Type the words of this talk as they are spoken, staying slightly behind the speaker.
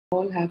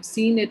all have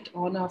seen it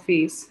on our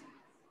face,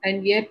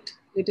 and yet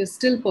it is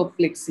still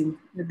perplexing.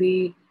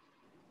 The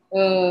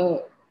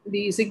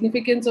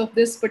significance of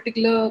this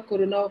particular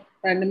corona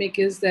pandemic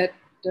is that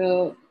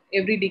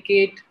every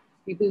decade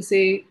people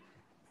say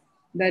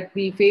that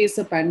we face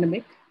a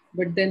pandemic,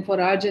 but then for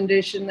our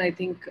generation, I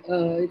think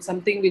it's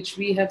something which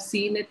we have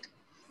seen it,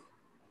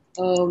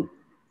 um,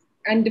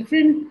 and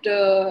different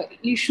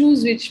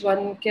issues which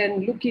one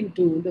can look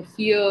into: the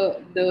fear,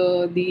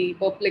 the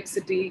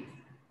perplexity,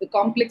 the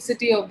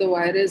complexity of the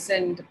virus,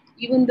 and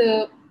even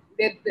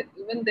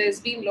even there's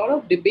been a lot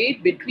of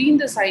debate between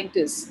the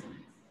scientists.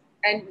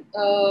 And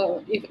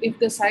if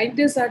the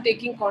scientists are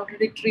taking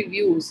contradictory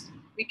views,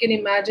 we can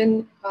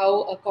imagine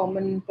how a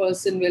common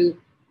person will,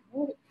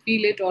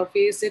 feel it or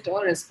face it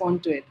or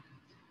respond to it.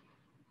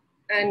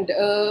 And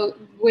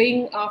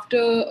going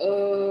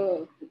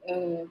after,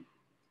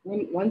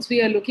 once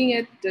we are looking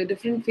at the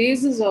different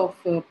phases of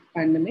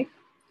pandemic,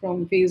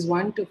 from phase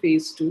 1 to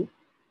phase 2,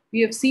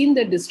 we have seen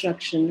the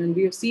destruction and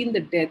we have seen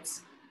the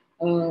deaths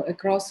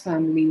across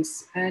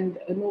families, and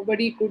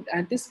nobody could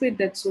anticipate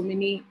that so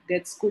many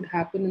deaths could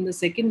happen in the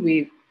second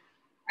wave.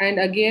 And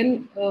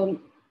again,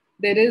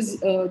 there is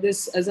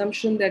this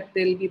assumption that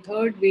there will be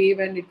third wave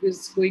and it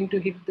was going to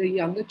hit the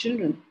younger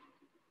children.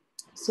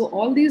 So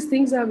all these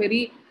things are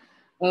very,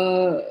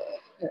 uh,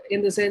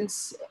 in the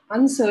sense,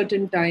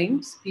 uncertain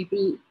times.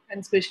 People, and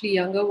especially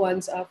younger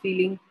ones, are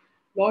feeling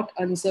a lot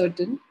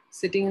uncertain,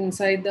 sitting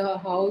inside the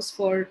house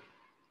for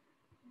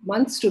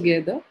months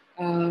together.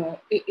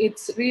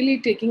 It's really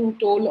taking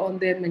toll on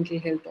their mental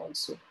health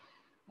also.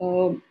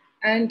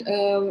 And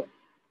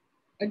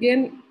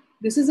again,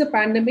 this is a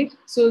pandemic,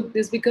 so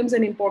this becomes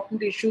an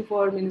important issue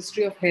for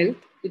Ministry of Health,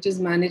 which is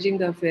managing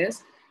the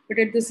affairs. But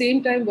at the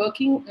same time,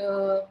 working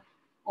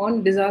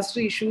on disaster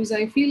issues,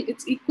 I feel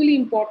it's equally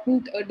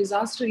important, a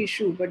disaster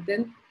issue. But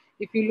then,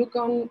 if you look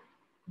on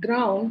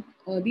ground,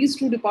 these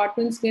two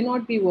departments may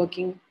not be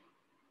working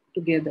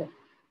together.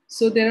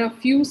 So there are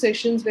few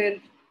sessions where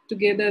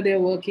together they're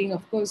working.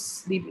 Of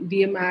course, the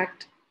DM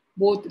Act,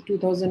 both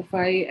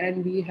 2005,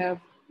 and we have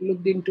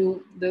looked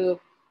into the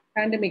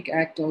Pandemic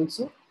Act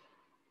also.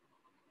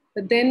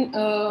 But then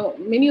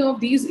many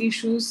of these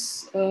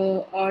issues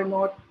are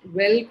not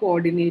well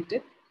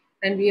coordinated,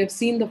 and we have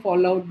seen the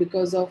fallout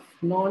because of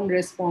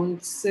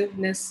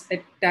non-responsiveness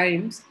at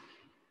times.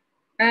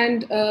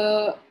 And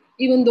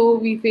even though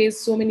we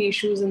faced so many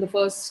issues in the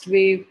first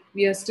wave,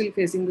 we are still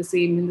facing the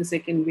same in the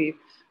second wave.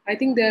 I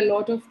think there are a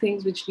lot of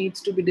things which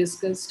needs to be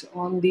discussed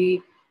on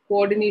the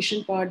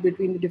coordination part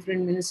between the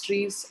different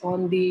ministries,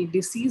 on the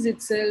disease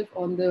itself,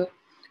 on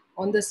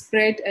the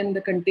spread and the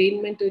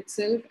containment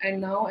itself.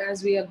 And now,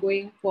 as we are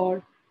going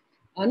for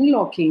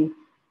unlocking,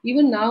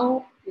 even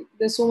now,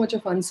 there's so much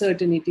of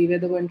uncertainty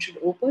whether one should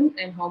open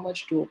and how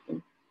much to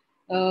open.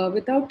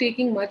 Without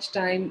taking much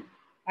time,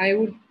 I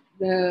would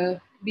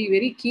be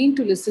very keen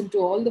to listen to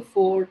all the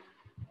four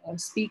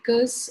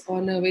speakers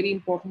on a very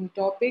important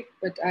topic.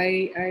 But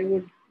I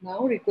would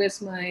now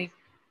request my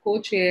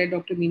co-chair,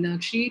 Dr.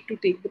 Meenakshi, to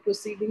take the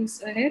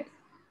proceedings ahead.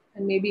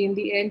 And maybe in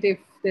the end, if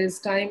there's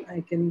time,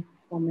 I can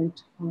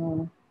comment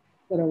for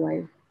a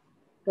while.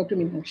 Dr.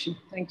 Meenakshi,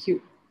 thank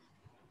you.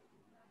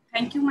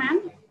 Thank you,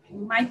 ma'am.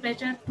 My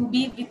pleasure to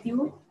be with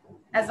you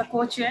as a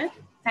co-chair.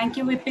 Thank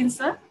you, Vipin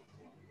sir.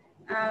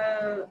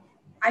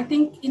 I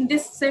think in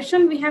this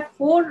session, we have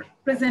four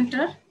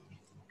presenters.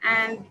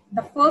 And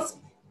the first,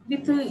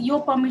 with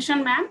your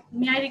permission, ma'am,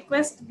 may I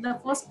request the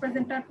first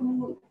presenter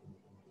to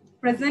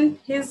present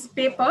his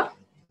paper.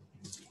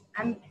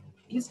 And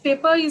his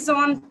paper is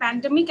on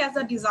pandemic as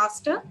a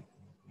disaster,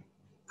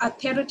 a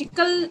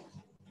theoretical,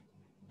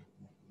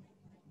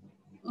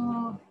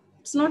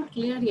 it's not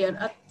clear here,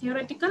 a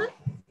theoretical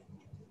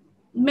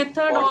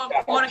method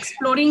for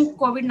exploring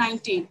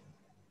COVID-19.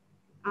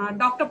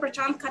 Dr.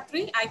 Prashant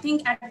Khatri, I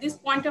think at this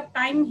point of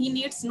time, he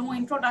needs no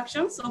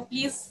introduction. So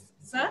please,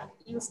 sir,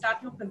 you start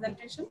your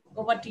presentation.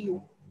 Over to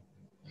you.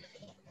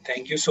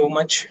 Thank you so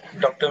much,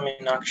 Dr.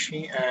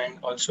 Meenakshi, and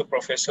also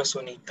Professor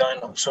Sunita,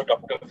 and also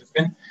Dr.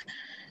 Vipin.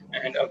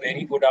 And a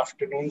very good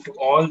afternoon to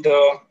all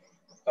the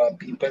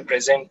people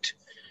present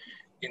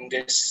in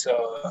this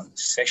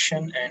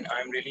session. And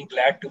I'm really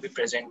glad to be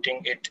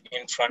presenting it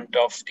in front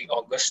of the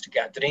August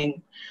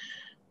gathering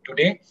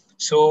today.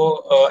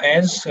 So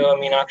as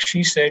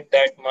Meenakshi said,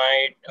 that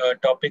my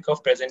topic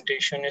of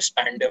presentation is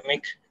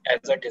pandemic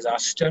as a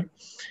disaster.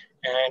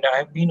 And I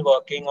have been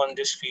working on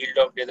this field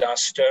of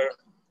disaster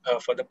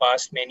for the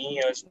past many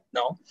years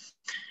now.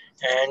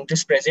 And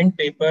this present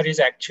paper is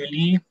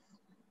actually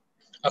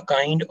a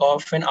kind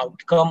of an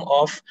outcome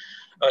of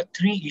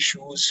three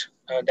issues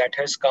that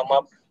has come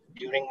up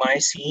during my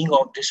seeing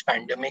of this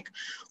pandemic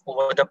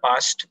over the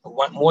past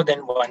more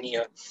than 1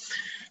 year.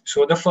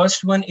 So the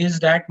first one is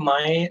that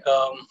my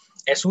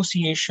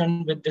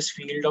association with this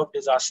field of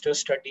disaster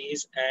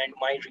studies and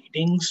my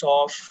readings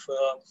of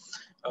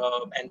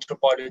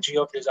anthropology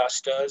of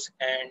disasters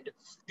and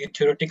the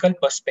theoretical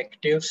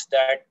perspectives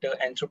that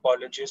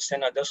anthropologists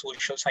and other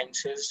social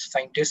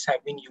scientists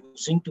have been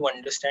using to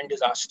understand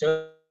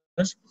disasters.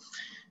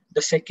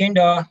 The second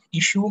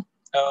issue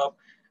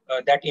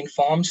that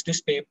informs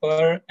this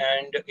paper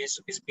and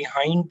is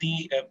behind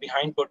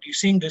behind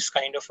producing this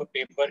kind of a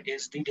paper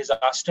is the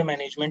Disaster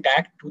Management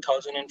Act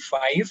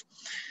 2005,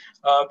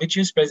 which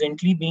is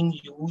presently being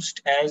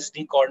used as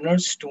the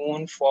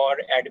cornerstone for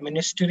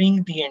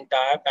administering the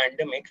entire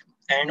pandemic,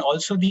 and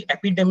also the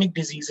Epidemic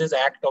Diseases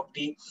Act of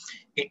the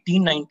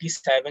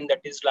 1897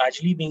 that is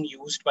largely being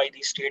used by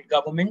the state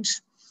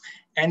governments.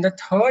 And the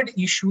third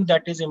issue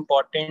that is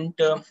important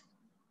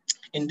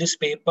in this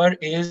paper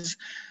is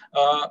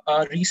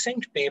a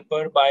recent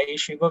paper by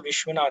Shiva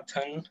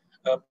Vishwanathan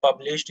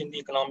published in the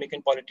Economic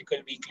and Political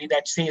Weekly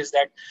that says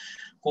that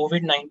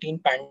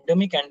COVID-19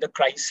 pandemic and the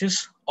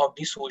crisis of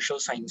the social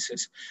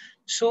sciences.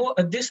 So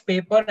this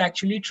paper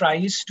actually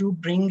tries to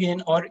bring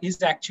in, or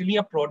is actually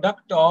a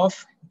product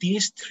of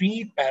these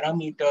three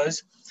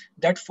parameters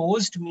that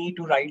forced me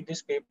to write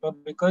this paper,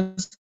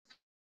 because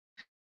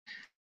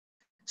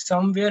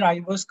somewhere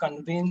I was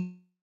convinced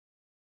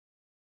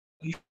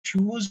that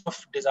issues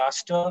of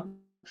disaster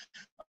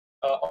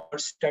or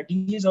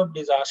studies of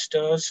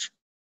disasters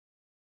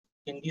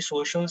in the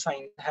social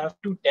science have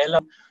to tell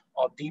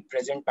of the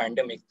present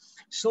pandemic.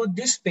 So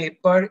this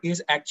paper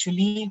is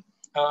actually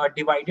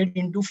divided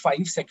into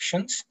 5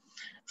 sections.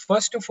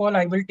 First of all,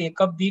 I will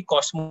take up the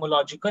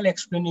cosmological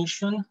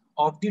explanation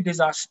of the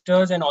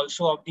disasters and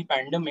also of the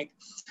pandemic,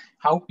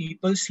 how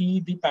people see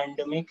the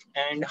pandemic,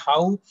 and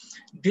how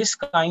this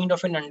kind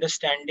of an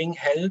understanding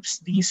helps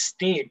the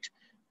state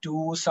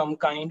to some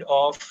kind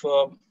of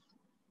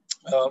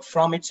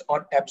from its,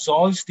 or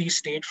absolves the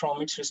state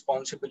from its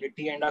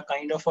responsibility, and a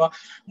kind of a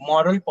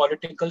moral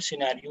political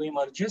scenario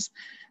emerges.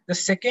 The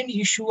second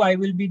issue I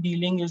will be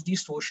dealing is the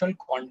social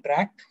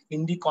contract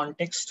in the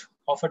context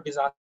of a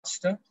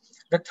disaster.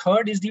 The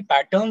third is the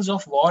patterns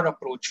of war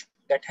approach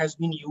that has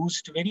been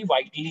used very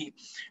widely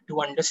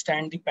to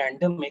understand the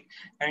pandemic.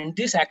 And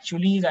this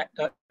actually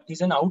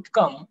is an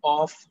outcome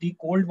of the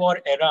Cold War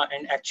era,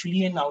 and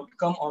actually an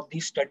outcome of the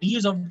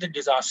studies of the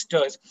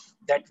disasters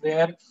that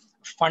were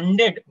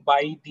funded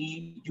by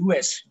the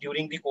US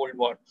during the Cold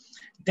War.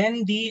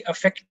 Then the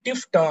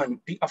affective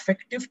turn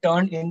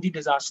in the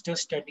disaster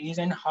studies,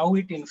 and how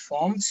it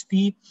informs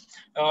the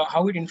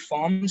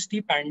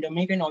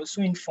pandemic, and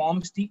also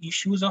informs the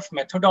issues of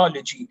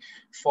methodology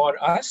for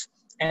us.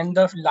 And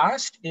the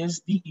last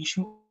is the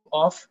issue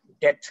of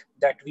death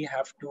that we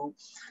have to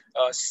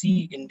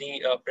see in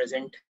the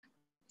present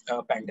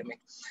pandemic.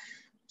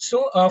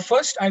 So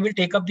first, I will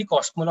take up the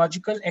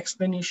cosmological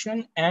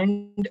explanation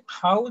and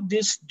how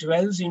this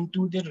dwells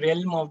into the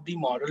realm of the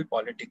moral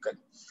political.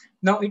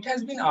 Now, it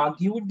has been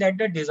argued that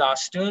the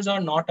disasters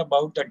are not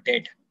about the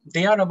dead.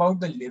 They are about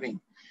the living.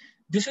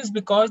 This is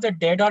because the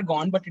dead are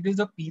gone, but it is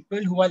the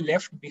people who are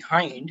left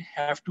behind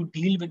have to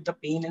deal with the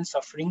pain and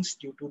sufferings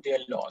due to their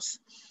loss.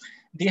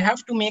 They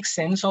have to make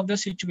sense of the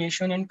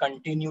situation and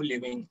continue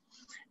living.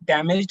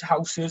 Damaged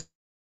houses,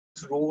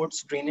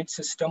 roads, drainage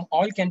system,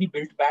 all can be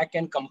built back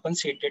and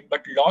compensated,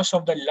 but loss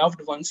of the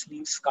loved ones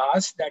leaves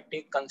scars that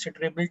take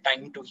considerable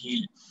time to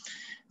heal.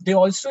 They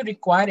also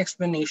require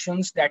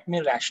explanations that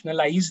may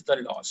rationalize the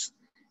loss.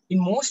 In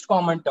most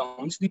common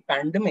terms, the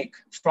pandemic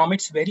from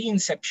its very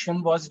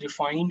inception was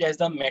defined as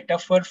the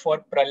metaphor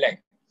for pralay.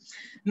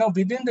 Now,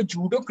 within the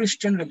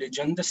Judo-Christian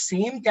religion, the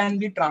same can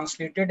be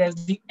translated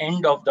as the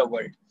end of the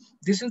world.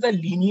 This is a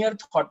linear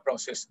thought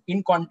process.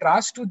 In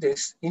contrast to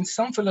this, in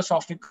some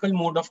philosophical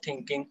mode of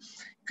thinking,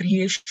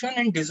 creation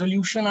and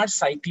dissolution are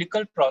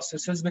cyclical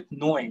processes with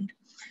no end.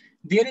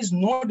 There is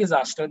no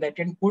disaster that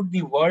can put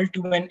the world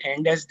to an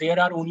end, as there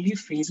are only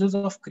phases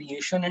of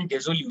creation and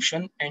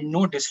dissolution and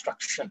no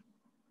destruction.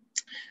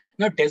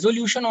 Now,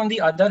 dissolution, on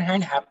the other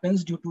hand,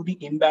 happens due to the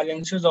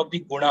imbalances of the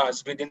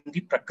gunas within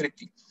the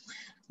Prakriti.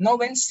 Now,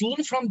 when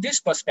seen from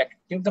this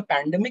perspective, the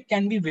pandemic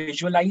can be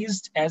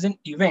visualized as an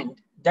event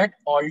that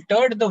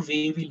altered the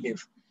way we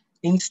live.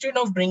 Instead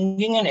of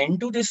bringing an end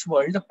to this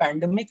world, the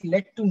pandemic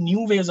led to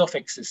new ways of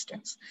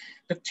existence.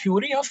 The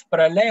theory of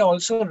Pralay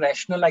also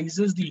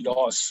rationalizes the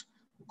loss.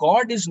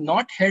 God is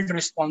not held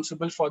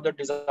responsible for the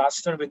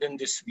disaster within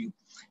this view.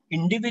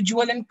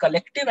 Individual and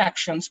collective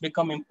actions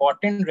become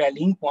important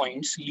rallying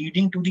points,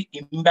 leading to the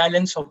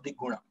imbalance of the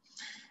guna.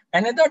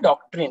 Another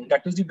doctrine,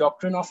 that is the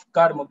doctrine of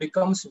karma,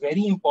 becomes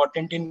very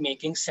important in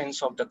making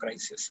sense of the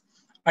crisis.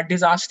 A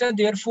disaster,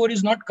 therefore,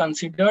 is not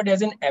considered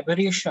as an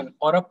aberration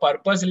or a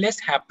purposeless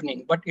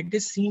happening, but it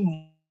is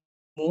seen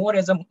more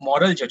as a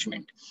moral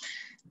judgment.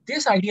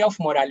 This idea of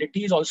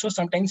morality is also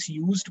sometimes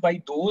used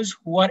by those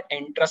who are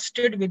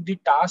entrusted with the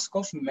task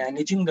of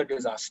managing the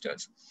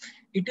disasters.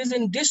 It is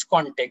in this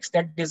context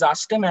that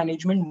disaster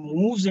management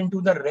moves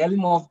into the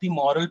realm of the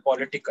moral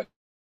political.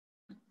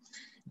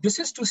 This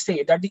is to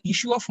say that the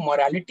issue of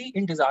morality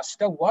in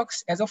disaster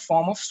works as a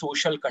form of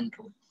social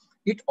control.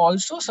 It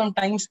also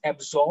sometimes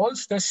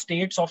absolves the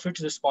states of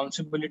its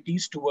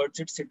responsibilities towards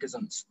its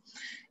citizens.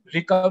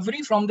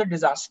 Recovery from the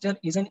disaster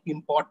is an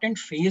important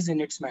phase in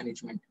its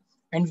management.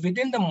 And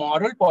within the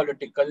moral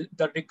political,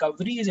 the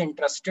recovery is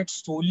entrusted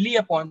solely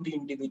upon the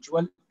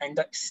individual, and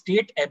the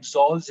state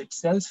absolves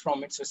itself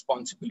from its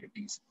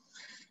responsibilities.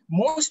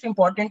 Most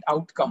important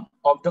outcome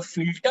of the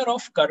filter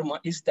of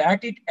karma is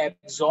that it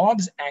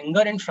absorbs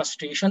anger and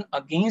frustration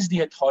against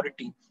the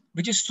authority,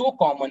 which is so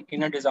common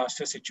in a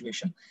disaster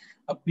situation.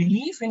 A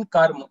belief in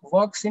karma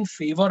works in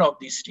favor of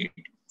the state.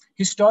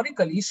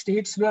 Historically,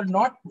 states were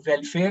not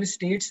welfare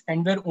states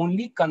and were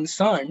only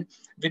concerned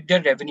with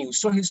their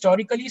revenues. So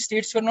historically,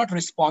 states were not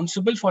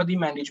responsible for the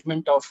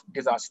management of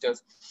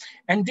disasters.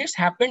 And this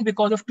happened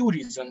because of two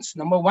reasons.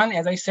 Number one,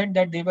 as I said,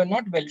 that they were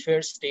not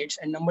welfare states.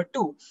 And number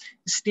two,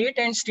 state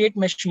and state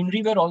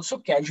machinery were also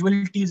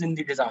casualties in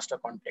the disaster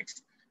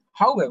context.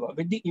 However,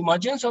 with the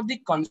emergence of the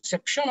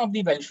conception of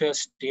the welfare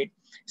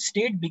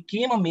state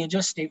became a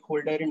major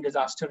stakeholder in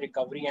disaster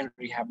recovery and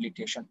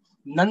rehabilitation.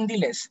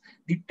 Nonetheless,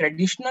 the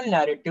traditional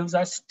narratives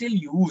are still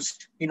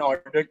used in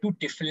order to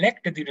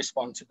deflect the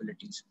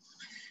responsibilities.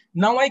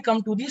 Now I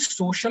come to the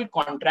social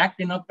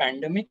contract in a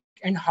pandemic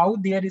and how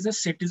there is a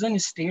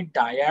citizen-state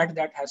dyad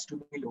that has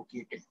to be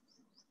located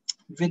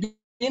within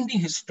the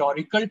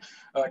historical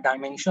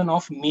dimension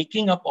of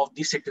making up of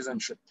the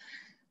citizenship.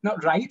 Now,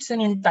 rights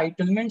and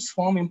entitlements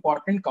form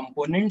important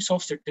components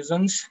of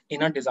citizens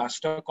in a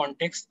disaster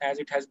context, as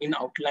it has been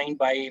outlined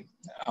by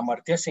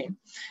Amartya Sen.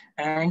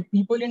 And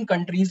people in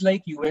countries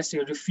like USA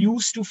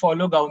refused to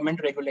follow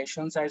government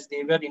regulations as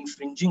they were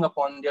infringing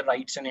upon their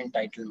rights and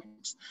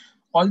entitlements.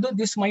 Although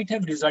this might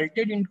have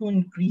resulted into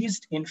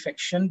increased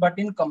infection, but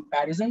in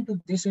comparison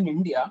to this in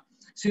India,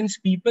 since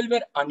people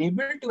were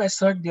unable to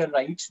assert their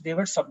rights, they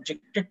were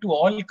subjected to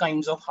all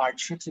kinds of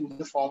hardships in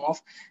the form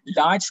of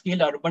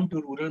large-scale urban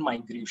to rural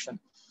migration.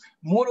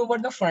 Moreover,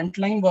 the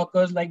frontline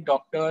workers like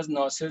doctors,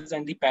 nurses,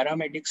 and the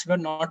paramedics were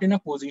not in a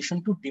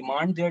position to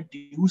demand their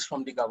dues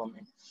from the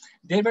government.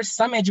 There were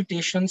some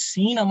agitation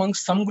seen among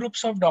some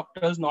groups of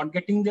doctors not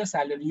getting their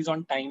salaries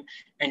on time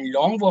and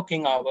long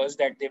working hours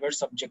that they were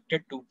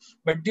subjected to,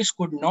 but this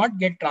could not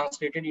get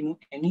translated into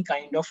any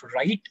kind of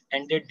right,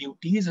 and their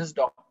duties as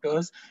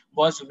doctors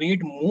was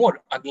weighed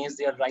more against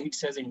their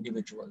rights as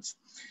individuals.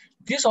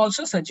 This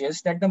also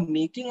suggests that the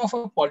making of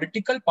a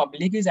political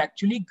public is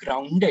actually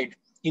grounded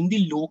in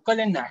the local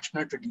and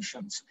national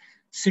traditions.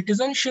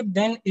 Citizenship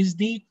then is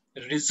the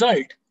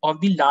result of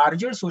the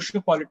larger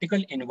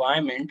socio-political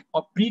environment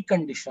or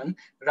precondition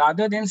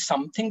rather than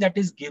something that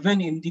is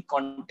given in the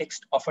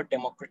context of a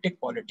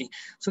democratic polity.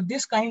 So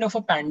this kind of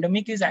a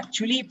pandemic is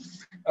actually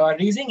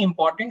raising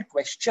important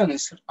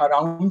questions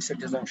around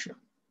citizenship.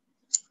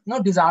 Now,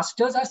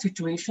 disasters are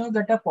situations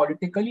that are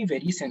politically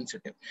very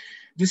sensitive.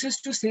 This is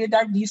to say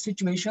that these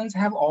situations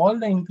have all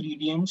the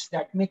ingredients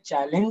that may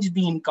challenge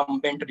the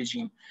incumbent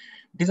regime.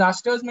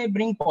 Disasters may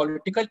bring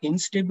political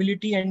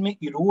instability and may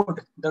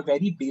erode the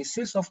very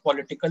basis of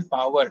political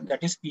power,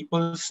 that is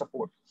people's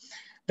support.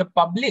 The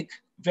public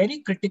very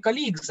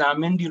critically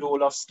examined the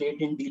role of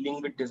state in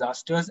dealing with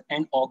disasters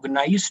and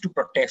organized to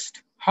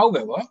protest.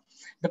 However,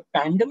 the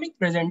pandemic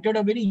presented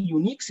a very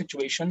unique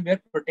situation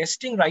where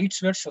protesting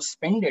rights were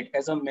suspended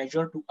as a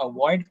measure to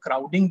avoid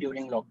crowding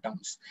during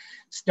lockdowns.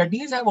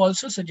 Studies have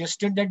also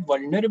suggested that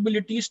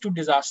vulnerabilities to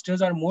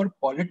disasters are more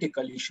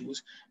political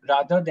issues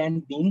rather than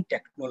being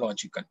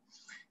technological.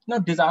 Now,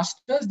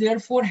 disasters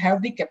therefore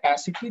have the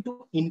capacity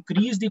to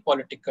increase the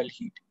political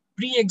heat.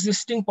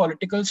 Pre-existing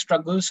political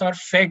struggles are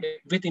fed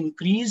with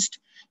increased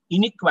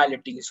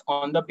inequalities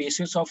on the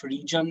basis of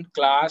region,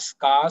 class,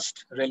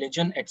 caste,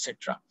 religion,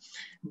 etc.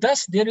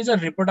 Thus, there is a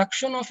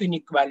reproduction of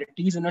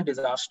inequalities in a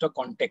disaster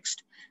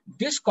context.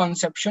 This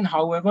conception,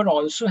 however,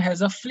 also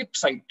has a flip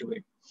side to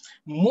it.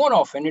 More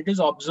often, it is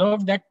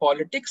observed that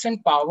politics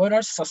and power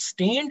are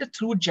sustained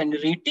through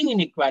generating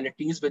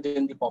inequalities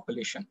within the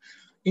population.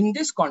 In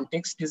this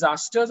context,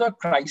 disasters or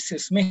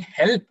crises may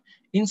help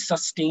in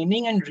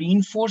sustaining and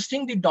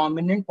reinforcing the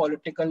dominant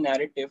political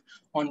narrative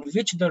on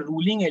which the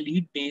ruling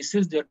elite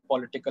bases their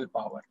political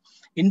power.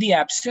 In the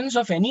absence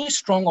of any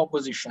strong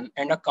opposition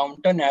and a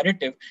counter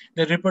narrative,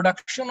 the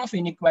reproduction of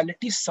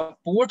inequality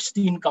supports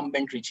the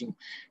incumbent regime.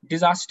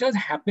 Disasters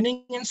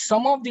happening in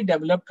some of the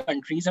developed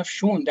countries have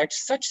shown that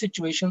such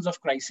situations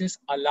of crisis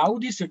allow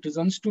the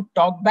citizens to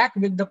talk back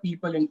with the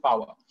people in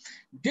power.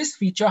 This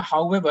feature,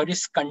 however,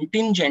 is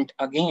contingent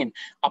again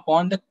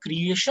upon the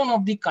creation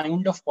of the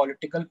kind of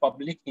political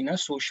public in a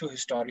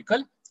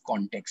socio-historical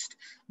context.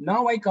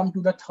 Now I come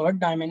to the third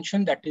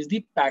dimension, that is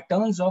the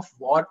patterns of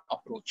war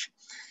approach.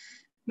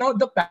 Now,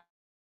 the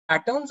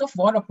patterns of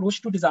war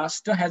approach to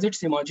disaster has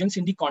its emergence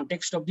in the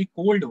context of the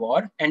Cold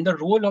War and the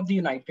role of the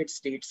United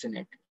States in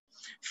it.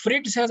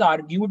 Fritz has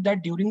argued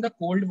that during the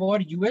Cold War,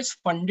 US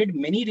funded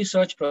many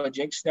research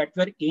projects that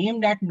were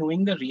aimed at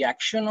knowing the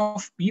reaction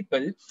of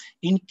people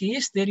in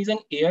case there is an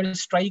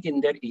airstrike in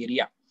their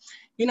area.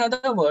 In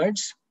other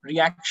words,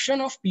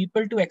 reaction of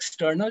people to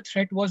external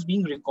threat was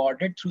being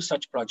recorded through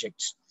such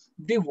projects.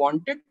 They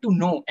wanted to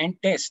know and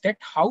test that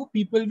how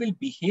people will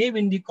behave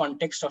in the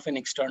context of an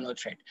external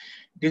threat.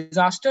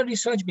 Disaster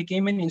research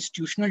became an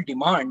institutional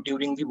demand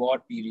during the war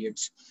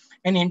periods.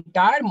 An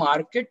entire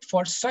market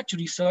for such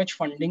research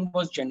funding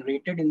was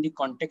generated in the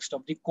context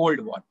of the Cold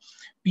War.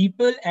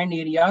 People and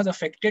areas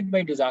affected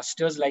by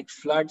disasters like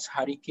floods,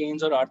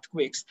 hurricanes, or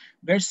earthquakes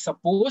were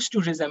supposed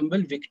to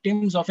resemble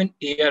victims of an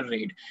air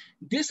raid.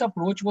 This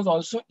approach was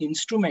also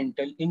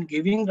instrumental in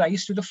giving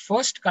rise to the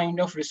first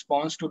kind of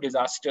response to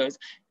disasters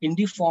in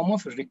the form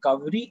of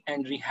recovery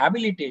and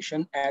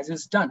rehabilitation, as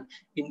is done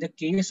in the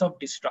case of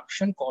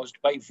destruction caused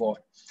by war.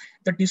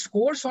 The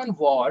discourse on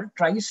war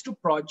tries to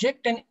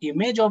project an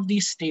image of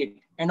the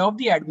state and of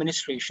the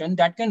administration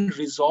that can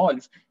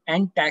resolve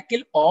and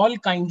tackle all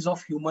kinds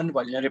of human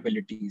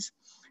vulnerabilities.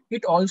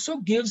 It also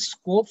gives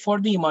scope for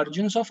the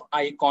emergence of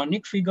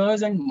iconic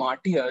figures and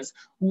martyrs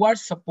who are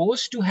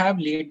supposed to have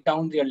laid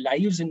down their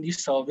lives in the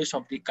service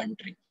of the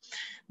country.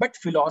 But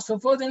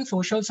philosophers and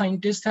social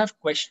scientists have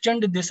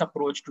questioned this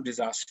approach to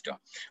disaster.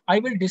 I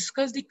will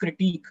discuss the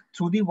critique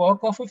through the work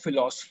of a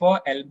philosopher,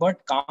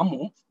 Albert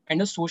Camus,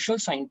 and a social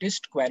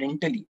scientist,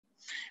 Quarentally.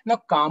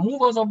 Now, Camus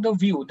was of the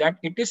view that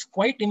it is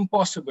quite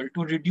impossible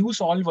to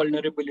reduce all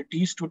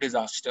vulnerabilities to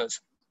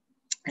disasters.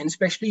 And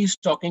especially he's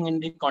talking in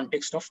the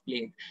context of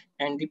plague,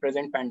 and the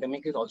present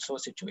pandemic is also a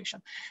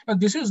situation. Now,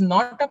 this is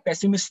not a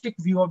pessimistic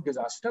view of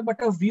disaster,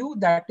 but a view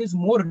that is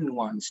more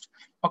nuanced.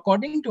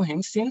 According to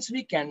him, since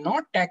we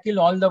cannot tackle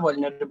all the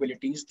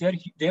vulnerabilities,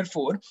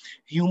 therefore,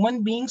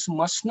 human beings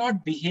must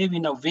not behave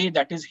in a way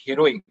that is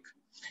heroic.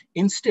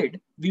 Instead,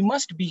 we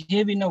must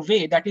behave in a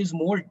way that is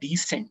more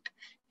decent.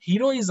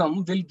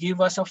 Heroism will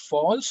give us a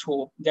false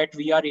hope that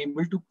we are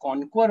able to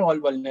conquer all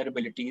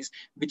vulnerabilities,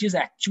 which is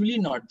actually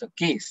not the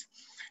case.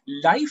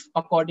 Life,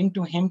 according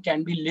to him,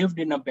 can be lived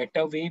in a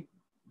better way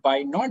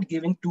by not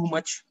giving too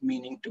much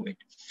meaning to it.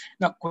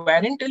 Now,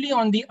 Quarentally,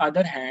 on the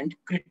other hand,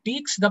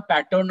 critiques the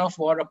pattern of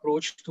war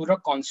approach through a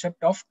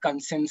concept of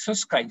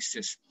consensus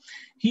crisis.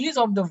 He is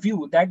of the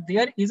view that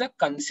there is a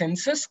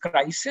consensus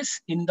crisis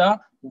in the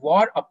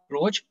war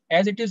approach,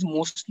 as it is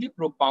mostly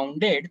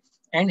propounded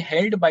and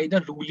held by the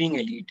ruling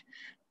elite.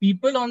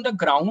 People on the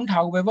ground,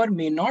 however,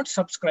 may not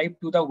subscribe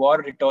to the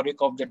war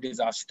rhetoric of the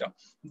disaster.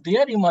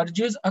 There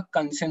emerges a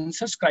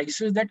consensus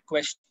crisis that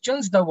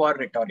questions the war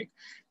rhetoric.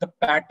 The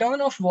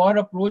pattern of war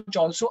approach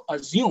also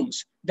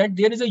assumes that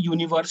there is a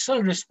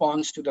universal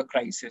response to the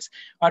crisis,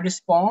 a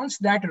response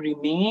that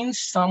remains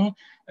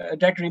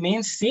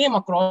same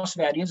across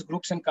various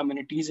groups and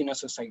communities in a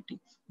society.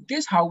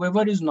 This,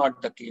 however, is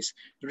not the case.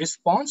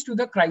 Response to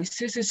the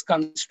crisis is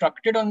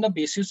constructed on the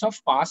basis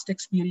of past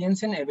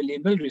experience and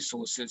available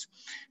resources.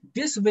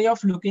 This way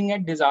of looking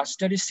at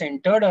disaster is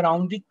centered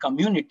around the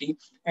community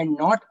and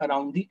not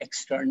around the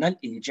external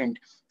agent.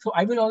 So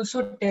I will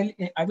also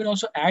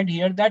add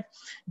here that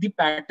the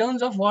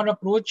patterns of war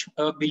approach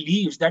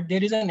believes that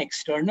there is an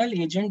external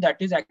agent that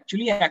is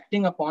actually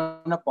acting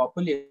upon a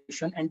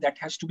population, and that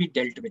has to be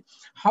dealt with.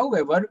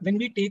 However, when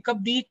we take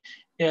up the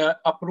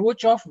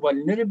approach of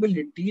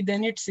vulnerability,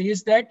 then it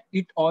says that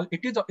it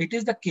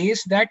is the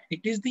case that it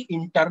is the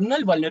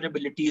internal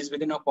vulnerabilities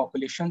within a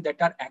population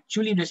that are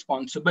actually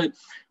responsible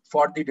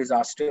for the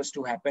disasters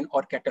to happen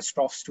or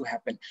catastrophes to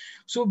happen.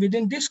 So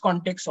within this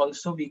context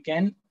also we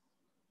can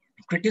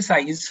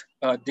criticize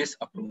this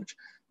approach.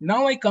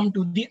 Now I come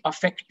to the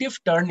affective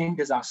turn in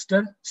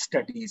disaster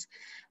studies.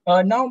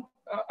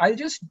 I'll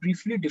just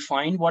briefly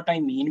define what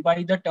I mean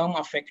by the term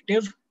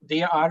affective.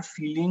 They are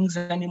feelings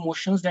and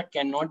emotions that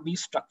cannot be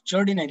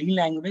structured in any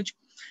language.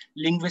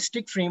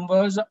 Linguistic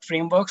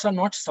frameworks are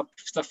not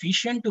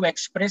sufficient to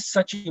express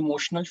such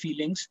emotional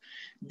feelings.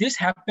 This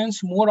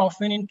happens more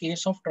often in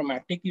case of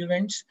traumatic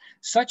events.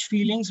 Such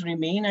feelings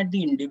remain at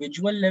the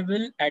individual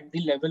level, at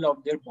the level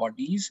of their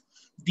bodies.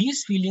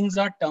 These feelings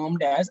are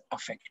termed as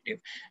affective.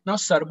 Now,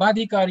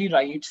 Sarbadhikari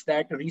writes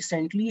that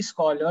recently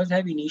scholars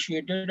have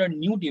initiated a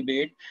new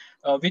debate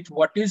with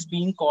what is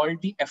being called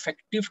the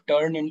affective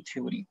turn in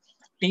theory.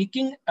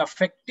 Taking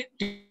effective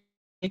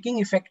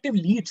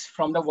leads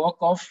from the work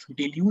of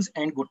Deleuze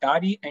and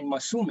Guattari and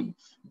Masumi,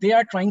 they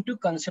are trying to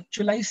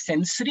conceptualize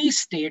sensory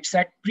states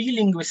at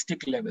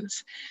pre-linguistic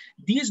levels.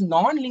 These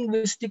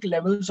non-linguistic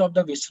levels of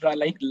the viscera,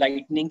 like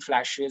lightning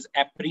flashes,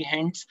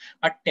 apprehends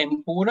a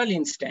temporal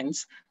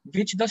instance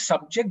which the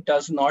subject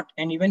does not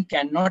and even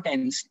cannot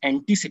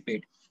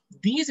anticipate.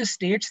 These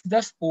states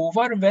thus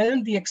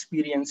overwhelm the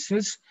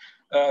experiences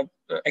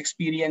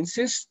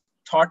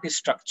thought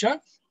structure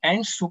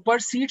and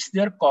supersedes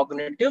their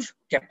cognitive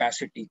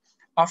capacity.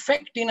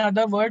 Affect, in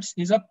other words,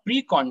 is a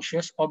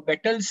pre-conscious, or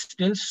better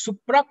still,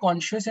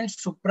 supraconscious and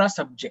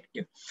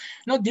supra-subjective.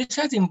 Now, this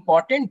has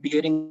important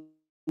bearing.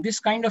 This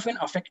kind of an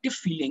affective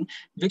feeling,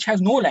 which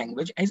has no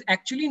language, is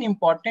actually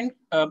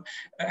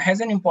has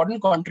an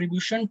important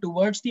contribution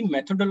towards the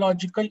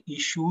methodological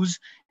issues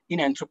in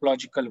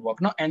anthropological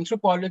work. Now,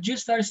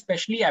 anthropologists are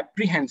especially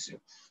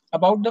apprehensive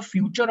about the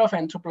future of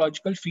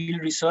anthropological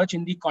field research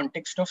in the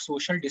context of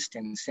social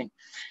distancing.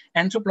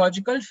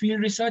 Anthropological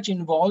field research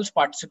involves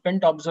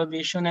participant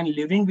observation and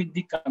living with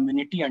the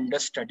community under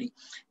study.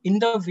 In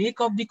the wake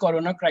of the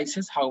corona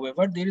crisis,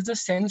 however, there is a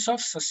sense of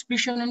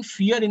suspicion and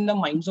fear in the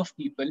minds of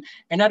people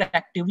and are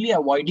actively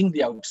avoiding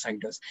the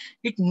outsiders.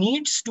 It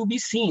needs to be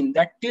seen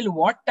that till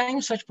what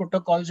time such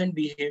protocols and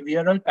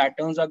behavioral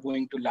patterns are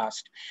going to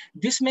last.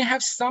 This may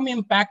have some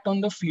impact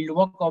on the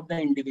fieldwork of the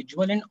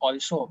individual and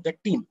also of the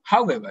team.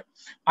 However,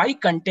 I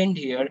contend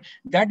here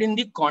that in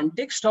the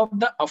context of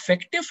the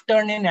affective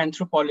turn in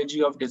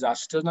anthropology of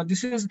disasters, now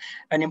this is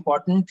an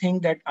important thing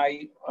that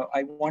I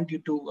want you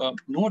to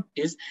note,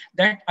 is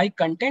that I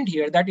contend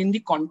here that in the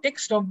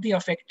context of the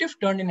affective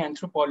turn in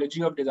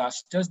anthropology of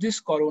disasters, this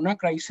corona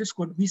crisis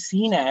could be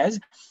seen as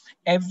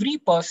every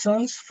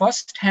person's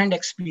first-hand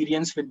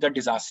experience with the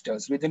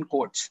disasters, within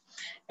quotes.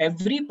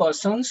 Every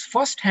person's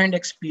first-hand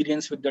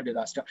experience with the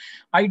disaster.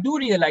 I do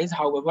realize,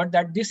 however,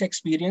 that this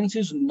experience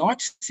is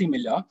not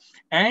similar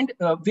and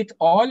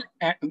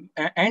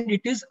and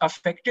it is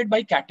affected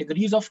by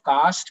categories of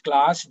caste,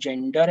 class,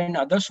 gender, and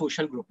other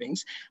social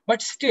groupings,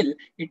 but still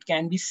it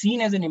can be seen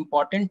as an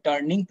important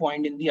turning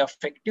point in the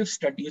affective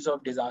studies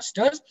of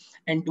disasters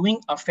and doing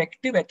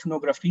affective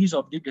ethnographies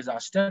of the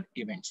disaster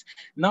events.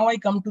 Now I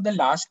come to the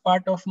last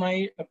part of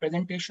my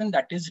presentation,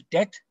 that is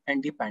death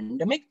and the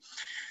pandemic.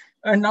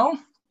 Now,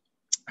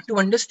 to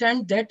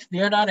understand that,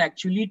 there are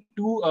actually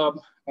two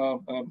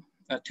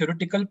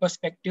theoretical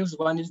perspectives.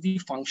 One is the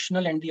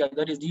functional and the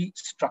other is the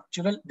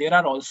structural. There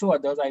are also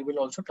others. I will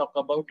also talk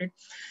about it.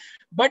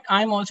 But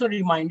I'm also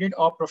reminded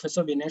of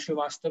Professor Vinay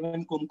Srivastava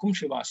and Kumkum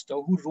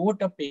Srivastava, who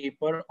wrote a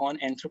paper on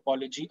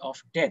anthropology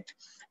of death.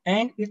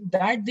 And in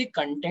that they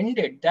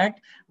contended that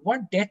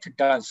what death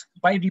does,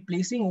 by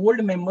replacing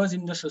old members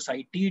in the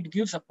society, it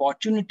gives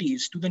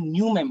opportunities to the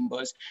new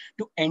members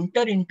to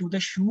enter into the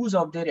shoes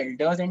of their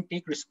elders and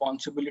take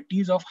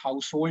responsibilities of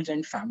households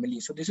and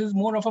families. So this is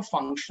more of a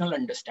functional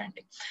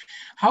understanding.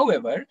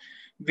 However,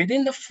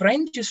 within the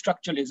French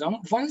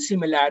structuralism, one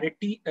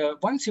similarity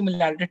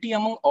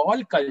among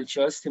all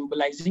cultures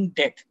symbolizing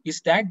death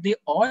is that they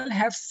all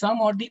have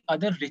some or the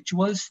other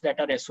rituals that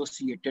are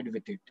associated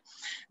with it.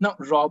 Now,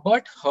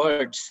 Robert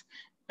Hertz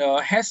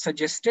has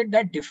suggested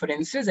that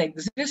differences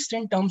exist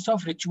in terms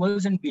of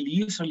rituals and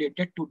beliefs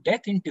related to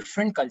death in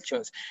different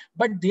cultures,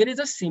 but there is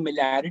a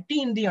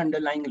similarity in the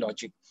underlying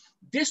logic.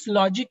 This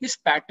logic is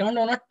patterned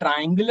on a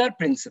triangular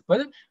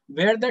principle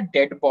where the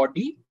dead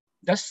body,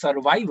 the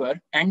survivor,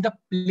 and the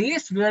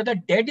place where the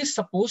dead is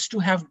supposed to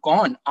have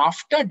gone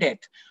after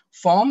death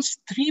forms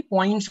 3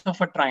 points of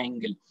a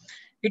triangle.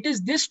 It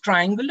is this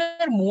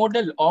triangular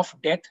model of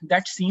death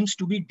that seems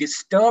to be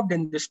disturbed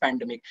in this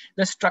pandemic.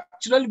 The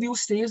structural view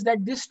says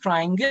that this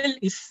triangle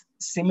is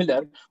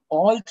similar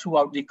all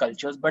throughout the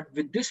cultures, but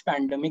with this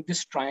pandemic,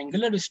 this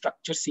triangular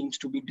structure seems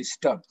to be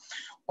disturbed.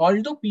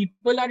 Although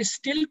people are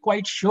still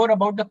quite sure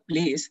about the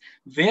place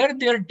where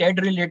their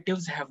dead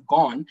relatives have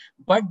gone,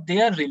 but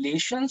their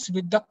relations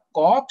with the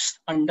corpse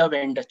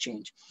underwent a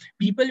change.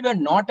 People were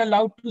not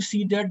allowed to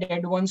see their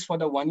dead ones for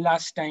the one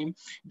last time.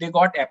 They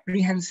got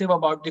apprehensive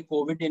about the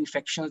COVID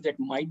infections that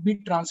might be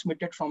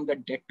transmitted from the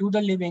dead to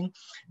the living.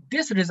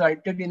 This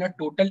resulted in a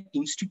total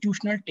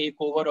institutional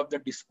takeover of the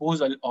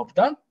disposal of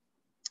the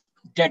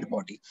dead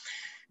body.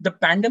 The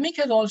pandemic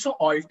has also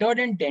altered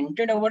and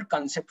dented our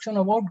conception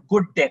about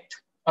good death.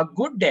 A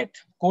good death,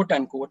 quote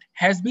unquote,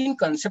 has been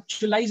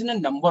conceptualized in a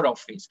number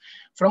of ways.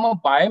 From a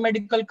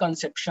biomedical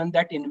conception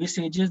that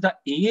envisages the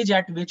age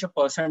at which a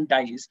person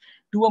dies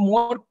to a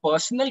more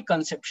personal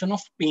conception of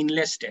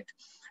painless death.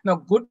 Now,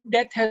 good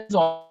death has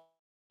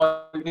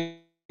always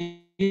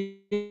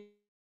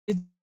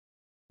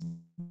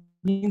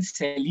been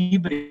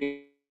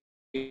celebrated,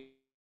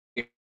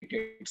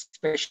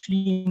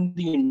 especially in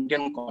the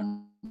Indian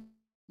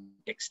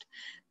context.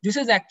 This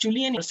is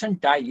actually an person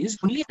dies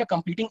only after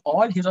completing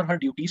all his or her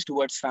duties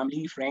towards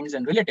family, friends,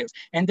 and relatives,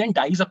 and then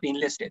dies a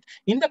painless death.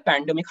 In the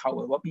pandemic,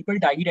 however, people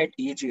died at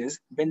ages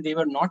when they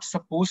were not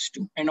supposed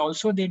to, and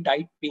also they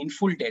died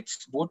painful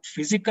deaths, both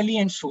physically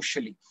and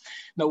socially.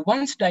 Now,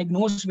 once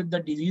diagnosed with the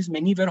disease,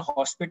 many were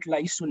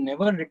hospitalized to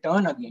never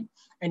return again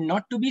and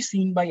not to be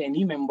seen by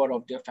any member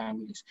of their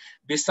families.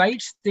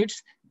 Besides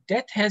this,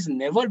 death has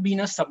never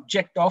been a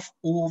subject of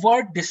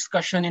overt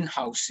discussion in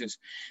houses,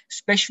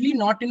 especially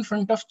not in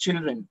front of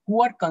children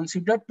who are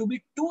considered to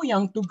be too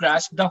young to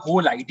grasp the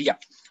whole idea.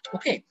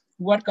 Okay,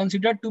 who are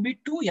considered to be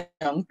too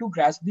young to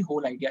grasp the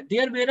whole idea.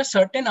 There were a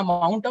certain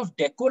amount of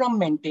decorum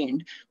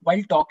maintained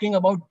while talking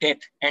about death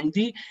and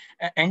the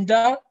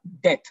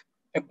death.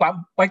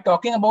 By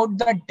talking about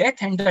the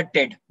death and the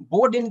dead,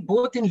 both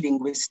in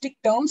linguistic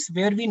terms,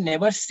 where we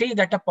never say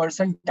that a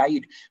person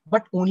died,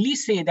 but only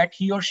say that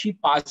he or she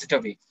passed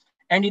away,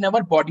 and in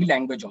our body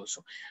language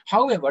also.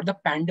 However, the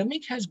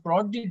pandemic has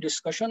brought the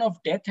discussion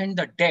of death and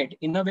the dead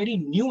in a very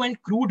new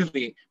and crude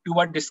way to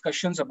our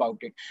discussions about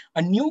it.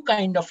 A new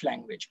kind of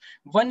language,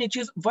 one which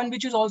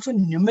is also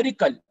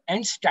numerical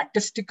and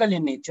statistical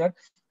in nature,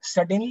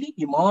 suddenly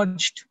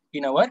emerged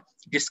in our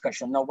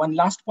discussion. Now, one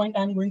last point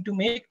I'm going to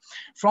make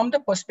from the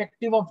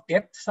perspective of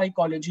depth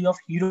psychology of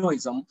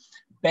heroism,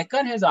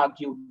 Becker has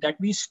argued that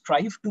we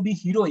strive to be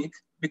heroic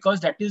because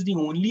that is the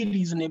only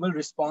reasonable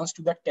response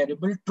to the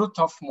terrible truth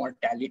of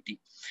mortality.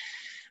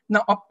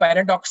 Now, a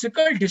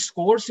paradoxical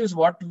discourse is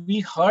what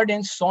we heard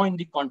and saw in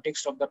the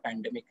context of the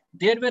pandemic.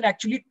 There were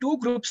actually two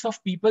groups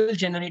of people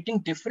generating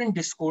different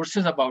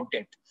discourses about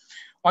death.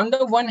 On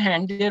the one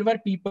hand, there were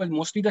people,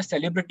 mostly the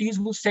celebrities,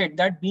 who said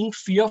that being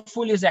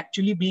fearful is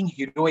actually being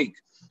heroic.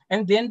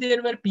 And then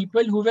there were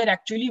people who were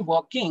actually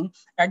working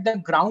at the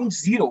ground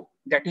zero,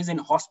 that is in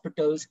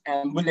hospitals,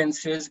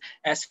 ambulances,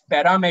 as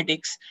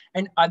paramedics,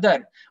 and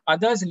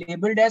others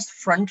labeled as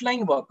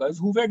frontline workers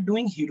who were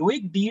doing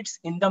heroic deeds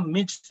in the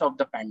midst of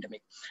the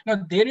pandemic.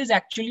 Now, there is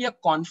actually a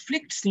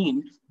conflict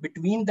seen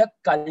between the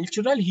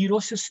cultural hero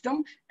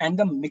system and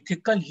the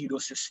mythical hero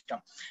system.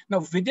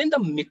 Now, within the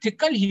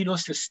mythical hero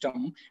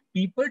system,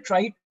 people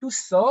try to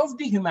serve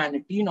the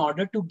humanity in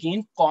order to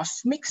gain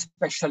cosmic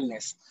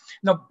specialness.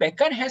 Now,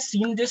 Becker has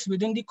seen this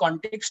within the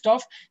context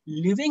of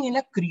living in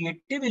a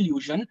creative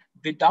illusion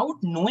without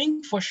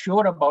knowing for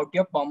sure about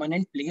your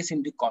permanent place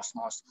in the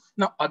cosmos.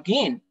 Now,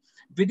 again,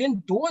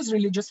 within those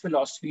religious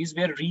philosophies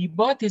where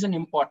rebirth is an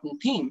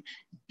important theme,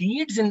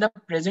 deeds in the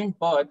present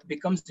birth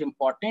becomes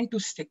important to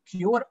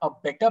secure a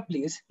better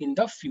place in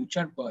the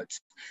future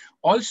births.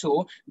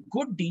 Also,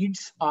 good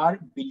deeds are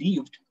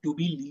believed to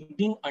be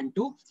leading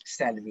unto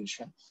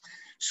salvation.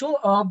 So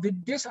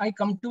with this, I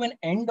come to an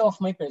end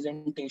of my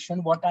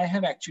presentation. What I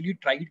have actually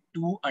tried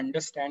to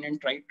understand and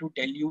tried to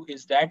tell you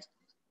is that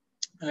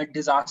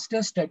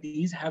disaster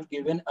studies have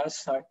given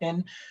us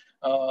certain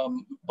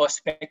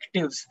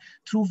perspectives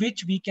through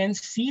which we can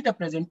see the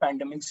present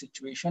pandemic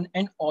situation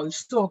and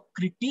also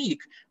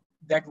critique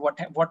that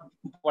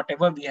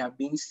whatever we have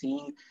been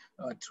seeing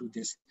through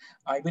this.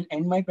 I will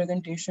end my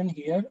presentation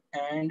here,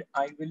 and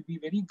I will be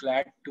very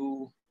glad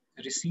to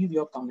receive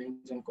your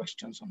comments and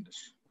questions on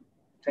this.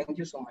 Thank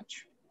you so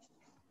much.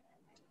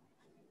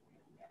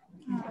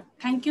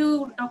 Thank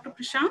you, Dr.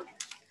 Prashant,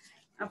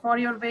 for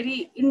your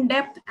very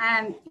in-depth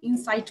and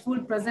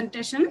insightful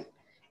presentation.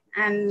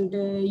 And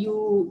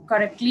you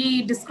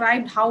correctly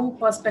described how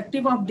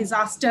perspective of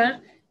disaster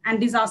and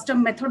disaster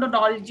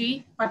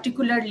methodology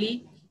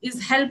particularly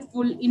is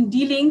helpful in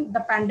dealing the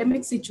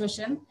pandemic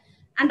situation.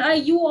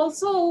 And you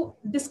also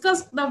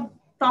discussed the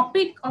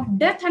topic of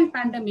death and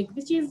pandemic,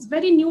 which is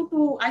very new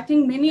to, I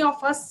think, many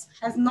of us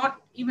has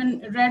not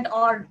even read,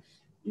 or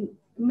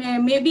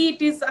maybe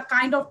it is a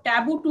kind of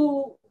taboo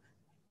to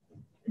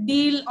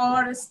deal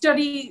or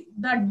study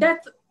the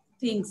death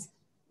things.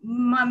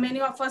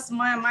 Many of us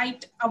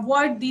might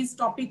avoid these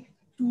topics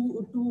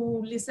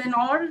to listen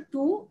or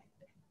to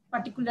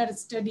particular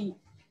study.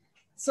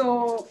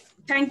 So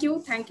thank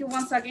you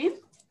once again.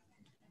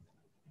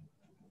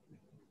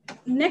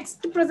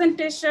 Next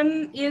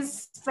presentation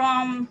is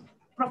from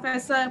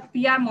Professor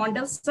P.R.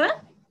 Mondal, sir.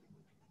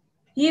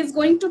 He is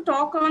going to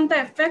talk on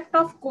the effect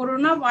of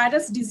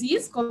coronavirus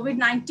disease,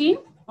 COVID-19,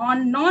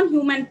 on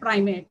non-human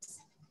primates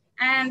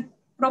and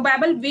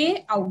probable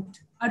way out,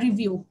 a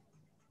review.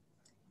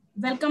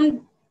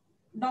 Welcome,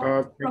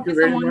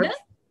 Professor Mondal.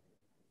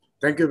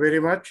 Thank you very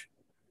much.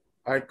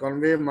 I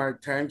convey my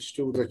thanks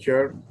to the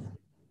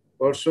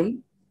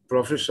chairperson,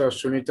 Professor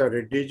Sunita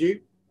Reddy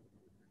ji,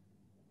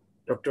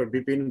 Dr.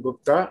 Bipin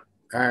Gupta,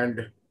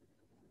 and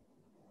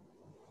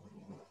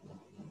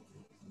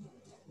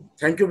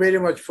thank you very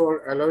much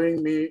for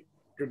allowing me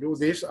to do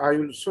this. I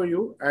will show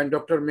you, and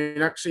Dr.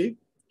 Meenakshi,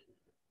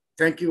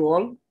 thank you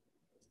all.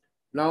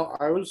 Now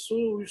I will show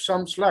you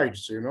some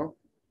slides,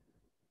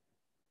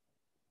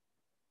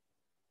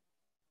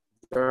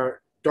 The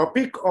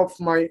topic of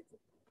my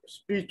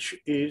speech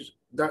is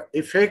the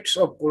effects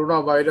of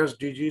coronavirus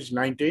disease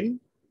 19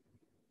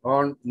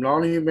 on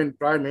non-human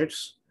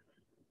primates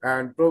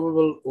and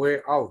probable way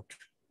out.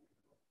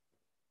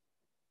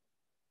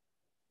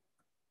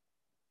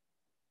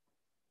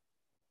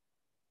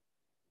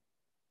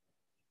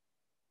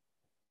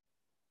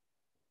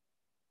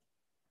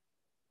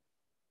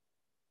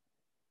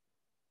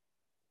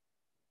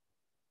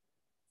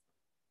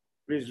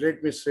 Please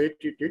let me say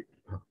it.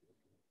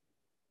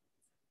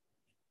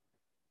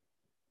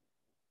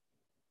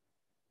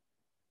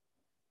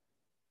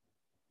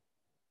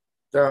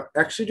 The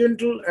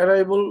accidental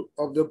arrival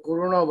of the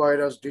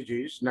coronavirus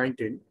disease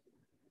 19,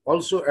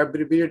 also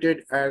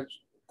abbreviated as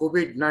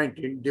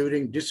COVID-19,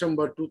 during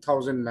December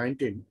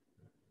 2019,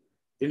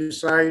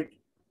 inside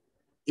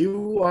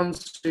Wuhan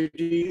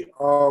city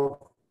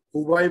of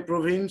Hubei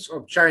province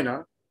of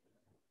China,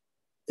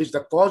 is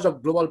the cause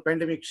of global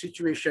pandemic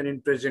situation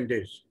in present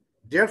days.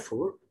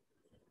 Therefore,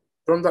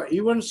 from the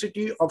Wuhan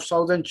city of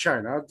southern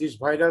China, this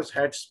virus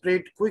had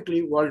spread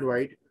quickly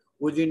worldwide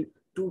within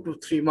 2 to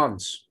 3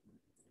 months.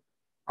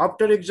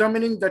 After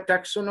examining the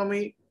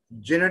taxonomy,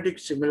 genetic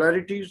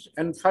similarities,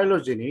 and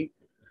phylogeny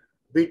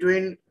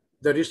between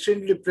the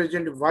recently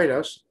present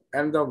virus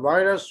and the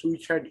virus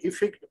which had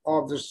effect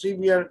of the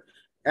severe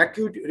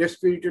acute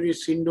respiratory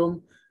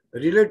syndrome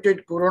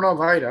related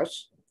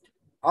coronavirus,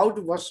 out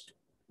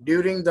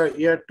during the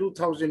year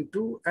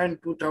 2002 and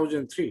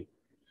 2003.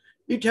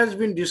 It has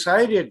been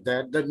decided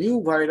that the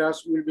new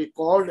virus will be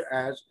called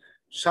as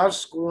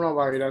SARS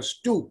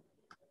coronavirus 2.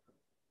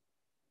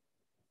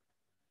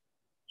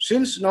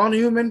 Since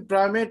non-human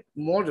primate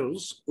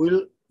models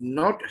will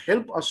not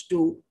help us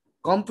to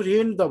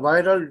comprehend the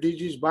viral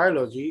disease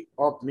biology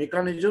of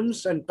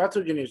mechanisms and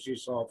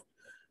pathogenesis of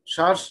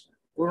SARS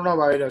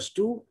coronavirus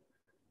 2,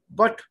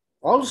 but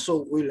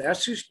also will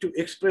assist to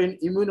explain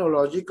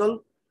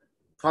immunological,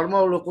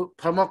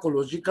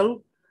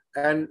 pharmacological,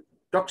 and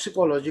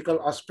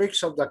toxicological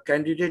aspects of the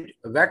candidate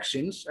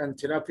vaccines and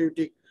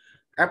therapeutic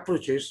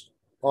approaches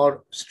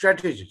or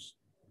strategies.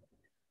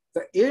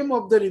 The aim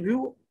of the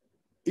review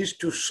is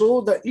to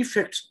show the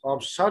effects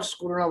of SARS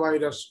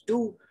coronavirus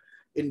 2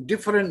 in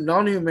different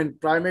non-human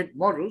primate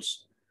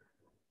models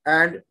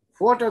and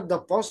what are the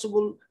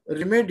possible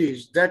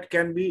remedies that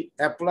can be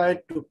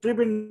applied to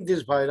prevent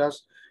this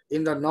virus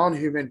in the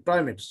non-human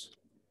primates.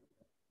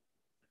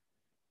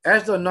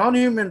 As the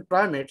non-human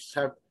primates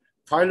have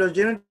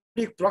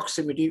phylogenetic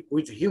proximity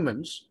with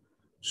humans,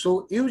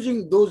 so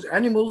using those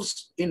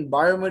animals in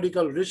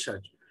biomedical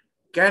research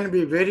can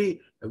be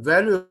very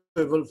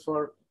valuable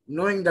for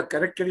knowing the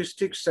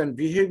characteristics and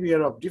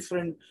behavior of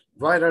different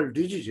viral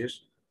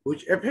diseases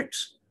which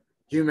affects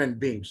human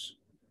beings.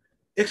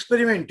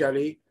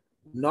 Experimentally,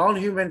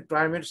 non-human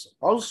primates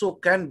also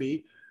can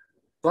be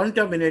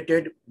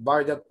contaminated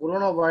by the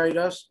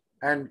coronavirus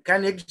and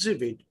can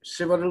exhibit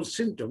several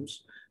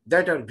symptoms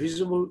that are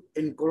visible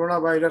in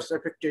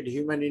coronavirus-affected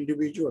human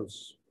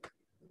individuals.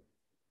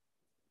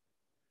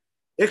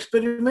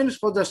 Experiments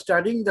for the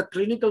studying the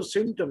clinical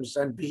symptoms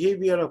and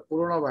behavior of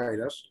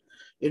coronavirus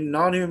in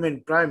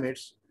non-human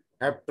primates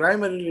have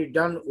primarily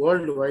done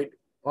worldwide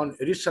on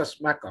rhesus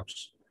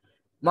macaques,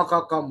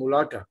 Macaca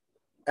mulata,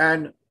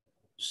 and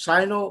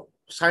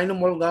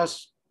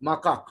Cynomolgus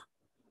macaque.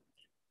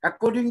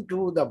 According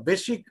to the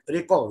basic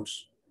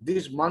records,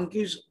 these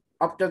monkeys,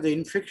 after the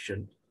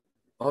infection,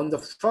 on the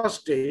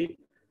first day,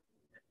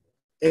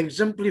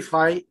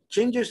 exemplify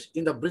changes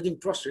in the breathing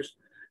process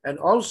and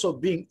also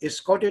being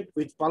escorted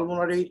with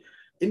pulmonary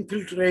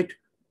infiltrate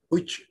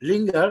which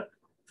linger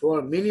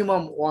for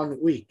minimum 1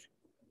 week.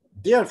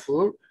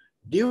 Therefore,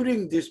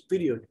 during this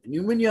period,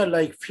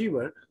 pneumonia-like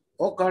fever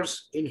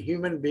occurs in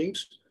human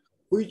beings,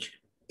 which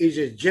is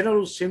a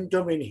general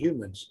symptom in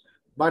humans.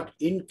 But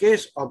in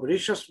case of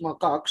rhesus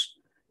macaques,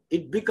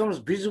 it becomes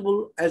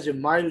visible as a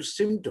mild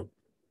symptom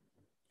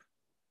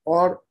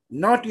or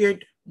not yet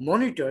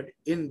monitored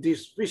in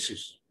this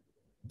species.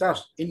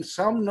 Thus, in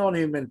some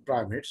non-human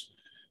primates,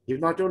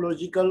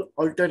 hematological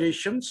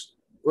alterations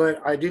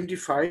were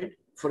identified,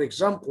 for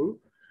example,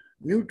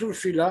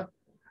 neutrophil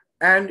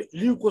and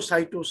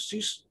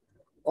leukocytosis,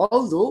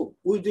 although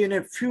within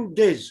a few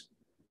days,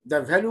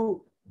 the value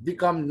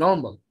become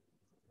normal,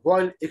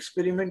 while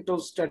experimental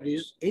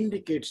studies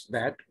indicates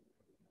that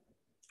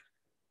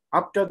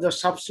after the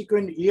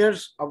subsequent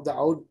years of the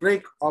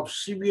outbreak of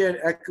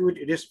severe acute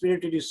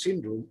respiratory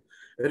syndrome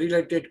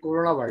related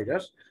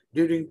coronavirus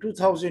during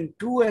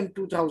 2002 and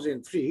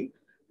 2003,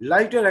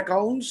 lighter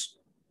accounts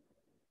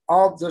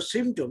of the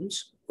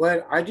symptoms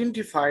were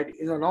identified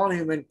in the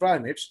non-human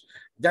primates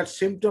that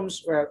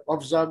symptoms were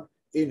observed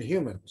in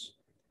humans.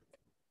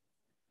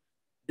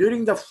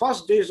 During the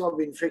first days of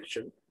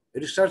infection,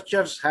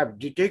 researchers have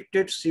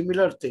detected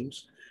similar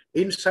things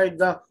inside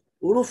the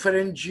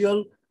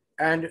oropharyngeal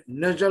and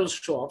nasal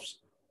swabs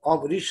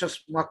of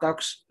rhesus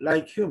macaques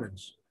like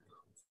humans,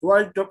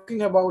 while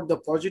talking about the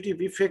positive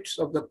effects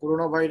of the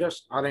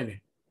coronavirus RNA.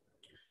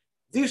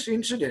 These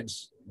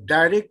incidents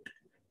direct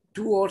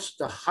towards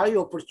the high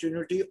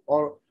opportunity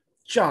or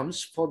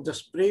chance for the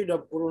spread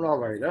of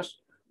coronavirus,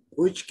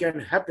 which can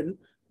happen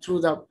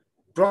through the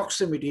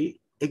proximity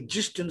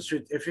existence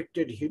with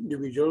affected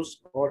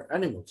individuals or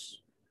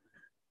animals.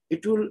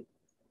 It will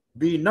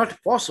be not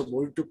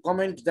possible to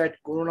comment that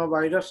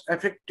coronavirus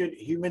affected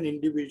human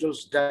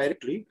individuals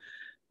directly,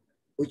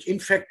 which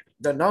infect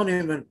the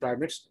non-human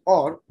primates,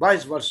 or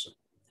vice versa.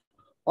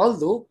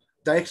 Although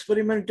the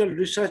experimental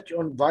research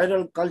on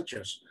viral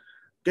cultures,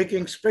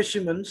 taking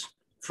specimens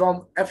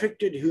from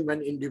affected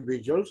human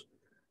individuals,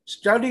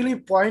 steadily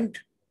point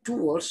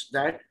towards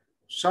that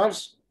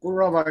SARS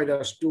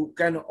coronavirus 2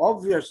 can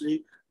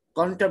obviously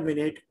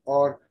contaminate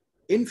or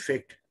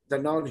infect the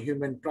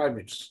non-human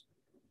primates.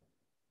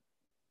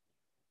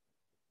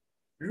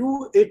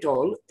 Lu et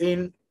al.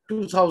 In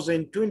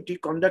 2020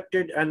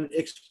 conducted an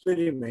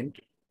experiment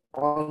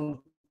on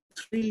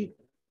 3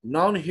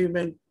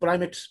 non-human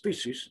primate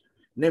species,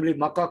 namely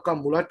Macaca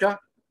mulata,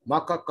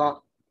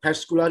 Macaca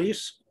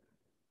fascularis,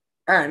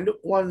 and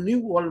one New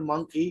World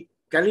monkey,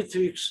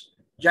 Calithrix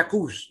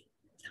jacus,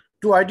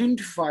 to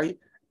identify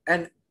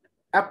an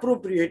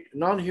appropriate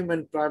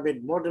non-human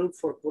primate model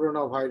for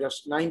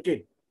coronavirus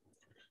 19.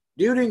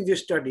 During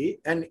this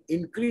study, an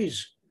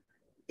increase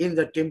in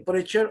the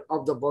temperature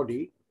of the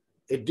body,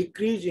 a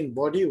decrease in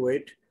body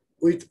weight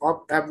with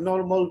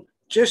abnormal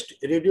chest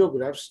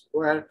radiographs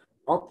were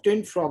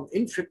obtained from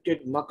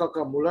infected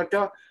Macaca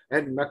mulata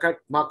and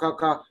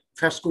Macaca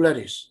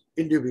fascularis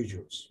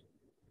individuals.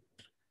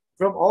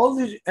 From all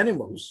these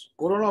animals,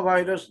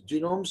 coronavirus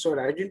genomes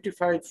were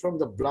identified from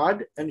the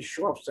blood and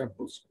swab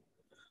samples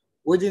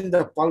within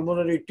the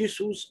pulmonary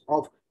tissues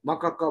of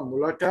Macaca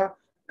mulatta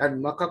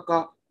and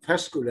Macaca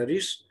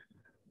fascularis.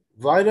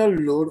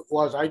 Viral load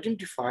was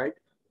identified,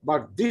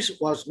 but this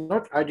was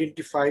not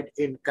identified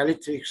in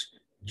Calithrix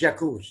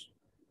jacus.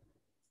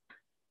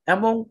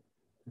 Among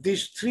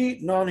these three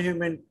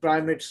non-human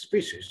primate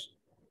species,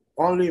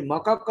 only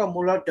Macaca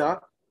mulatta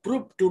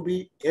proved to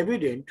be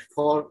evident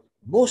for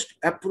most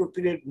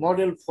appropriate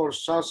model for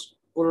SARS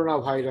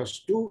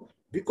coronavirus 2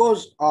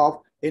 because of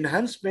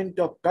enhancement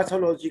of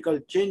pathological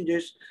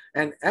changes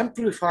and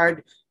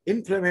amplified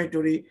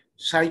inflammatory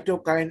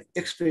cytokine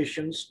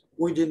expressions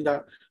within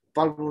the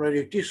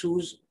pulmonary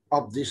tissues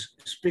of this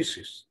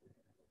species.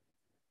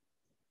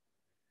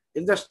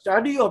 In the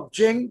study of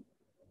Zheng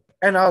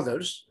and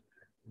others,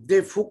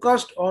 they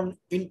focused on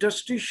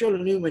interstitial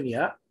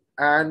pneumonia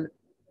and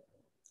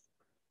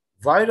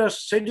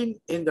virus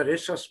shedding in the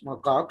rhesus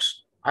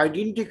macaques,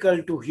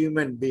 identical to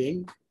human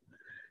being.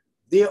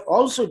 They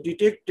also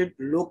detected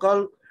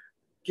local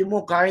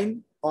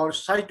chemokine or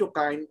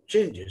cytokine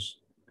changes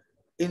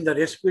in the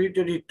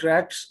respiratory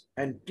tracts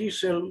and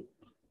T-cell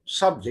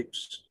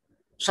subsets,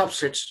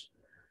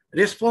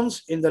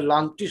 response in the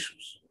lung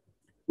tissues,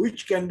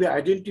 which can be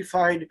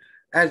identified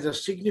as the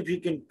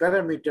significant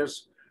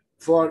parameters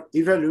for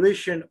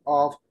evaluation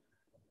of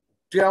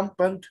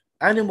triumphant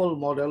animal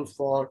model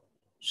for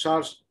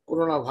SARS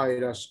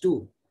coronavirus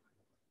 2.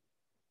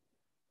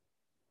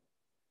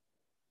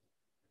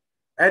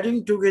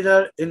 Adding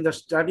together in the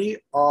study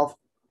of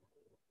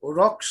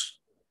Rocks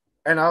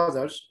and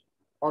others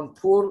on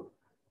 4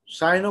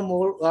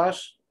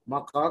 cynomolgus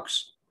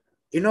macaques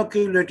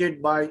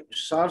inoculated by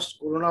SARS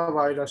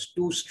coronavirus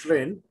 2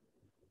 strain,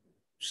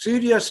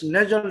 serious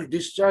nasal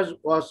discharge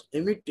was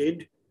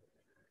emitted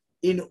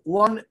in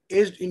one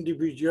aged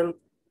individual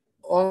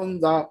on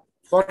the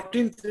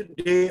 14th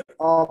day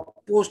of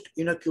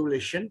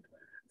post-inoculation,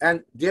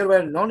 and there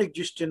were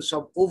non-existence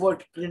of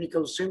overt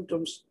clinical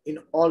symptoms in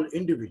all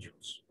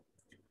individuals.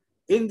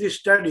 In this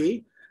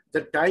study,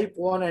 the type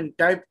 1 and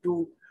type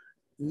 2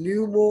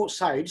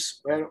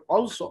 pneumocytes were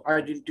also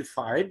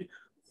identified,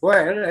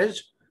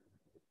 whereas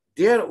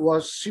there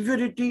was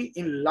severity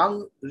in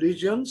lung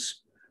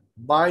lesions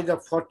by the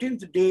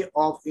 14th day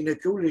of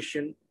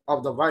inoculation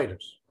of the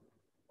virus.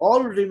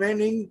 All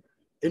remaining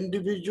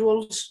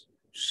individuals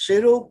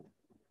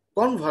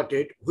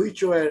seroconverted,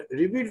 which were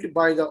revealed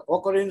by the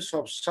occurrence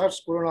of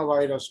SARS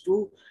coronavirus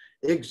 2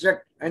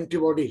 exact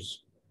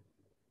antibodies.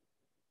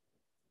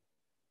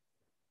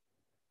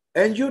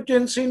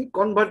 Angiotensin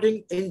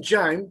converting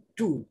enzyme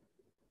 2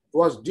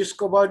 was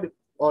discovered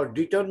or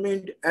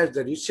determined as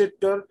the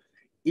receptor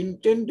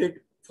intended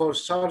for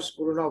SARS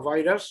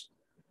coronavirus,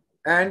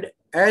 and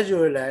as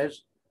well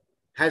as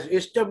has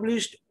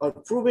established or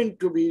proven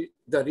to be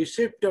the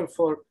receptor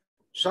for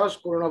SARS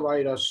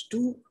coronavirus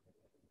 2.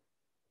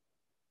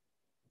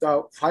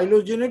 The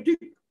phylogenetic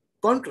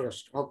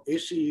contrast of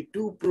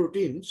ACE2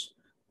 proteins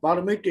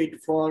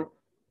permitted for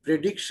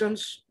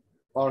predictions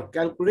or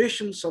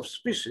calculations of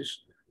species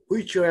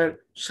which were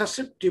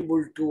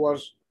susceptible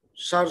towards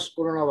SARS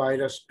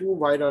coronavirus 2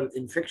 viral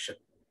infection.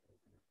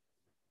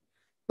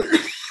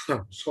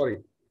 Sorry.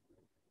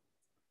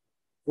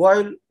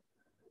 While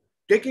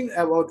talking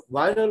about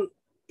viral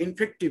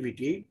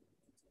infectivity,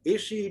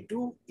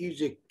 ACE2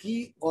 is a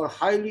key or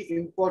highly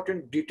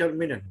important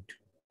determinant.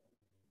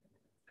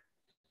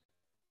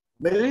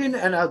 Mellin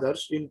and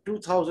others in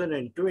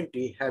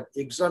 2020 have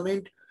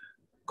examined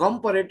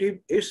comparative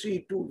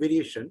ACE2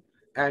 variation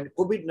and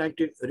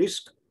COVID-19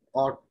 risk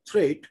or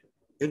threat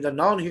in the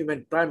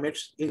non-human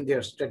primates in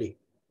their study.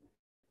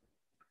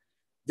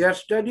 Their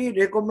study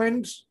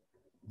recommends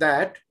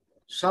that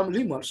some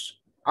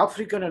lemurs,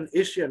 African and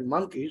Asian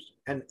monkeys,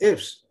 and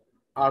apes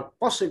are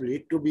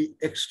possibly to be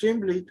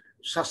extremely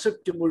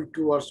susceptible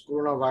towards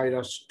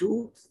coronavirus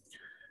 2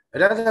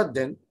 rather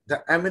than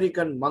the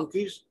American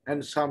monkeys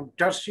and some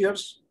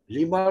tarsiers,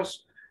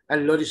 lemurs,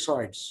 and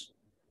lorisoids.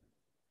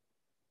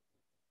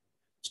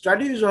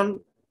 Studies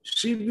on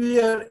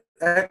severe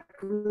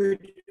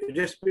acute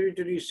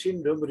respiratory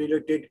syndrome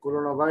related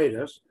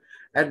coronavirus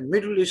and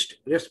Middle East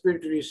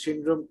respiratory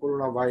syndrome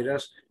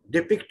coronavirus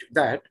depict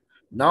that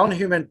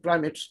non-human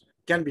primates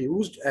can be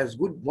used as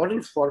good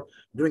model for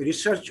doing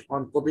research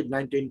on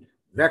COVID-19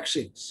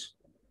 vaccines.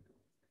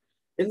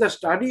 In the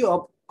study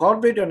of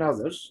Corbett and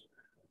others,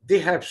 they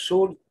have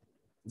shown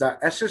the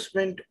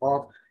assessment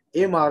of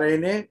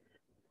mRNA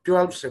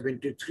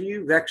 1273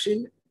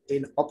 vaccine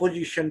in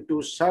opposition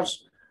to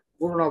SARS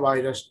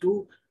coronavirus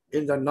 2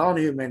 in the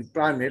non-human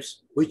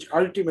primates, which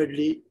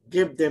ultimately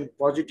gave them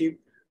positive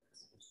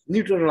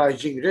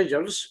neutralizing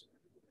results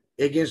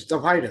against the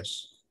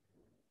virus.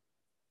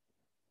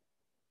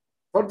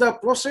 For the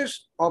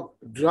process of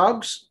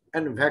drugs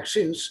and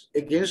vaccines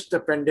against the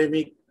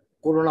pandemic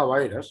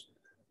coronavirus,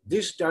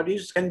 these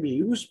studies can be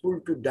useful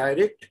to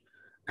direct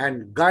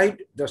and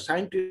guide the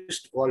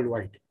scientists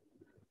worldwide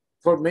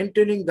for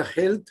maintaining the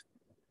health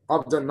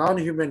of the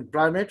non-human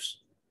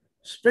primates,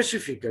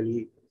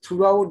 specifically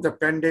throughout the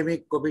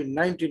pandemic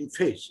COVID-19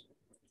 phase.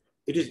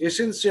 It is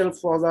essential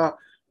for the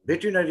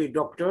veterinary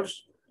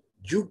doctors,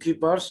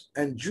 zookeepers,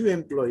 and zoo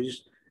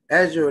employees,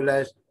 as well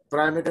as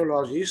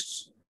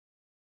primatologists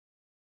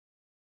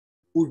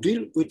who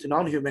deal with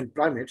non-human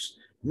primates,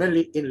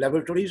 mainly in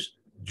laboratories,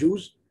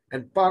 zoos,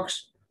 and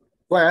parks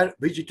where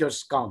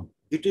visitors come.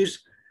 It is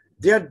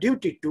their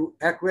duty to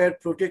acquire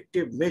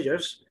protective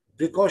measures,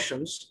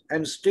 precautions,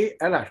 and stay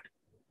alert.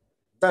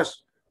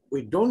 Thus,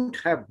 we don't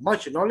have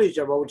much knowledge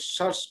about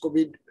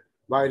SARS-CoV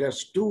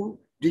virus 2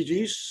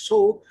 disease,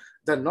 so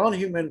the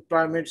non-human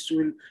primates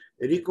will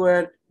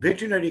require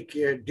veterinary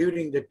care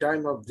during the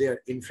time of their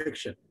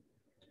infection.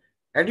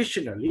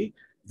 Additionally,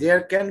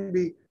 there can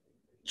be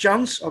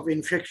chance of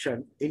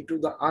infection into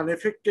the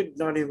unaffected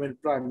non-human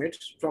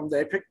primates from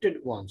the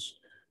affected ones.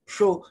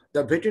 So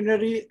the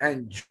veterinary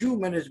and zoo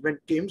management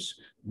teams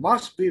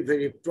must be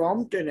very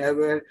prompt and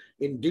aware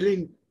in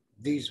dealing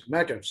these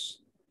matters.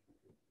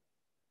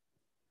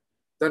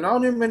 The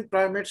non-human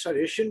primates are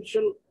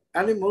essential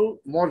animal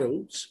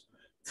models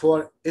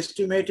for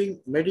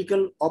estimating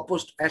medical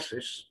opposed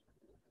accesses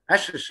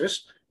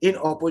in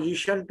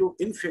opposition to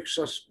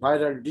infectious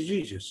viral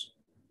diseases.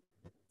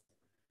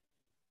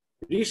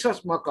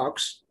 Rhesus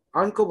macaques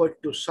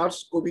uncovered to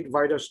SARS-CoV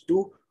virus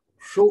 2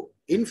 show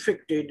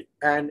infected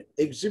and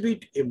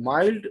exhibit a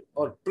mild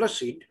or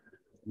placid,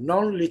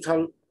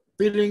 non-lethal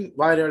peeling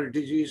viral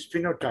disease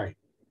phenotype.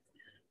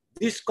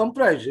 This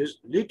comprises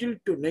little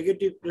to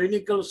negative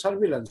clinical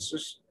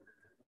surveillances.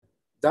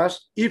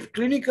 Thus, if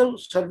clinical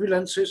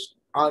surveillances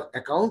are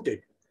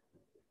accounted,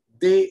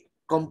 they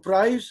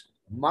comprise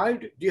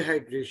mild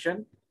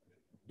dehydration,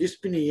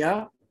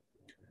 dyspnea,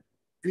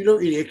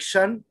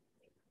 piloerection,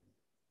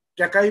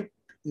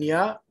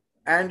 tachypnea,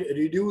 and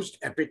reduced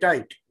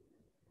appetite.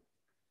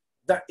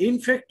 The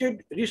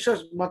infected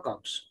rhesus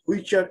macaques,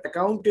 which are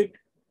accounted,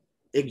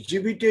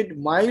 exhibited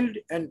mild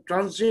and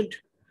transient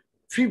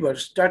fever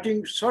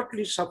starting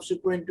shortly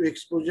subsequent to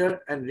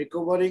exposure and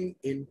recovering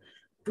in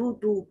 2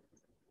 to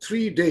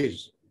 3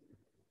 days.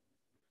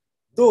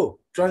 Though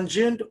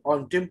transient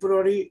on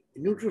temporary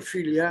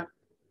neutrophilia,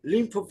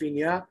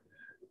 lymphopenia,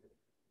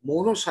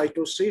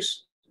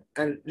 monocytosis,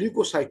 and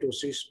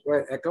leukocytosis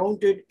were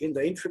accounted in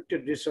the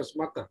infected rhesus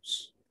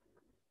macaques.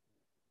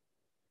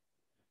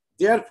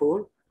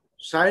 Therefore,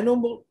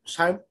 cynomolgus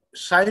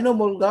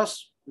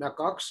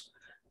macaques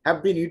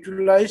have been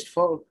utilized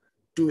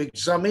to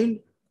examine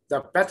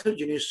the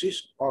pathogenesis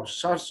of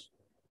SARS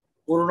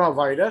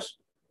coronavirus,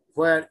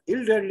 where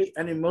elderly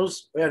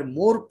animals were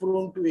more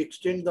prone to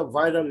extend the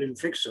viral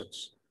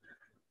infections.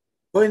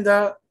 When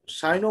the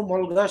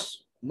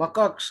cynomolgus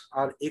macaques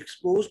are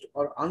exposed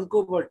or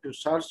uncovered to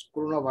SARS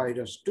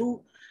coronavirus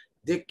 2,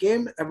 they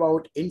came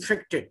about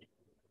infected.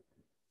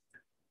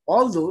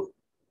 Although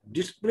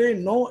display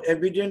no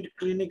evident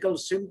clinical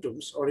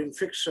symptoms or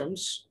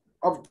infections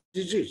of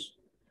disease.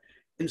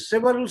 In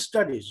several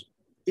studies,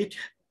 it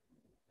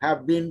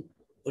have been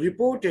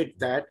reported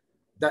that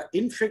the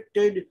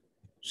infected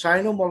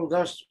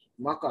cynomolgus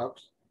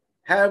macaques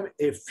have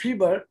a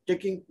fever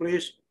taking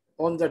place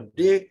on the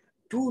day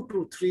 2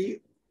 to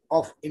 3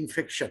 of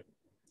infection.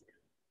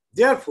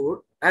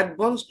 Therefore,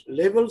 advanced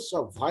levels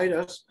of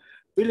virus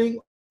peeling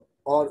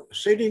or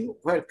shedding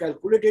were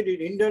calculated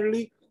in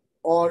elderly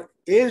or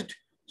aged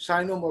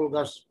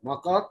cynomolgus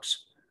macaques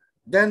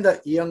than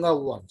the younger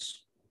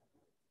ones.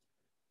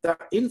 The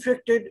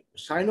infected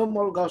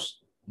cynomolgus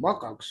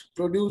macaques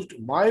produced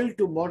mild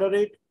to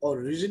moderate or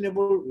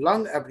reasonable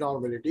lung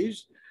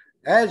abnormalities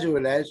as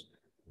well as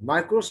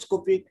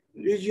microscopic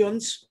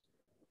lesions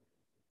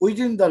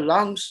within the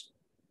lungs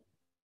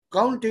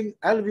counting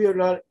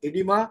alveolar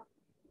edema,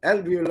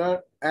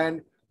 alveolar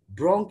and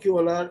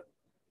bronchiolar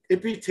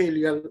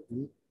epithelial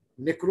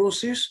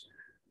necrosis,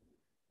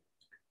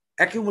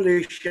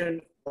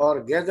 accumulation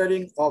or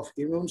gathering of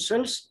immune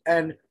cells,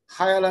 and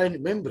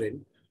hyaline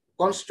membrane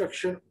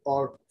construction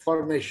or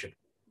formation.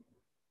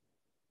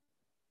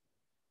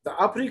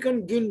 The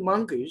African giant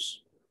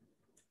monkeys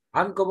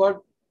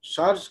uncovered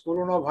SARS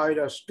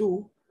coronavirus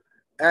 2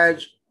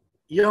 as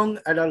young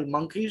adult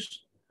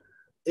monkeys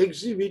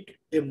exhibit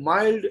a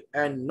mild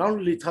and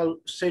non-lethal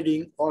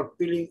shedding or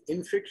peeling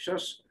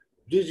infectious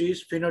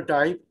disease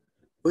phenotype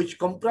which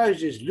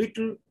comprises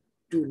little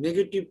to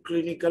negative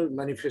clinical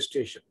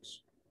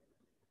manifestations.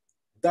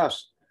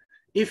 Thus,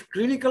 if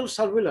clinical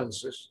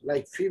surveillances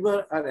like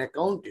fever are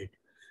accounted,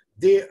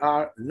 they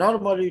are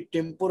normally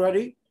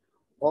temporary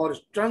or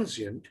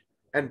transient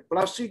and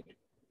placid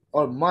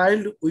or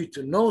mild with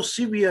no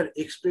severe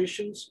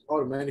expressions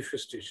or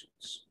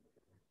manifestations.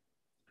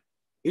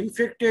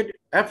 Infected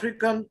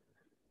African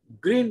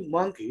green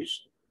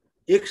monkeys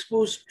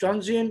expose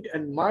transient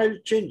and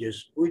mild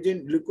changes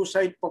within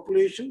leukocyte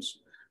populations,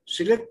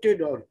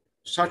 selected or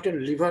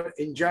certain liver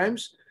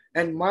enzymes,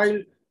 and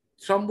mild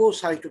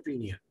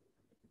thrombocytopenia.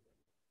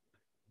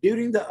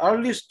 During the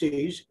early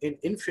stage in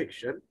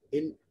infection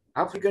in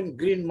African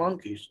green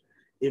monkeys,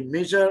 a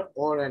measure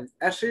or an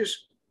assess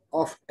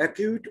of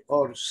acute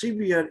or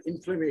severe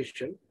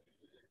inflammation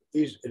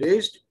is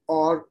raised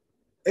or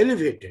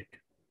elevated.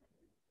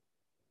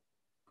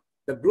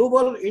 The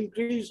global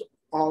increase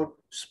or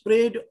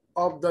spread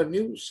of the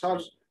new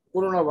SARS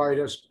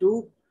coronavirus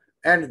 2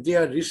 and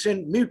their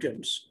recent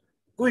mutants,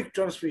 quick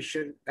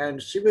transmission and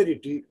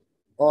severity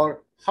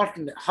or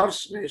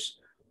harshness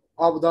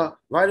of the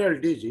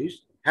viral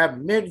disease have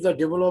made the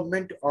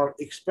development or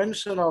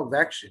expansion of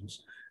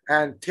vaccines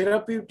and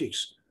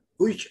therapeutics,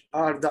 which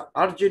are the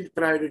urgent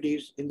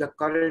priorities in the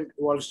current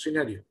world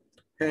scenario.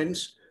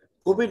 Hence,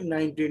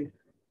 COVID-19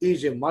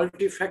 is a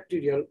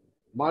multifactorial,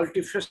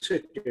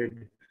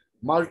 multifaceted,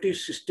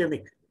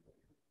 multisystemic,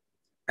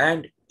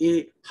 and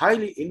a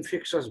highly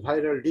infectious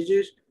viral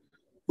disease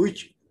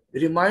which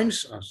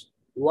reminds us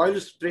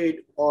widespread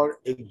or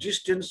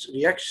existence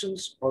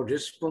reactions or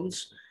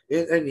response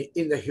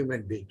in the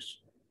human beings.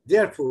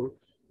 Therefore,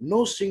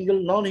 no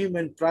single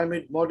non-human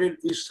primate model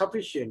is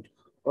sufficient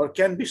or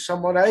can be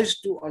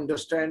summarized to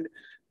understand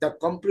the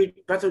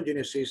complete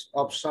pathogenesis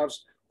of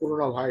SARS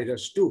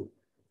coronavirus 2,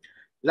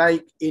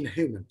 like in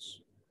humans.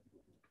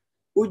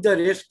 With the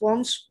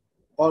response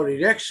or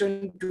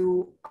reaction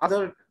to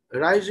other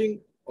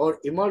rising or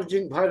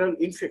emerging viral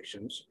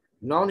infections,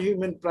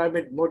 non-human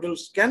primate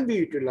models can be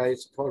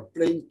utilized for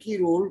playing key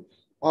role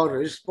or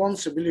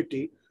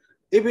responsibility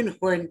even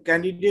when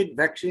candidate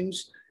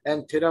vaccines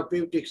and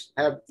therapeutics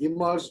have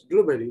emerged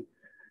globally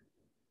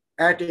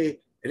at a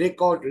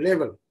record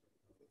level.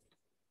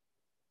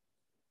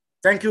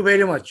 Thank you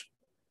very much.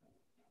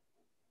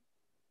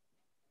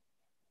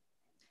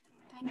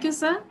 Thank you,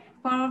 sir,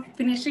 for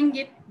finishing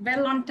it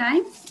well on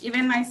time.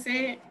 Even I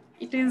say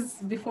it is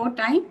before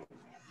time.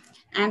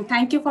 And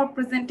thank you for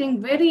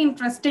presenting very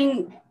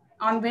interesting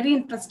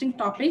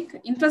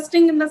topic.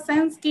 Interesting in the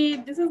sense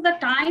that this is the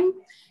time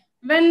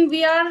when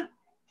we are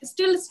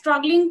still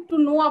struggling to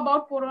know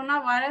about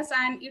coronavirus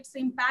and its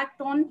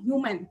impact on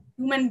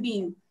human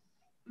being.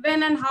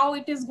 When and how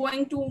it is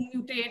going to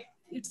mutate,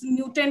 its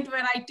mutant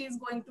variety is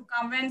going to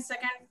come, when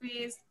second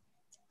phase,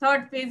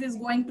 third phase is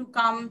going to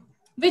come,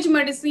 which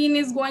medicine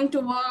is going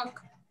to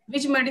work,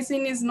 which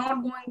medicine is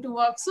not going to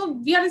work. So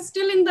we are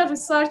still in the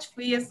research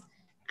phase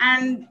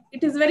and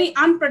it is very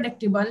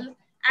unpredictable.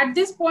 At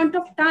this point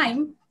of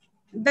time,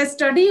 the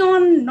study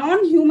on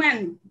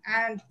non-human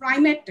and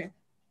primate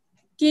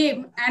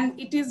came, and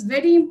it is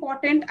very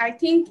important. I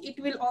think it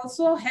will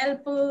also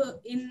help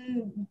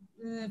in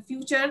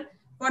future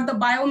for the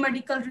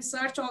biomedical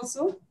research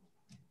also.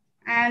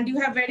 And you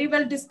have very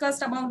well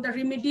discussed about the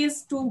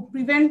remedies to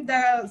prevent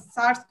the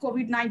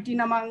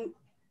SARS-CoV-19 among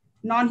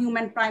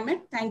non-human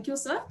primate. Thank you,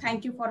 sir.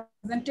 Thank you for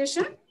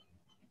presentation.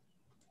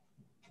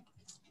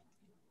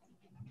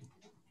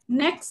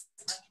 Next.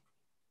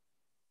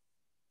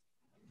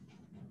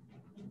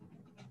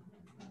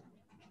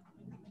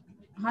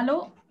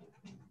 Hello.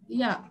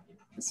 Yeah.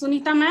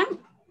 Sunita ma'am.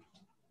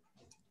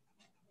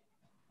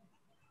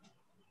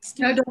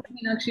 Yeah, Dr.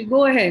 Meenakshi,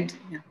 go ahead.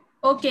 Yeah.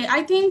 Okay,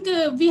 I think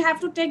we have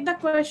to take the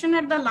question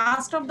at the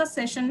last of the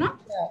session, no?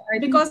 Yeah,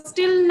 because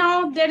still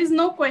now there is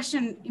no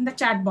question in the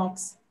chat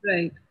box.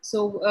 Right.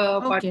 So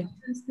Okay.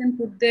 participants can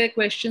put their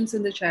questions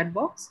in the chat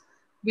box.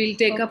 We'll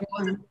take up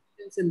all the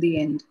questions in the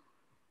end.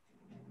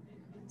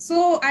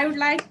 So I would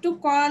like to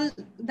call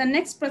the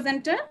next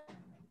presenter,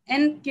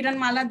 N.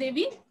 Kiranmala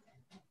Devi,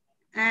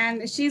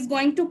 and she's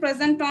going to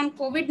present on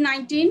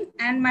COVID-19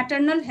 and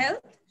maternal health,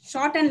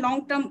 short and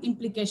long-term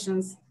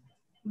implications.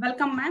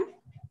 Welcome, ma'am.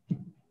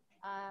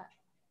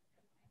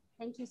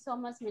 Thank you so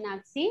much,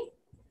 Meenakshi.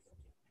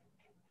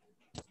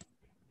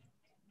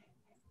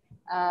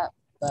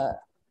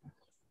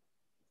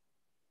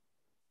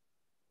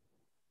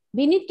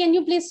 Vinit, can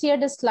you please share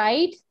the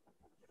slide?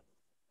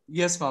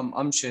 Yes, ma'am,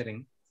 I'm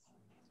sharing.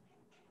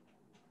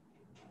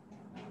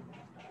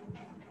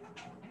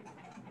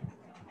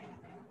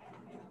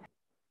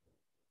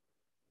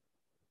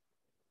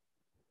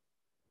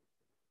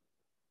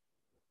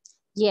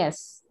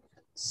 Yes.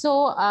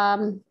 So,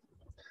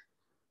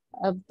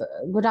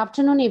 good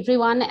afternoon,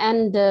 everyone.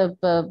 And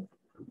the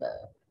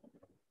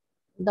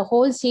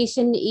whole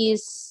session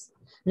is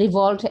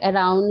revolved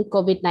around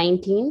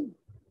COVID-19.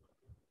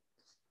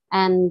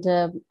 And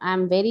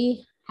I'm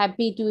very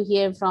happy to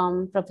hear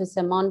from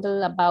Professor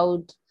Mondal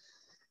about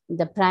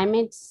the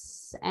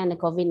primates and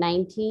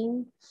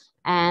COVID-19,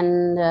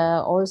 and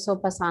also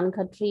Pasan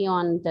Khatri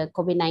on the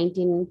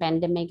COVID-19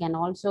 pandemic. And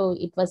also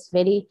it was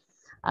very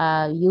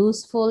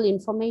useful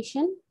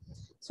information.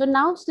 So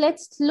now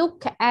let's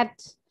look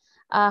at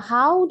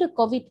how the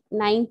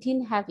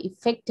COVID-19 have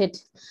affected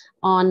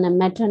on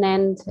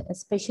maternal,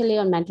 especially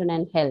on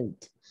maternal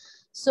health.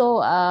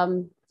 So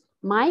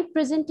my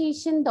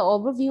presentation, the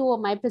overview of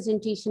my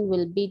presentation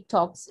will be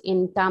talks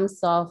in terms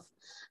of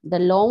the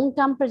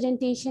long-term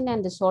presentation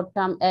and the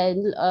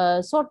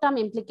short-term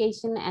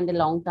implication and the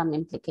long-term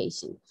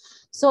implication.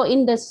 So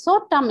in the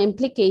short-term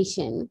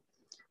implication,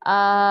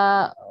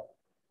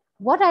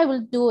 what I will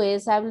do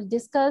is I will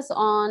discuss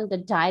on the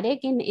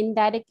direct and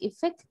indirect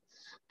effect,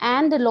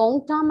 and the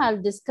long term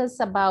I'll discuss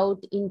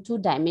about in two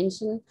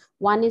dimensions.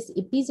 One is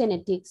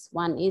epigenetics,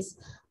 one is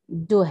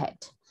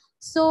DOHAT.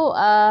 So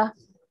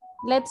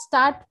let's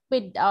start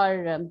with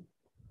our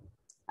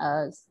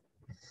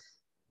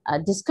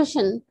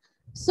discussion.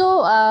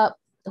 So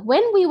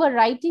when we were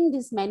writing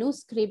this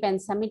manuscript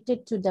and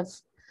submitted to the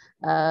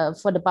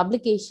for the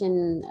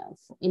publication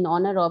in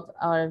honor of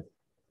our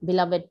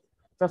beloved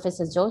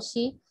Professor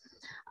Joshi,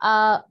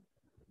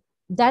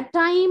 that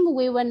time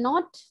we were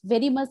not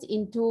very much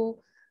into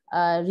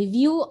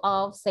review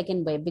of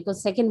second wave,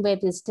 because second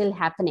wave is still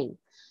happening.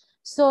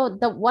 So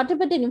the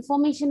whatever the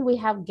information we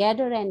have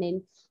gathered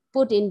and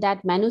put in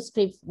that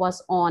manuscript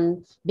was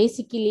on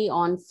basically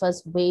on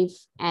first wave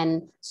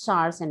and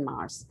SARS and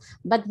MERS.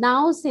 But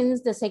now,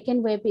 since the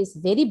second wave is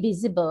very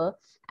visible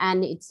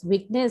and it's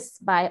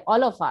witnessed by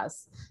all of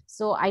us,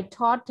 so I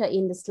thought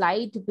in the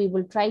slide we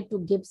will try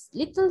to give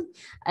little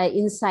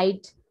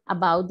insight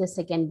about the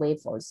second wave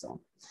also.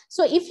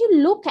 So if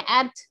you look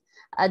at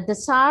the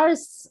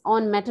SARS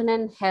on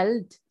maternal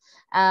health,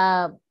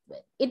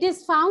 it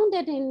is found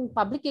that in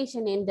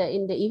publication in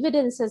the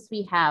evidences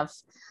we have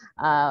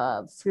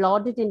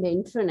flooded in the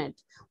internet,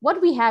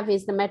 what we have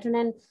is the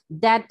maternal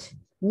death,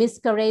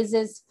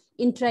 miscarriages,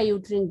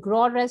 intrauterine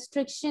growth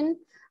restriction,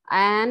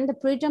 and the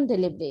preterm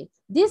delivery.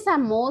 These are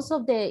most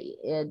of the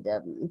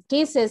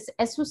cases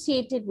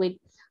associated with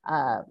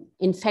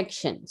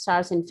infection,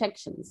 SARS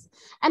infections.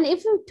 And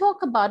if you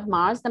talk about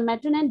MERS, the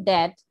maternal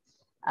death,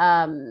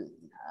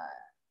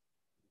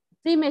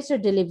 premature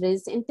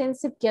deliveries,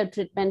 intensive care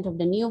treatment of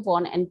the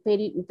newborn, and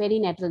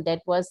perinatal death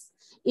was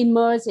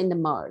immersed in the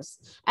MERS.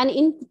 And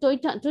in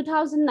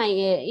 2009,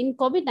 in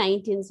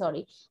COVID-19,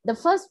 sorry, the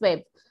first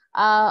wave,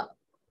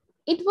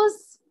 it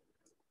was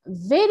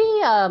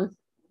very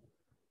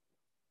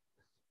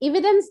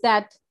evidence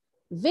that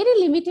very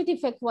limited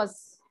effect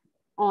was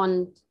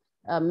on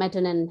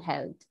maternal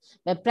health.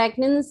 The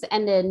pregnancy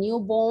and the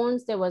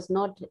newborns, there was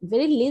not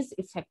very least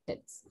affected.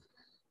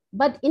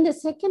 But in the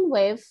second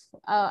wave,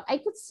 I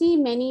could see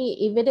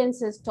many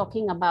evidences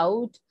talking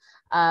about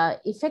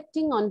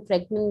affecting on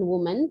pregnant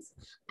women.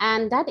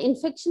 And that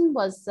infection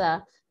was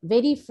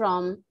vary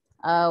from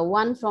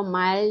one from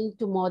mild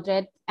to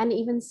moderate and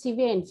even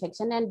severe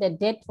infection. And the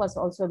death was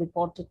also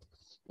reported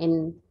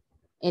in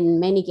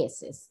many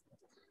cases.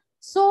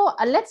 So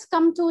let's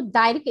come to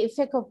direct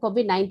effect of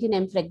COVID-19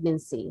 and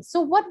pregnancy.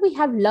 So what we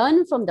have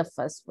learned from the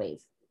first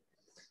wave.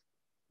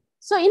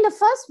 So in the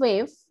first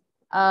wave,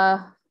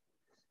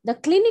 the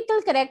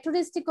clinical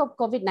characteristic of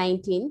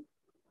COVID-19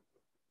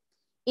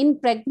 in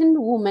pregnant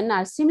women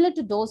are similar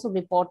to those who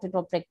reported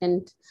of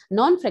pregnant,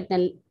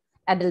 non-pregnant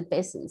adult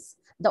patients.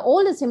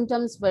 All the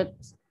symptoms were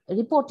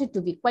reported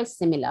to be quite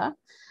similar,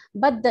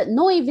 but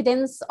no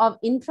evidence of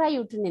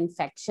intrauterine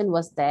infection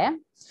was there.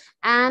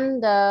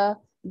 And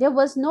there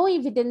was no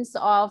evidence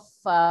of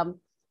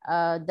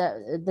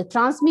the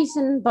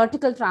transmission,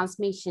 vertical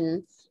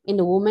transmission in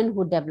the woman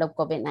who developed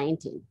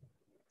COVID-19.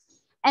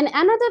 And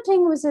another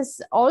thing which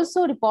is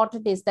also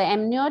reported is the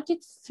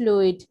amniotic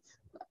fluid,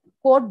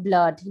 cord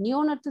blood,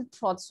 neonatal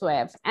throat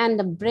swab, and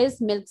the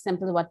breast milk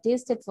sample were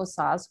tested for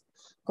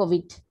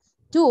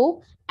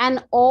SARS-CoV-2,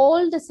 and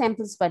all the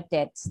samples were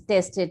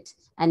tested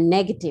and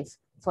negative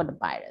for the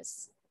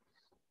virus.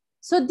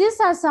 So these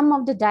are some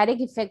of the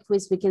direct effects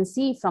which we can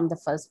see from the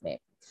first wave.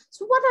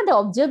 So what are the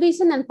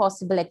observation and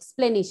possible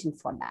explanation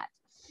for that?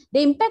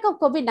 The impact of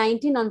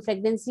COVID-19 on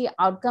pregnancy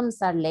outcomes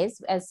are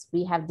less, as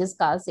we have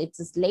discussed. It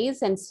is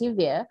less and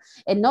severe,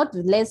 and not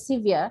less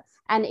severe,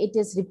 and it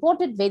is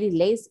reported very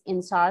less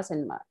in SARS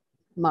and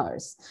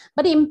MERS.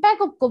 But the impact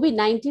of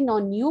COVID-19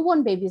 on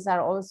newborn babies are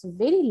also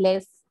very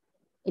less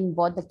in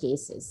both the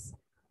cases.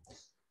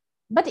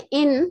 But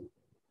in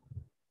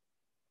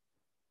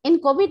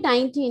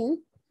COVID-19,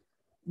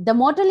 the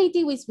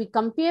mortality which we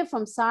compare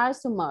from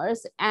SARS to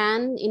MERS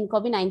and in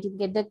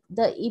COVID-19,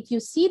 if you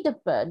see the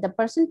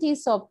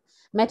percentage of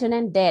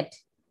maternal death,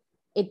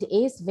 it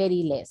is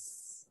very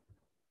less.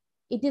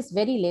 It is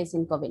very less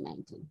in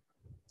COVID-19.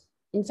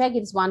 In fact,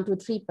 it's 1 to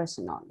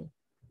 3% only.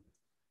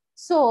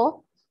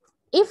 So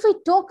if we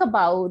talk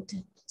about,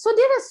 so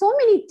there are so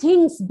many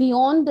things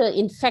beyond the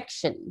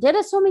infection. There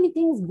are so many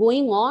things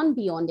going on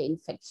beyond the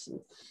infection.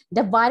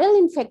 The viral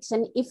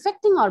infection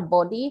affecting our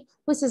body,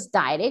 which is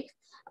direct,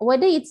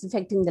 whether it's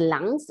affecting the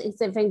lungs, it's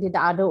affecting the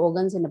other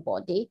organs in the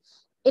body,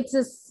 it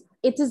is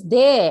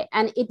there,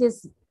 and it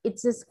is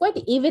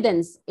quite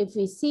evidence. If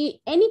we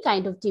see any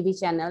kind of TV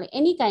channel,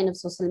 any kind of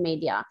social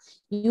media,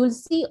 you will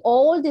see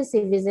all these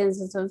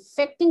evidences of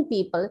affecting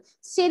people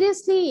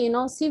seriously,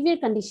 severe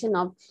condition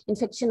of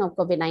infection of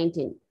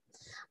COVID-19.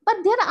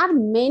 But there are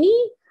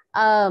many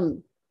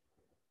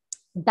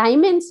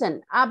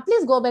dimensions.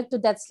 Please go back to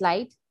that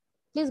slide.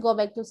 Please go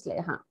back to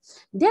slide.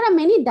 There are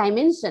many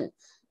dimensions,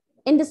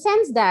 in the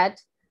sense that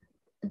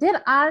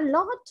there are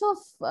lots of,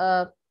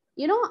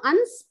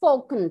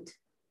 unspoken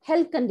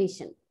health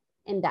condition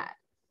in that.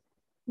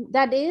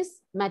 That is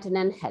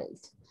maternal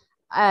health,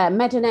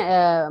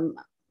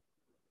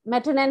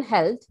 maternal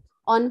health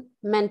on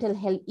mental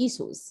health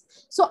issues.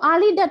 So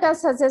early data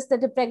suggests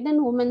that the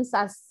pregnant women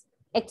are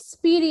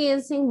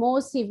experiencing more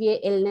severe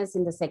illness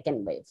in the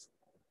second wave.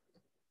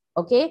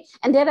 Okay,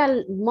 and there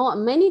are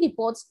many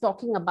reports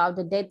talking about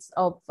the deaths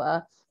of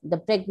the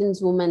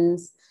pregnant women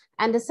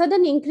And the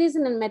sudden increase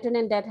in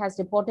maternal death has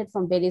reported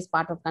from various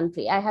parts of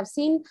country. I have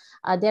seen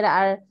there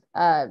are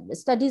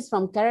studies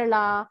from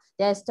Kerala,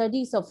 there are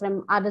studies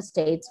from other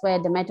states where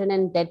the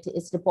maternal death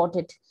is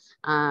reported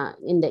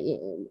in the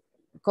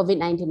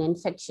COVID-19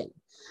 infection.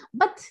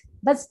 But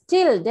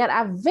still, there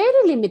are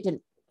very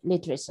limited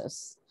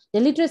literatures. The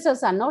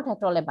literatures are not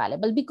at all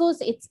available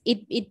because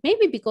it may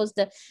be because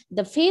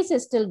the phase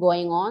is still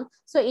going on.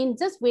 So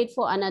just wait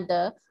for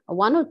another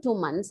 1 or 2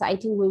 months, I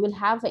think we will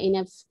have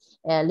enough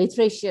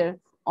literature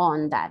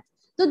on that.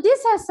 So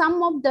these are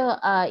some of the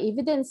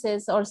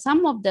evidences or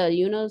some of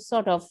the,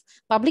 sort of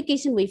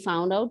publication we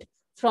found out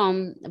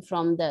from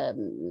the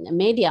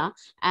media,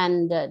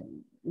 and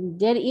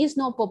there is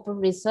no proper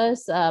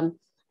research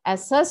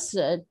as such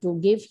to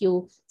give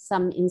you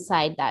some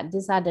insight that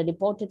these are the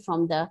reported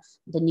from the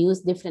news,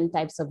 different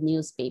types of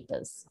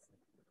newspapers.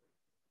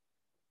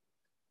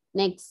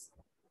 Next.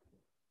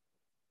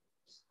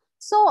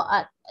 So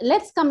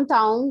let's come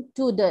down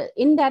to the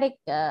indirect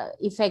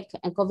effect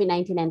of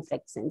COVID-19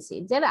 infection.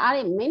 There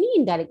are many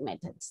indirect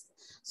methods.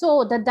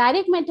 So the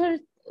direct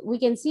method, we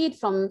can see it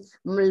from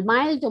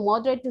mild to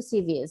moderate to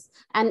severe.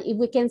 And if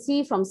we can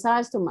see from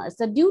SARS to MERS,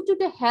 so due to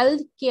the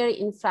healthcare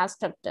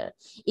infrastructure,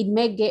 it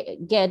may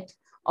get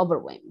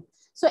overwhelmed.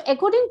 So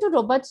according to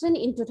Robertson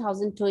in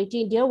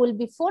 2020, there will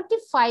be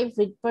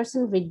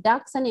 45%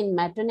 reduction in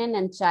maternal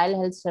and child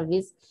health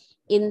service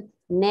in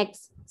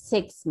next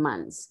 6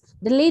 months,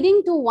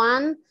 leading to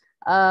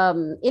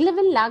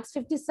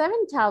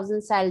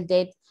 11,57,000 child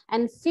death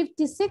and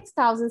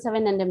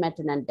 56,700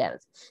 maternal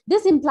deaths.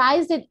 This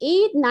implies that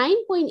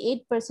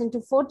 9.8% to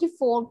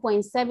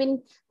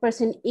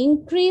 44.7%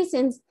 increase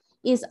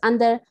is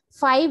under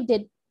 5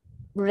 death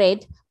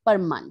rate per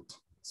month.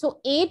 So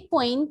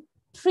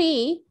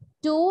 8.3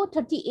 to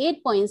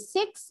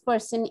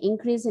 38.6%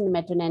 increase in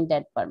maternal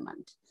death per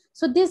month.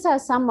 So these are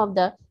some of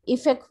the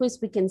effects which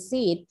we can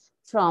see it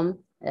from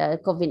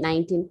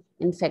COVID-19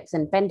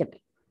 infection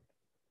pandemic.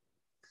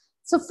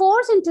 So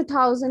Forbes in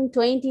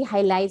 2020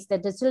 highlights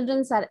that the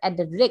children are at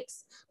the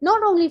risk,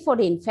 not only for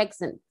the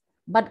infection,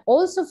 but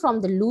also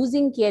from the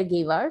losing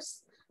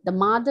caregivers, the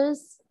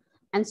mothers,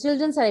 and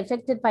children are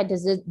affected by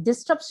the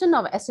disruption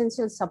of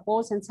essential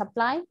supports and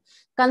supply,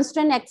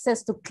 constrained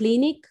access to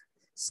clinic,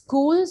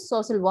 schools,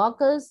 social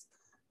workers,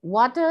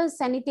 water,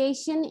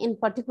 sanitation, in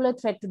particular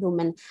threat to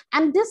women.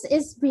 And this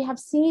is, we have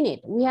seen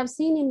it. We have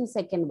seen in the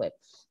second wave.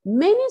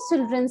 Many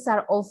children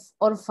are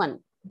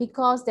orphan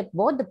because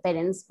both the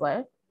parents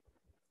were,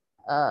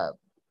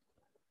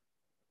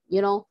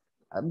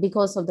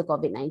 because of the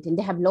COVID-19,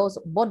 they have lost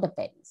both the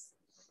parents.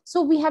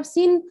 So we have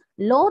seen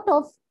a lot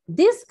of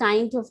this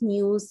kind of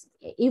news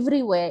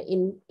everywhere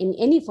in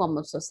any form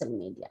of social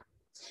media.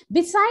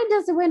 Besides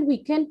this, when we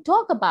can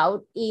talk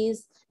about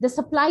is the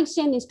supply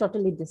chain is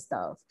totally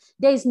disturbed.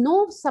 There is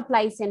no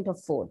supply chain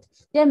of food.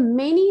 There are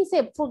many,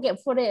 say,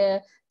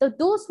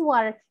 those who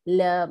are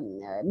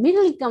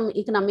middle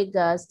economic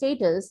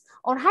status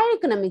or higher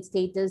economic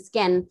status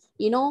can,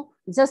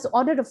 just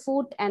order the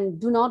food and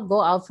do not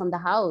go out from the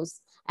house.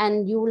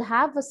 And you will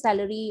have a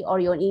salary or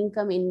your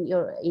income in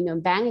your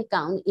bank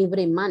account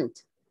every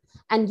month.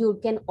 And you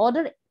can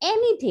order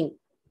anything,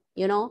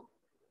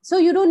 so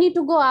you don't need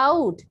to go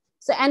out.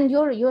 So, and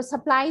your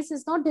supplies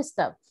is not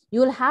disturbed.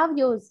 You will have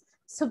your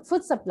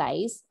food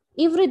supplies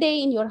every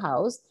day in your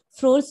house,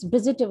 fruits,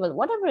 vegetable,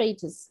 whatever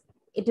it is,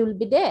 it will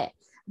be there.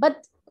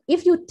 But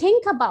if you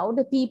think about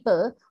the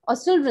people or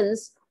children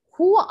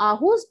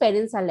whose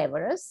parents are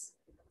laborers,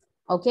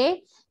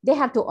 okay, they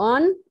have to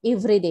earn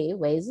everyday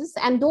wages,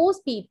 and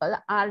those people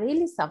are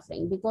really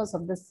suffering because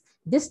of this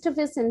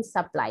disturbance in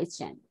supply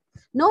chain.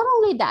 Not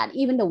only that,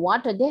 even the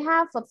water, they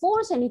have a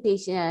poor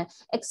sanitation,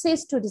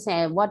 access to this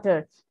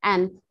water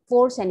and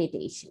poor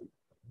sanitation.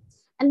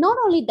 And not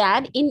only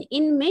that,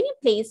 in many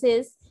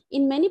places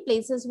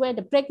where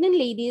the pregnant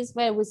ladies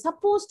were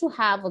supposed to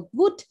have a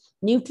good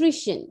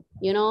nutrition,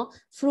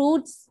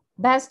 fruits,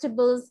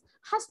 vegetables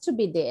has to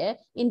be there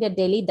in their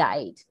daily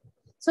diet.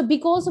 So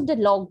because of the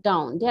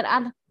lockdown, there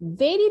are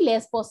very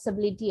less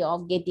possibility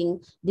of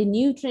getting the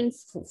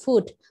nutrients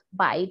food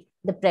by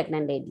the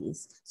pregnant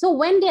ladies. So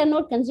when they are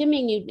not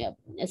consuming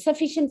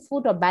sufficient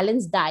food or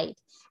balanced diet,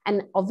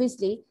 and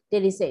obviously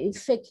there is an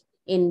effect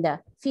in the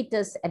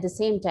fetus at the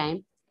same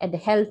time at the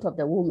health of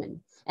the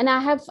woman. And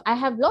I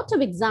have lots of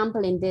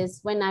example in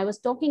this. When I was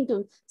talking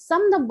to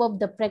some of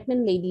the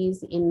pregnant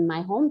ladies in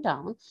my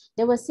hometown,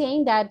 they were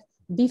saying that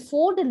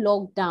before the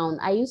lockdown,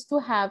 I used to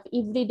have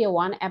every day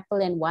 1 apple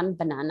and 1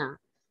 banana,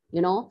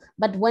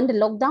 but when the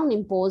lockdown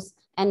imposed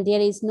and there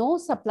is no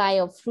supply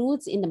of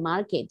fruits in the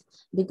market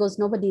because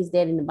nobody is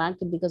there in the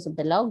market because of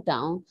the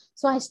lockdown.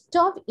 So I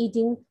stopped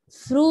eating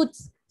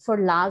fruits for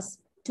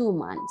last 2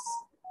 months.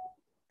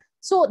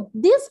 So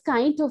this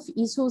kind of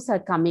issues are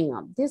coming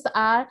up. These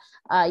are,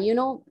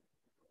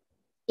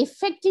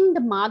 affecting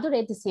the mother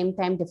at the same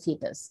time, the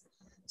fetus.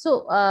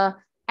 So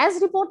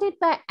As reported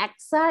by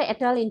Aksar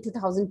et al. In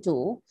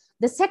 2002,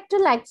 the sector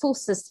like food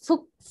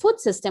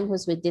system,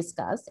 which we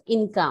discussed,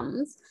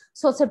 incomes,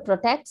 social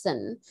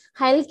protection,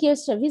 healthcare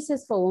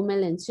services for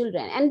women and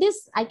children. And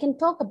this I can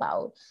talk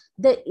about.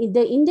 The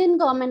Indian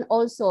government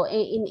also,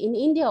 in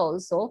India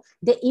also,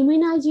 the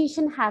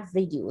immunization have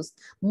reduced.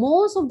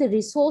 Most of the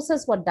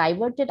resources were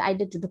diverted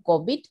either to the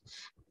COVID,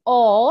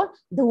 or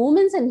the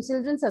women and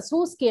children are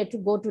so scared to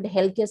go to the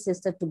healthcare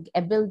system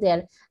to build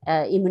their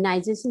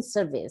immunization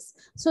service.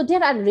 So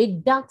there are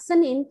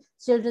reduction in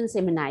children's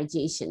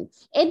immunization.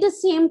 At the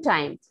same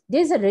time,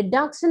 there's a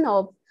reduction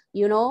of,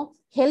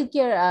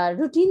 healthcare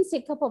routine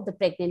checkup of the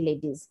pregnant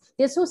ladies.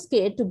 They're so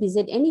scared to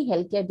visit any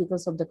healthcare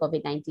because of the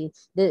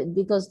COVID-19,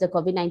 because the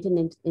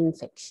COVID-19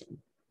 infection.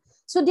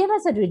 So there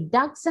was a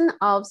reduction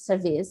of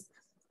service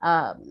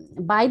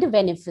by the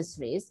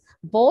beneficiaries,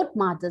 both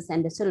mothers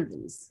and the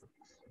children.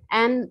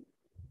 And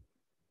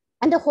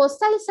the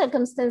hostile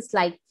circumstance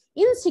like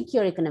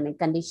insecure economic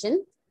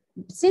condition,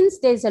 since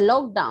there's a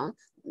lockdown,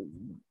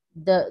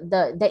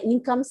 the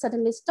income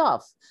suddenly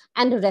stops,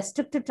 and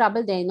restricted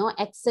travel, there is no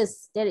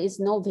access, there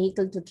is no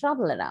vehicle to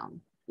travel around,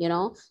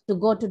 to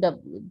go to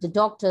the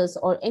doctors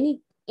or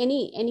any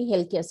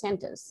healthcare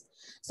centers.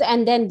 So,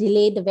 and then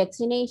delay the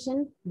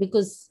vaccination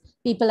because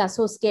people are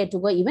so scared to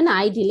go. Even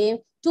I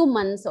delay 2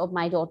 months of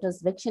my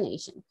daughter's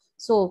vaccination.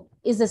 So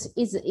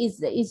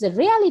the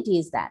reality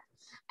is that.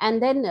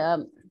 And then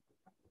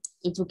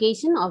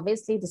education,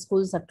 obviously the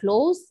schools are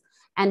closed,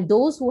 and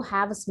those who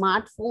have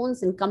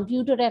smartphones and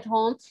computer at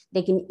home,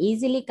 they can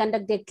easily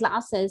conduct their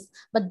classes.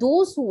 But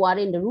those who are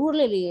in the rural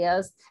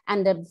areas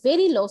and the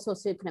very low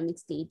socioeconomic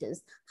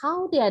status,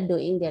 how they are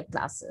doing their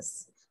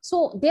classes?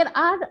 So there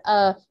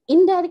are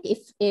indirect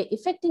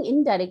affecting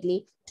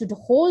indirectly to the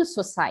whole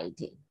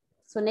society.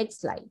 So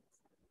next slide.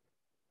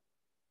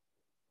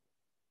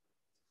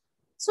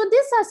 So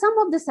these are some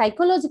of the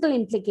psychological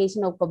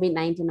implications of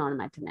COVID-19 on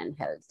maternal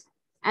health.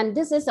 And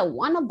this is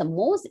one of the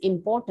most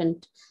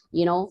important,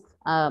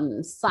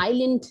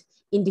 silent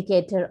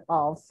indicator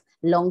of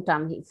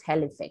long-term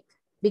health effect,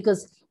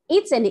 because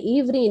each and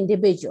every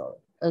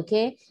individual,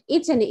 okay,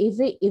 each and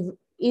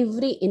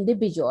every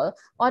individual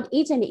or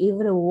each and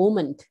every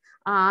woman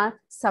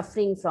are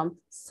suffering from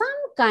some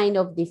kind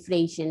of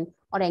depression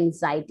or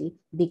anxiety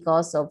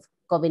because of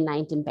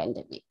COVID-19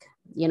 pandemic.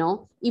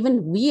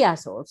 Even we are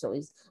also,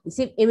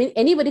 see,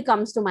 anybody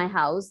comes to my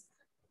house,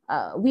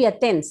 we are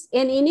tense,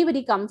 and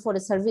anybody come for a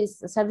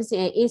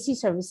servicing AC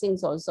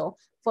servicings also,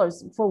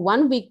 for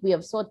 1 week we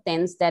are so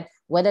tense that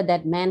whether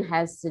that man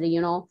has a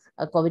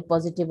COVID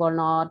positive or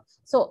not.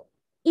 So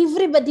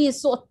everybody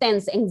is so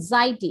tense,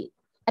 anxiety,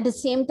 at the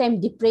same time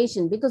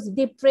depression, because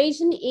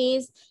depression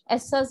is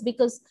as such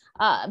because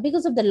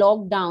of the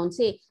lockdown.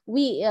 Say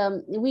we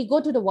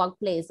go to the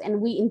workplace and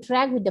we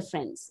interact with the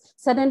friends,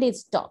 suddenly it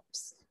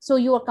stops. So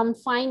you are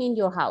confined in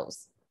your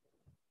house.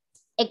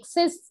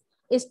 Access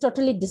is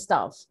totally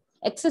disturbed.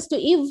 Access to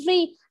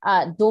every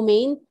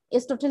domain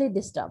is totally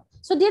disturbed.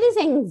 So there is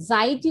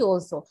anxiety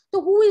also.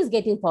 So who is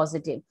getting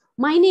positive?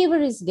 My neighbor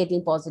is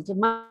getting positive.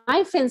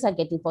 My friends are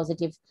getting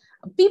positive.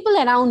 People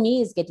around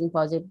me is getting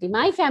positive.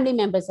 My family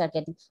members are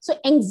getting. So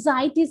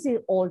anxiety is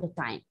all the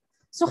time.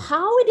 So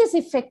how it is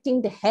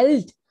affecting the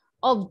health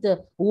of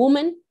the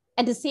woman?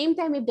 At the same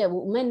time, if the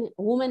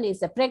woman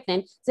is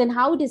pregnant, then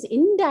how it is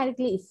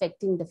indirectly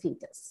affecting the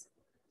fetus.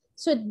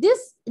 So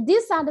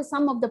these are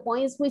some of the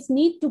points which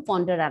need to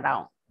ponder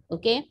around.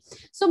 Okay,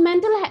 so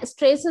mental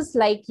stresses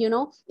like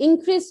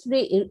increased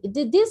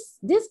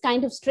this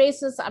kind of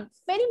stresses are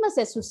very much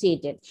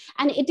associated,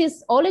 and it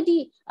is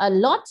already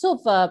lots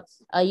of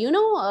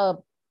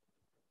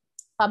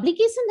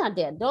publications are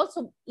there.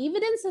 Also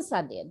evidences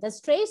are there. The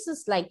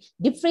stresses like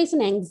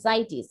depression,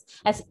 anxieties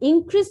has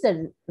increased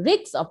the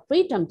risks of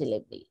preterm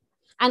delivery,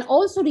 and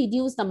also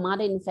reduce the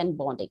mother-infant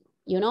bonding.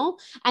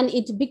 And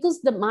it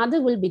because the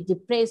mother will be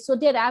depressed, so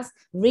there is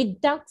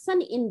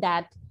reduction in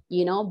that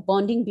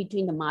bonding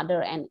between the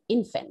mother and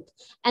infant,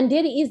 and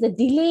there is a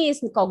delay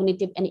in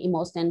cognitive and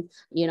emotional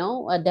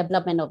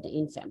development of the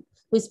infant,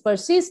 which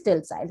persists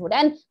till childhood,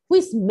 and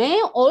which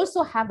may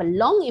also have a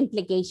long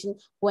implication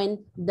when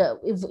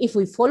if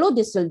we follow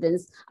the children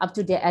up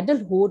to their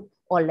adulthood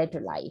or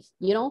later life.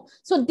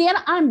 So there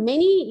are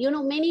many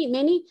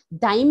many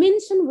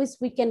dimensions which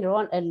we can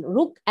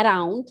look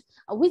around,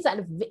 which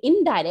are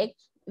indirect,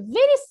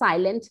 very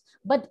silent,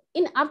 but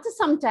after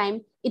some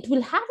time it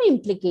will have an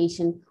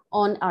implication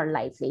on our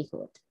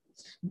livelihood.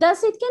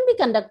 Thus, it can be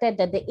conducted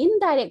that the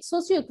indirect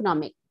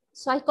socioeconomic,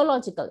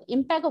 psychological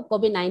impact of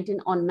COVID-19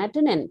 on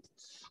maternal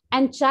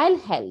and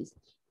child health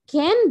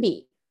can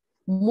be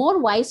more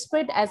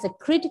widespread as a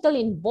critical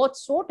in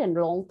both short and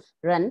long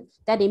run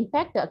that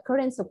impact the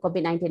occurrence of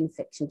COVID-19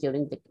 infection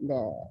during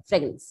the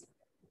pregnancy.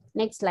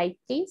 Next slide,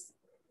 please.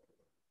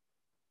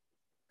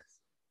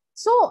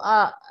 So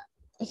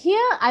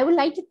here I would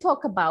like to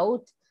talk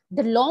about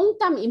the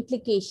long-term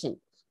implication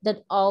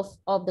of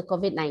the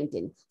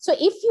COVID-19. So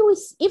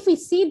if we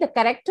see the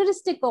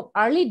characteristic of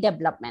early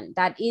development,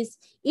 that is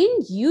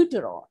in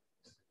utero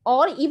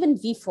or even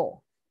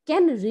before,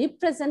 can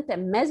represent a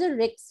major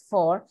risk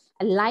for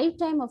a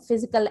lifetime of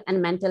physical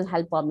and mental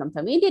health problem.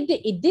 For me,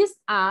 these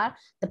are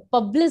the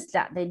published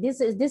data.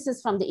 This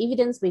is from the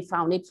evidence we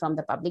found it from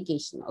the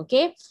publication.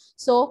 Okay,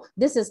 so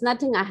this is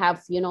nothing I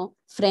have, you know,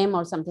 frame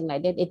or something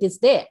like that. It is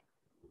there.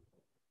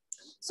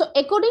 So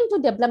according to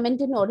Development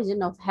and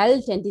Origin of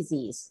Health and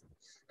Disease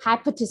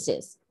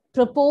hypothesis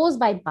proposed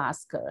by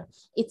Bhaskar,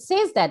 it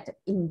says that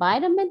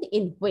environment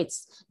in which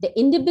the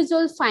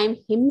individual finds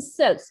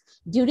himself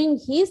during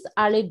his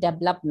early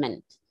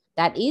development,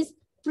 that is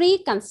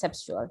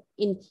pre-conceptual,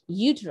 in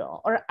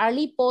utero or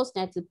early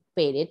postnatal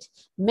period,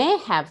 may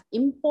have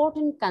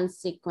important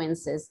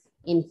consequences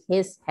in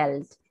his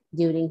health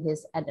during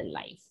his adult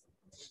life.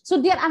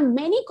 So there are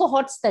many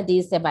cohort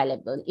studies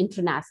available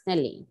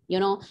internationally. You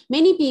know,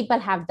 many people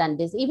have done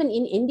this. Even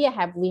in India,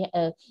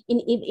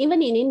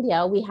 even in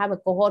India, we have a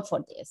cohort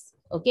for this.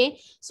 Okay,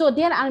 so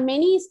there are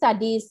many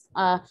studies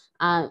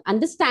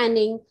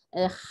understanding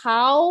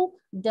how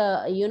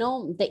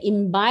the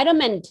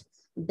environment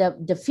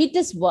the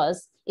fetus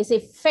is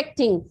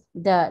affecting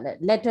the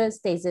later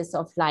stages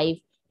of life,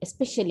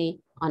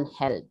 especially on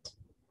health.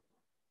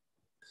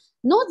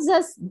 Not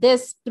just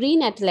this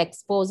prenatal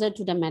exposure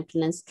to the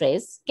maternal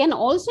stress can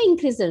also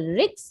increase the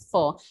risk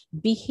for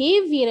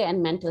behavior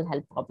and mental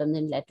health problems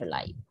in later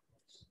life.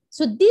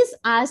 So these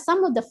are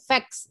some of the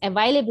facts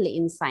available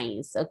in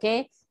science,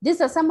 okay?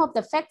 These are some of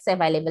the facts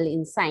available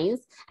in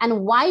science.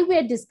 And why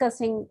we're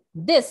discussing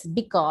this,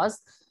 because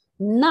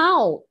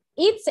now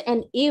each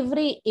and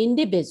every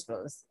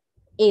individual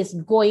is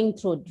going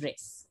through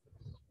this.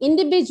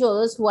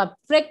 Individuals who are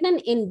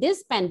pregnant in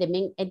this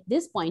pandemic at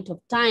this point of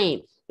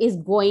time is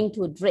going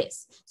to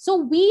address. So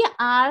we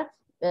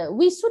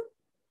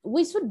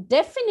should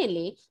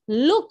definitely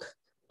look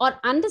or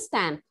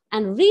understand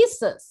and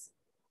research,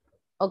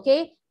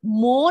 okay,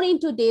 more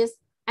into this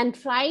and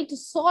try to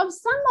solve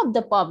some of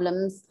the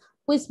problems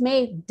which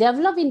may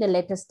develop in the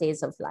later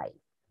stage of life.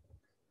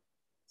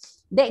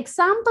 The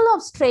example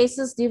of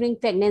stresses during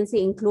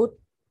pregnancy include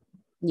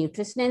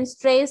nutrition and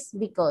stress,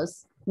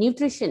 because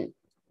nutrition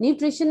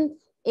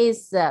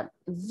is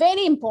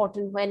very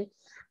important when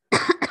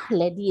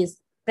lady is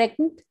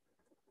pregnant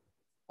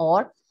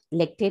or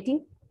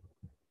lactating.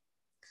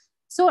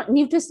 So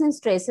nutrition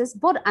stresses,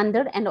 both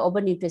under and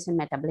overnutrition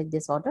metabolic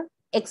disorder,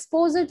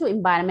 exposure to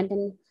environment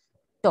and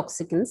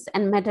toxicants,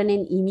 and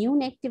maternal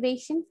immune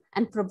activation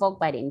and provoked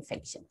by the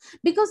infection.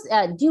 Because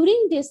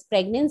during this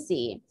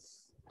pregnancy,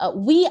 the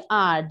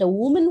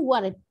women who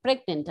are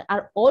pregnant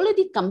are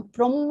already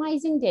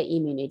compromising their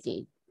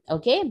immunity,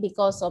 okay,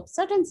 because of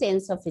certain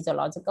sense of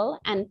physiological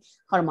and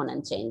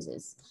hormonal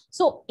changes.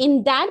 So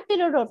in that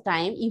period of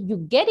time, if you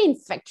get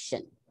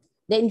infection,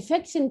 the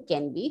infection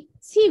can be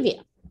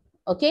severe,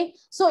 okay?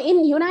 So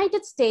in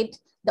United States,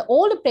 the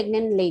older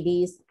pregnant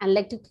ladies and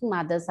lactating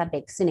mothers are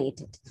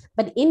vaccinated.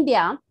 But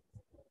India,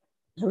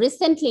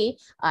 recently,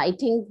 I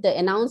think the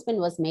announcement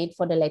was made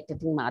for the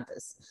lactating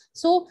mothers.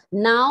 So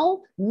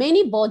now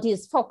many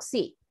bodies,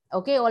 FOXI,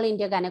 okay, All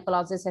India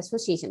Gynecologists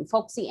Association,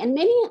 FOXI, and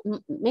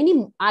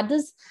many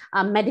others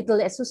medical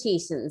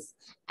associations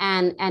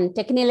and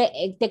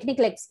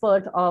technical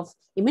expert of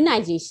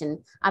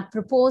immunization are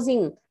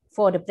proposing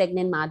for the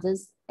pregnant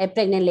mothers,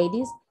 pregnant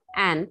ladies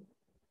and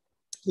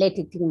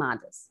lactating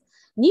mothers.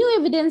 New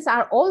evidence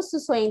are also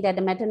showing that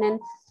the maternal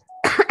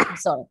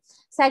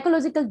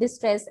psychological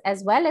distress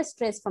as well as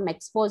stress from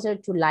exposure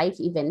to life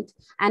event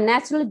and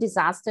natural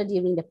disaster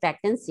during the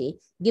pregnancy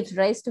gives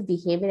rise to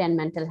behavior and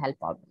mental health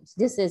problems.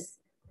 This is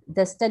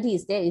the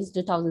studies there is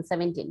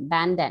 2017,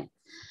 Bandan.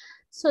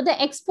 So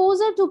the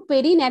exposure to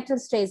perinatal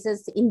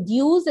stresses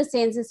induce the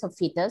senses of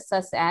fetus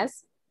such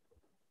as,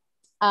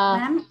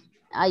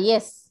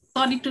 yes.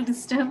 Sorry to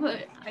disturb,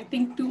 I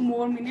think 2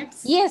 more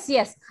minutes. Yes.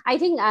 I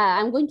think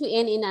I'm going to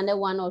end in under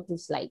 1 or 2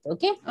 slides,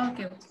 okay?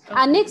 Okay.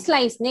 Next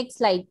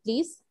slide,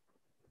 please.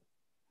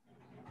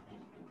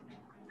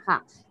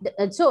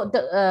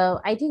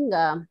 I think,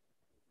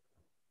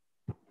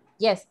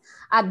 yes,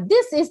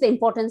 this is the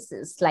important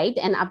slide,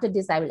 and after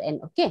this I will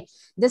end, okay?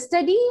 The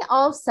study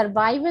of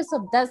survivors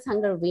of Dutch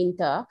hunger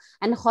winter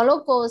and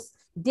Holocaust,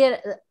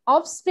 their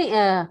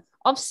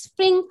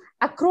offspring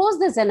across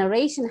the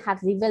generation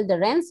have revealed the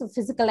range of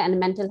physical and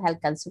mental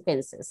health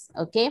consequences,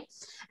 okay?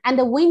 And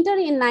the winters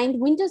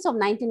of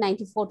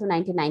 1994 to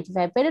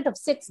 1995, period of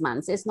 6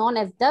 months, is known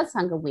as Dutch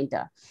hunger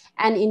winter,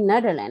 and in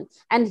Netherlands.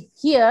 And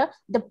here,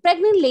 the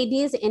pregnant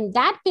ladies in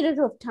that period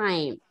of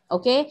time,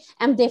 okay,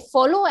 and they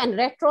follow and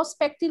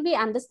retrospectively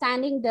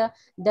understanding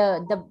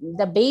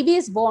the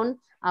babies born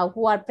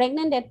who are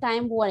pregnant at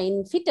time, who are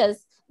in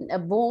fetus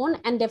born,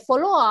 and they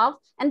follow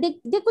up, and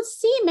they could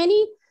see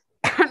many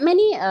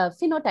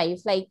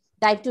phenotypes like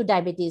type 2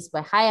 diabetes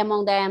were high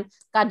among them,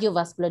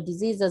 cardiovascular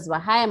diseases were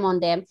high among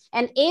them,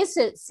 and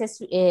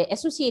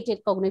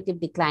associated cognitive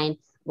decline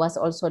was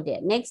also there.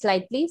 Next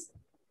slide, please.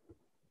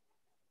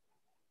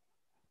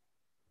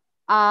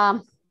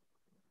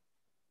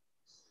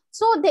 So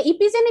So the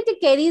epigenetic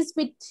carries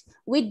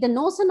with the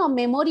notion of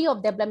memory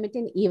of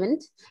developmental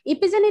event.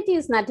 Epigenetic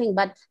is nothing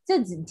but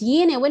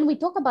DNA. When we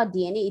talk about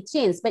DNA, it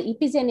changes, but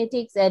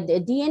epigenetics,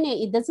 the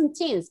DNA, it doesn't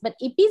change. But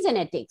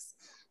epigenetics,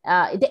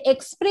 the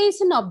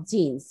expression of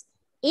genes,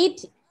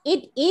 it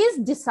is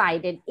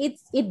decided.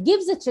 It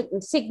gives a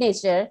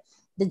signature,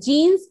 the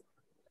genes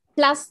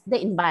plus the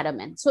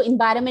environment. So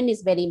environment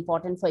is very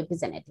important for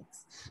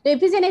epigenetics. The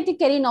epigenetic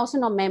carry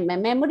notion of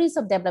memories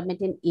of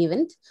developmental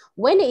event.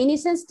 When the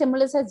initial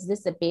stimulus has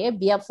disappeared,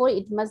 therefore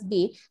it must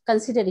be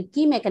considered a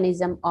key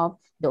mechanism of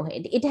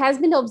DOHED. It has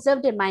been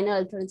observed in minor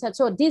alterations.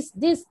 So this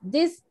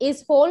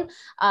is whole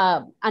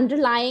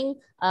underlying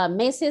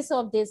message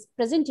of this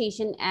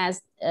presentation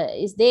as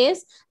is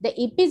this: the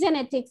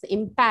epigenetics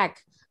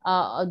impact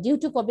due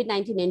to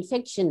COVID-19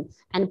 infection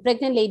and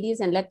pregnant ladies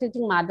and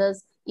lactating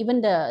mothers,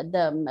 even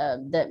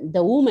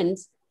the women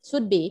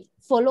should be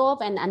follow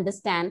up and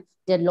understand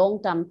their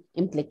long-term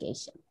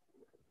implication.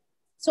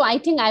 So I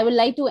think I would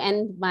like to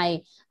end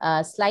my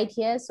slide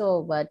here.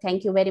 So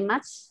thank you very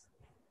much.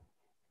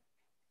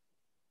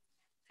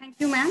 Thank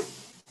you, ma'am.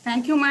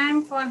 Thank you,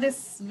 ma'am, for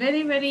this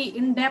very, very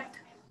in-depth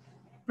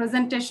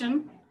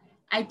presentation.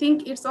 I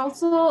think it's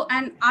also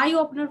an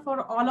eye-opener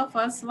for all of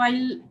us.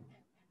 While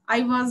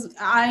I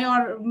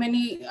or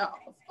many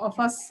of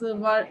us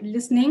were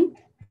listening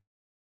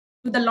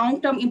to the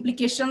long-term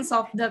implications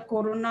of the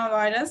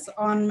coronavirus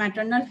on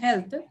maternal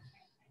health.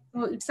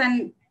 So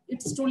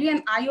it's truly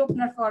an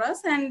eye-opener for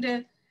us.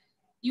 And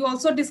you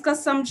also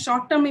discussed some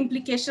short-term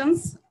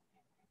implications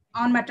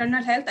on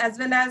maternal health, as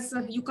well as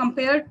you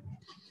compared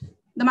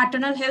the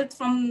maternal health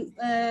from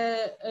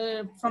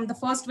the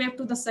first wave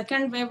to the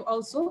second wave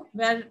also,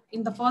 where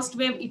in the first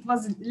wave it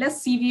was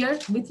less severe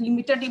with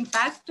limited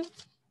impact.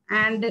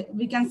 And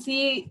we can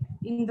see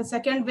in the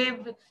second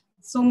wave,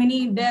 so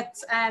many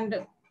deaths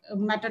and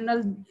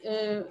maternal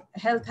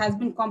health has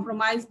been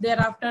compromised.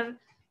 Thereafter,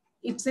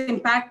 its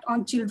impact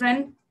on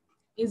children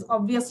is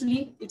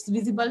obviously, it's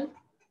visible.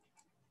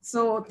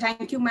 So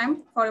thank you,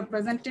 ma'am, for your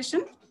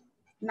presentation.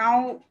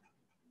 Now,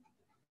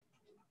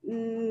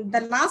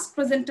 the last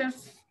presenter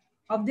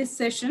of this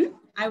session,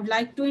 I would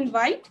like to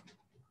invite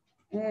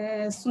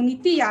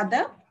Suniti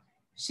Yadav.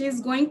 She is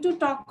going to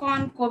talk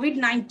on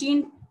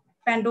COVID-19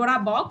 Pandora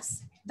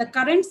box, the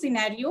current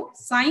scenario,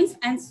 science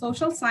and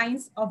social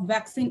science of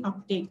vaccine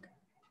uptake.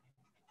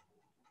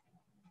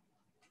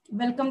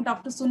 Welcome,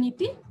 Dr.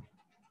 Suniti.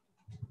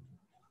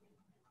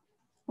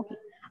 Okay.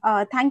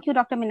 Thank you,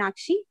 Dr.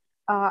 Meenakshi.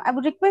 I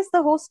would request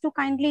the host to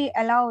kindly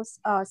allow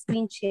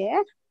screen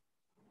share.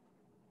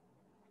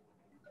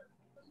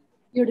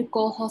 You're the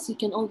co-host, you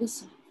can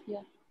always,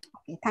 yeah.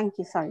 Okay, thank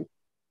you, sorry.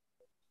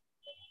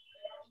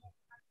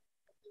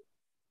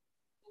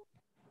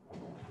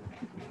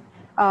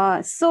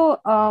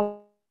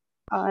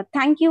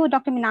 Thank you,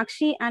 Dr.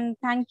 Meenakshi, and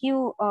thank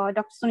you,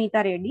 Dr.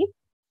 Sunita Reddy.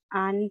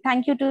 And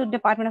thank you to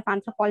Department of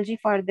Anthropology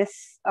for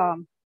this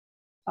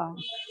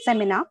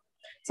seminar.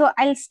 So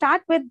I'll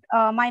start with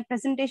my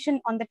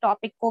presentation on the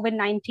topic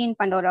COVID-19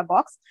 Pandora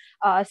box.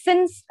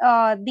 Since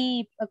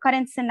the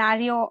current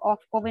scenario of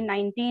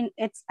COVID-19,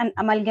 it's an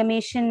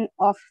amalgamation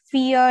of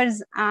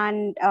fears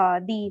and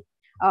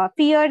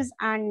fears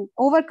and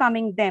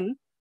overcoming them.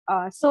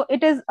 So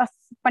it is a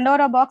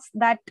Pandora box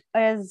that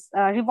is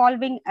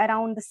revolving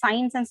around the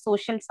science and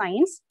social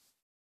science,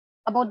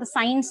 about the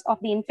science of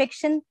the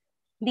infection,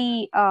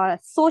 the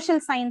social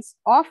science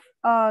of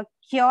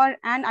cure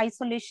and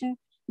isolation,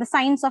 the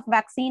science of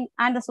vaccine,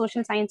 and the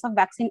social science of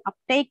vaccine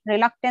uptake,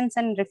 reluctance,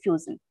 and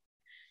refusal.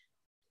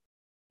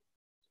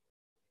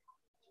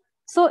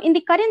 So in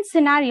the current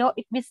scenario,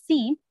 if we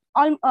see,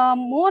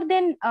 more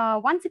than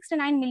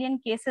 169 million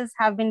cases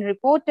have been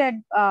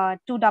reported to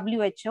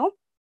WHO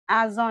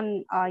as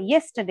on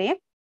yesterday,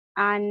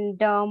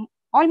 and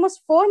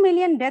almost 4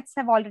 million deaths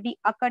have already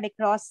occurred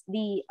across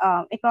the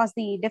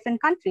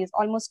different countries.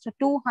 Almost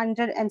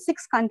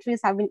 206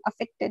 countries have been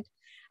affected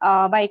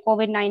by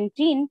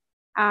COVID-19.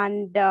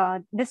 And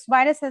this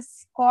virus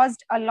has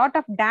caused a lot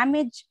of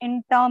damage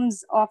in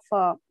terms of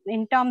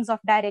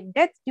direct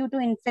death due to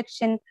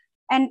infection,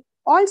 and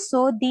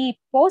also the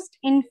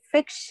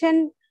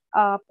post-infection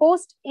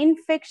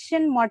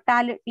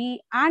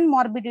mortality and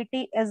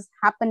morbidity is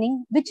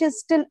happening, which is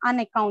still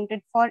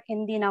unaccounted for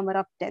in the number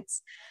of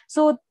deaths.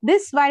 So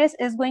this virus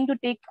is going to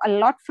take a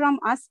lot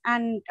from us,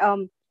 and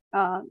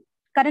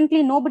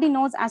currently nobody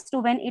knows as to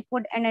when it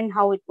would end and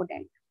how it would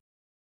end.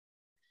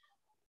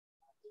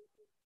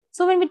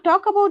 So when we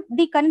talk about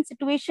the current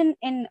situation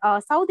in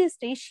Southeast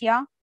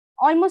Asia,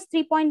 almost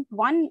 31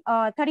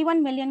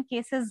 million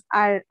cases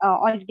are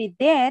already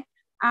there,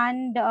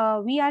 and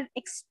we are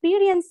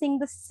experiencing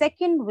the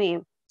second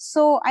wave.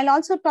 So I'll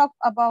also talk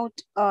about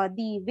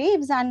the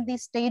waves and the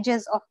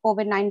stages of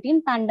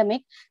COVID-19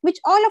 pandemic, which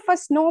all of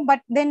us know,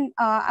 but then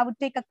I would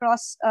take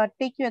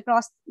you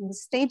across the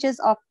stages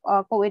of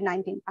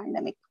COVID-19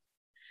 pandemic.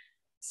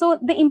 So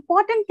the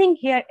important thing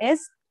here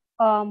is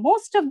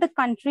most of the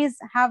countries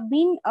have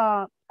been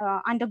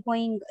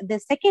undergoing the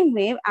second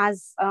wave,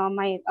 as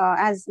my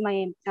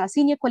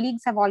senior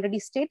colleagues have already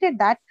stated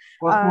that.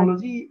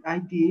 Cosmology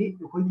IT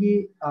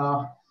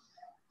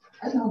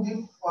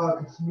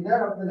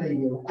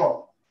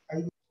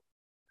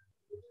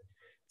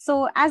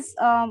So as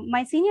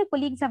my senior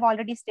colleagues have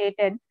already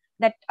stated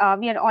that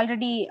we are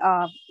already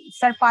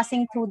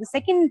surpassing through the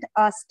second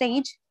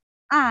stage,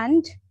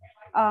 and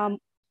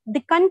the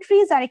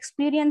countries are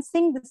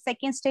experiencing the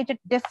second stage at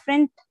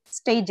different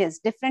stages,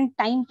 different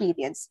time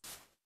periods.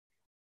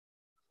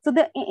 So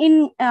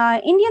in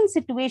Indian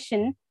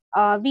situation,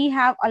 we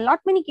have a lot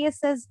many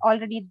cases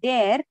already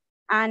there,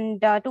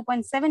 and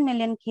 2.7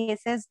 million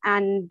cases,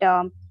 and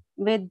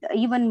with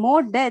even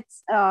more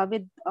deaths,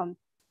 with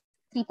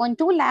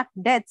 3.2 lakh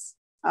deaths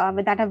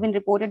that have been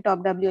reported to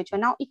WHO.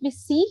 Now, if we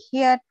see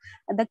here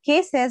the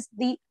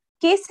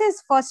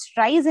cases first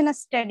rise in a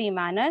steady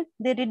manner,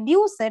 they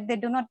reduce it,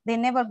 they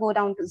never go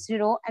down to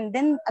zero, and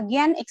then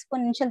again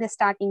exponential, they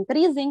start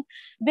increasing,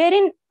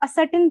 wherein a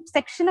certain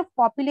section of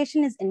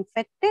population is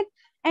infected,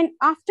 and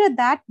after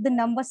that the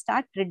numbers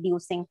start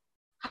reducing.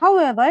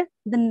 However,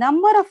 the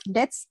number of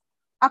deaths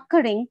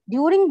occurring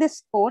during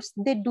this course,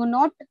 they do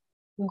not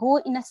go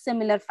in a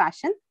similar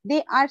fashion.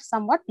 They are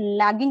somewhat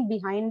lagging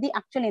behind the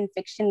actual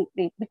infection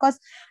rate, because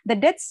the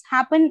deaths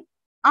happen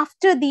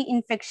after the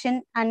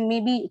infection and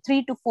maybe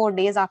 3 to 4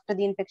 days after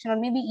the infection, or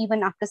maybe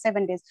even after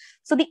 7 days.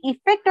 So the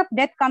effect of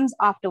death comes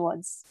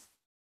afterwards.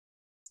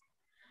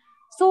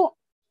 So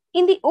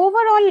in the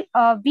overall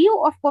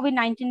view of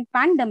COVID-19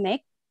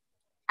 pandemic,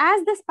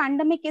 as this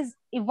pandemic is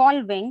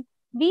evolving,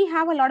 we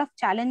have a lot of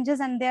challenges,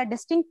 and there are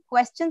distinct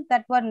questions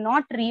that were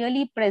not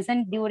really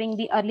present during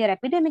the earlier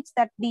epidemics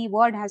that the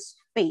world has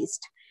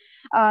faced.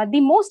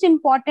 The most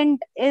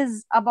important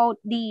is about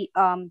the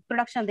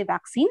production of the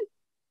vaccine,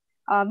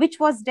 which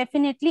was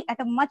definitely at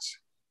a much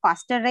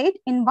faster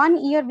rate. In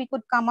 1 year, we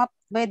could come up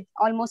with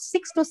almost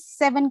 6 to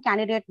 7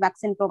 candidate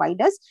vaccine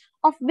providers,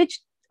 of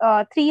which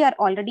 3 are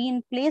already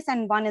in place,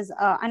 and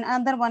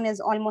another one is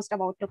almost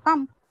about to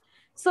come.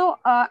 So,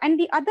 and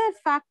the other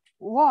fact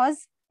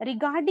was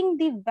regarding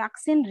the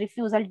vaccine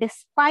refusal.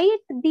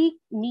 Despite the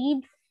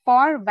need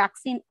for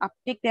vaccine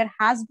uptake, there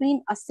has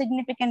been a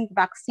significant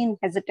vaccine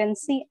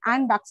hesitancy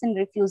and vaccine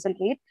refusal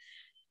rate,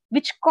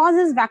 which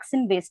causes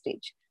vaccine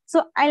wastage.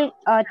 So I'll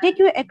take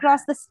you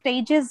across the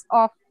stages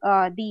of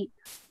the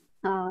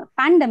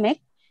pandemic,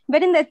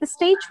 wherein at the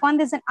stage 1,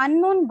 there's an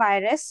unknown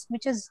virus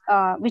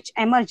which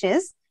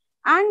emerges,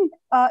 and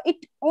it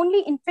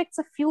only infects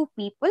a few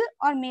people,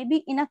 or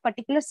maybe in a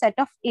particular set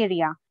of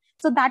area.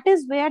 So that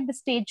is where the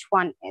stage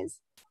 1 is.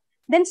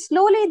 Then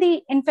slowly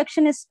the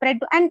infection is spread,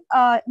 and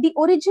the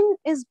origin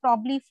is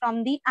probably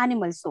from the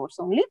animal source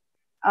only.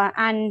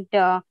 And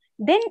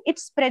then it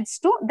spreads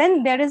to,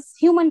 then there is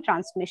human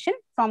transmission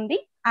from the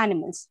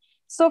animals.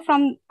 So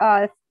from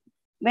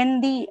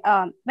when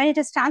it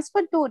is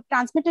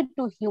transmitted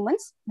to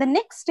humans, the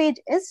next stage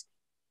is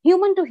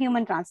human to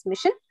human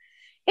transmission.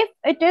 If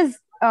it is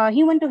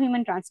human to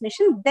human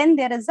transmission, then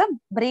there is a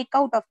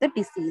breakout of the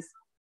disease.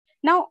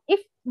 Now, if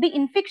the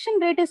infection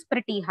rate is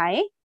pretty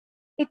high,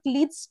 it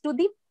leads to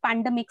the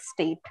pandemic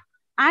state.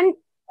 And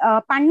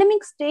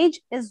pandemic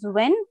stage is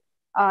when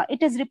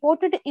it is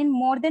reported in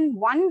more than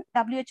one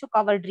WHO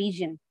covered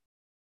region.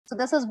 So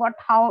this is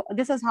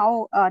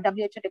how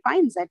WHO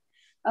defines it.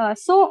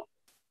 So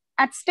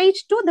at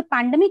stage 2, the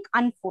pandemic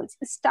unfolds.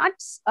 It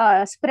starts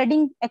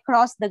spreading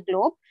across the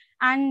globe,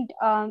 and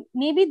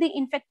maybe the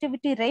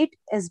infectivity rate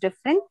is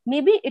different.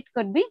 Maybe it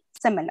could be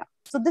similar.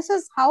 So this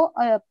is how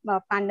a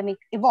pandemic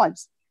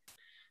evolves.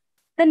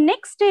 The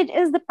next stage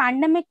is the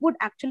pandemic would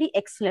actually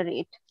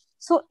accelerate.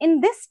 So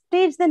in this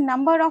stage, the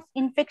number of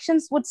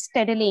infections would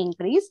steadily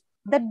increase.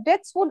 The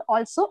deaths would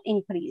also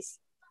increase.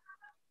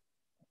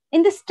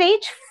 In the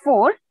stage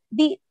 4,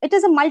 it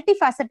is a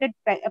multifaceted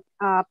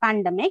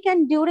pandemic,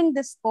 and during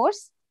this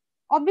course,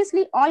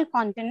 obviously all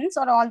continents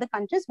or all the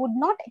countries would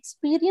not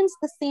experience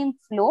the same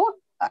flow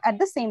at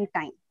the same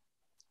time.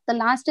 The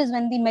last is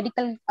when the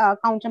medical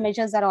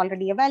countermeasures are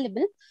already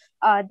available,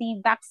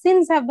 the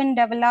vaccines have been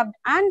developed,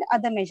 and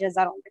other measures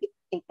are already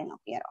taken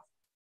care of.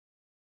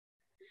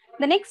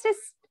 The next is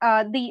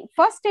the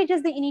first stage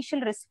is the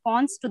initial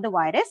response to the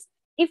virus.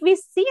 If we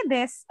see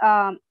this,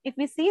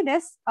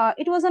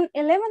 it was on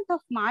 11th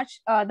of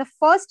March. The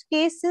first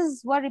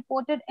cases were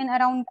reported in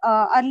around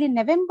early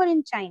November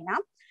in China,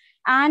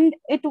 and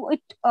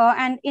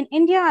and in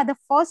India, the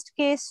first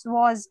case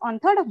was on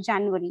 3rd of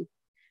January,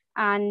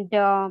 and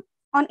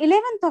on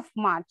 11th of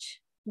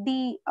March,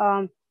 the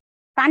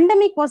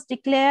pandemic was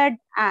declared.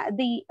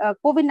 The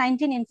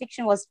COVID-19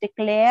 infection was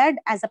declared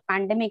as a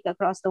pandemic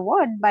across the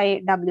world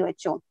by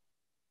WHO.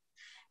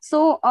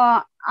 So,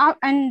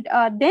 then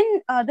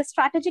the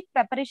strategic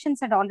preparations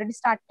had already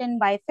started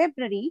by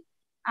February,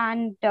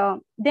 and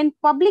then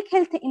public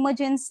health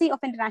emergency of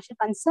international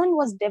concern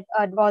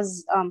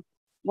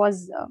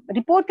was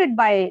reported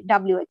by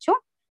WHO,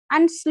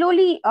 and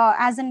slowly,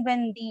 as and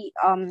when the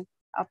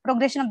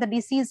progression of the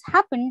disease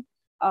happened,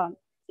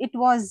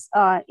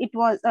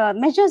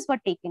 measures were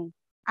taken,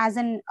 as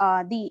in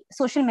the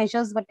social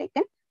measures were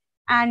taken,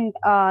 and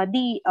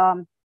the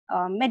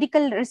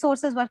medical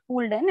resources were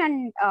pulled in, and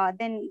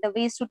then the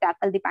ways to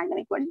tackle the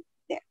pandemic were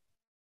there.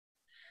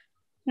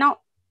 Now,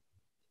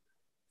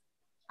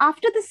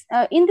 after this,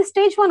 in the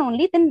stage 1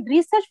 only, then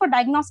research for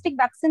diagnostic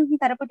vaccines and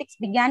therapeutics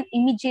began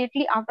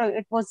immediately after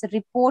it was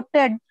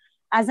reported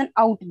as an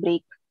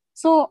outbreak.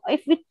 So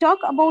if we talk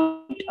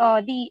about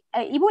the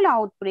Ebola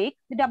outbreak,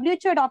 the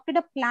WHO adopted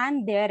a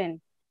plan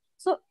therein.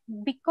 So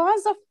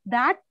because of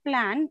that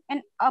plan,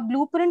 a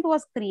blueprint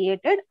was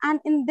created, and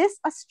in this,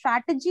 a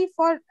strategy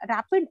for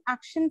rapid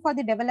action for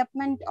the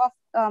development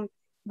of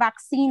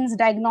vaccines,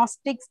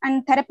 diagnostics,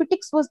 and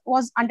therapeutics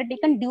was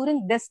undertaken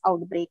during this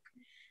outbreak.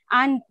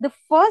 And the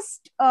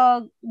first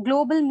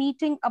global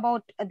meeting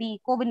about the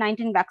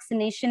COVID-19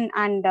 vaccination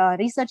and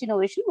research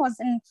innovation was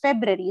in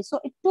February. So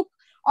it took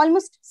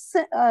almost,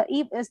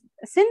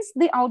 since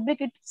the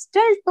outbreak, it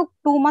still took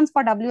 2 months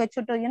for WHO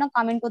to,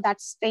 come into that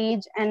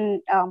stage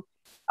and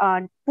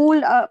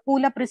pool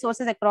up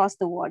resources across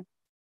the world.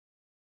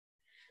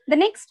 The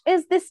next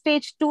is this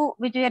stage 2,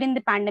 which wherein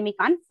the pandemic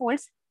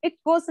unfolds. It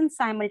goes in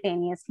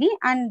simultaneously,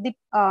 and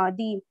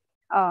the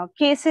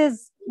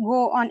cases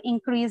go on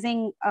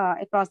increasing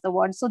across the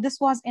world. So this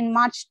was in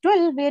March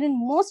 12, wherein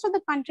most of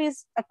the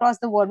countries across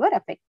the world were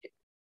affected.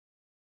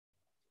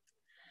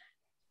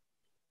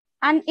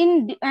 And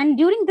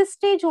during this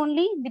stage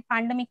only, the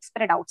pandemic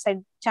spread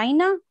outside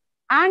China,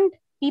 and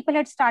people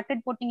had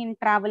started putting in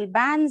travel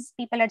bans.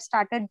 People had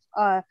started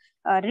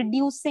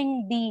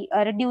reducing the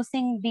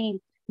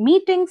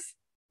meetings,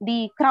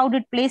 the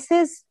crowded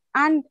places,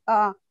 and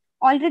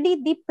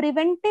already the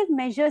preventive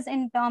measures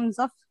in terms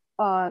of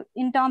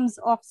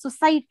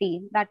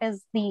society, that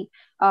is the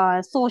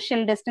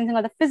social distancing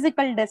or the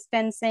physical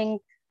distancing,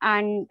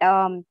 and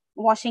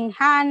washing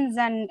hands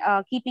and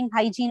keeping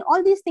hygiene,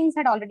 all these things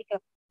had already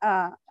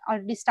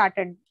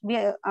started. We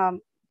are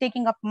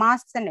taking up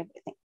masks and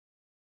everything.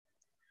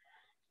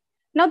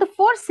 Now, the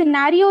 4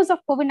 scenarios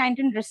of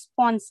COVID-19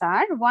 response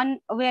are: 1,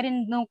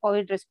 wherein no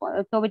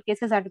COVID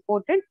cases are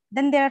reported.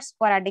 Then there are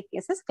sporadic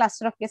cases,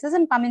 cluster of cases,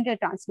 and community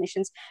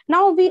transmissions.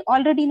 Now, we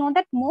already know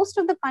that most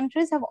of the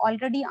countries have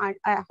already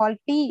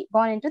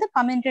gone into the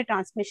community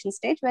transmission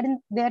stage,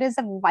 wherein there is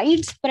a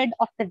widespread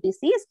of the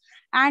disease,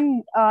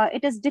 and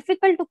it is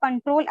difficult to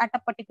control at a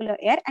particular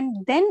air,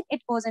 and then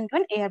it goes into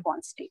an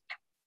airborne state.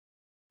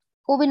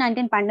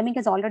 COVID-19 pandemic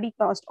has already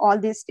crossed all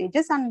these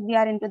stages, and we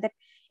are into the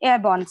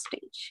airborne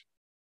stage.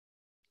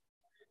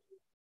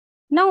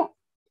 Now,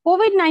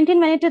 COVID-19,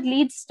 when it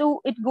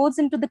goes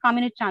into the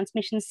community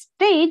transmission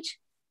stage,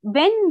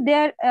 when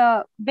there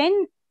are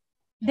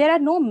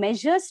no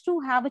measures to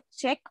have a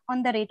check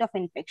on the rate of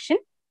infection,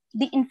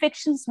 the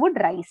infections would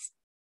rise.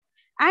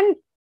 And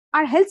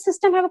our health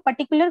system have a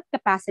particular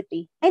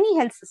capacity, any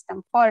health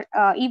system, for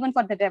even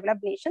for the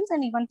developed nations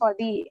and even for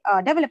the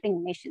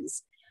developing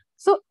nations.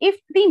 So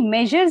if the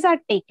measures are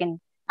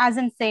taken, as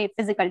in say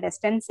physical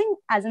distancing,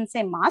 as in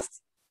say masks,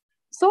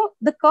 so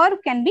the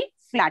curve can be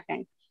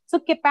flattened. So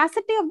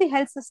capacity of the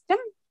health system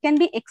can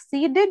be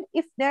exceeded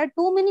if there are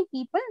too many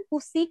people who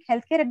seek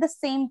healthcare at the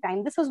same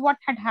time. This is what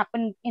had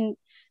happened in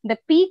the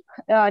peak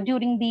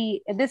during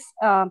earlier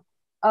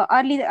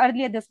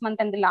this month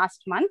and the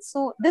last month.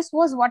 So this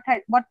was what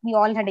we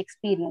all had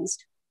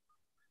experienced.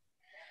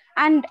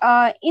 And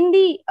in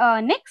the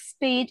next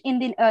stage, in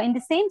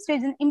the same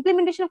stage, in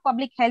implementation of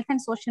public health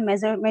and social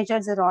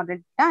measures are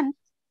already done.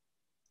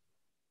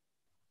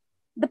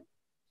 The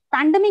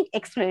pandemic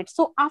accelerates.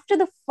 So after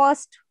the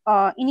first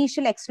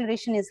initial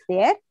acceleration is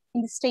there,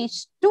 in the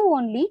stage 2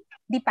 only,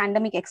 the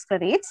pandemic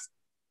accelerates.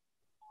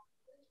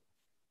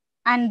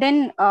 And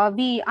then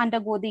we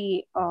undergo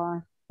the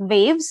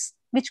waves,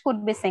 which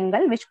could be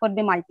single, which could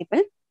be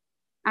multiple,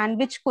 and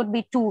which could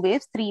be 2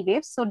 waves, 3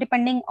 waves. So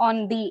depending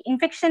on the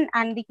infection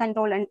and the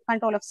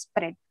control of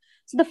spread.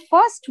 So the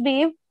first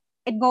wave,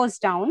 it goes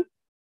down.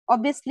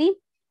 Obviously,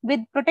 with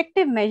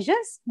protective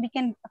measures, we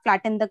can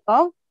flatten the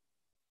curve,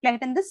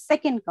 flatten the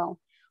second curve.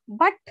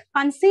 But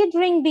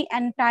considering the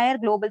entire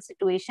global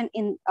situation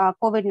in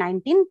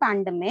COVID-19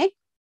 pandemic,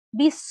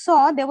 we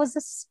saw there was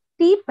a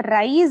steep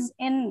rise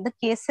in the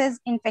cases,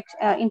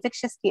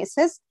 infectious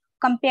cases,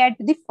 compared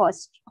to the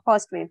first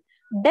wave.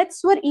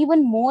 Deaths were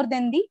even more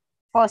than the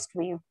first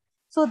wave.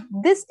 So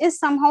this is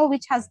somehow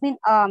which has been,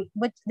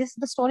 this is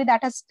the story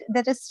that is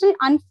still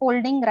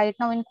unfolding right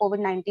now in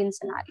COVID-19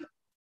 scenario.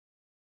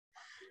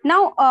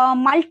 Now,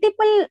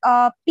 multiple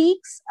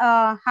peaks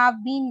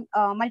have been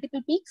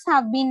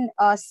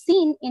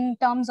seen in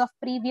terms of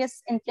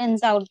previous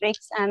influenza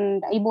outbreaks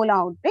and Ebola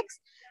outbreaks,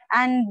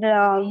 and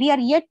we are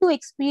yet to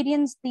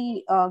experience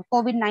the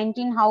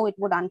COVID-19 how it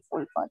would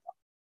unfold further.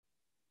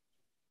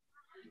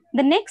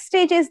 The next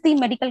stage is the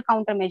medical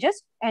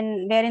countermeasures,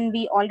 and wherein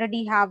we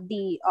already have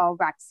the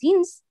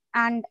vaccines,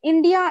 and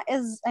India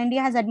has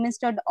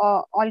administered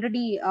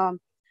already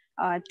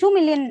 2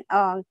 million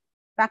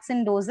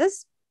vaccine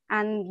doses,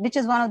 and which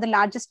is one of the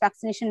largest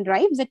vaccination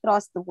drives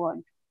across the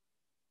world.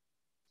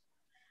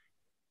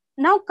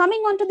 Now, coming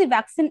on to the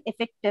vaccine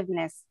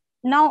effectiveness.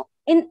 Now,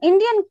 in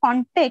Indian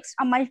context,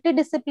 a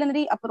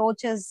multidisciplinary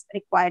approach is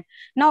required.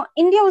 Now,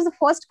 India was the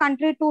first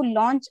country to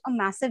launch a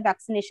massive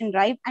vaccination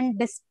drive. And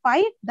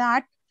despite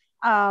that,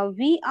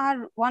 we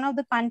are one of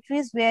the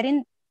countries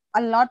wherein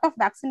a lot of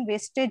vaccine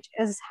wastage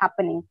is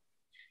happening.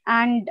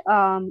 And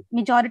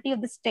majority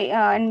of the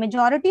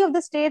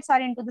states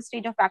are into the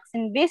stage of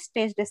vaccine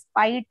wastage,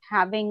 despite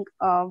having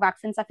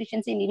vaccine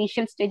sufficiency in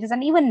initial stages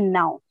and even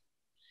now.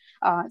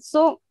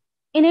 So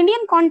in Indian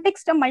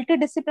context, a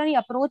multidisciplinary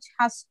approach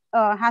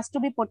has to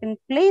be put in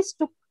place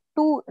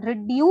to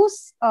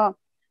reduce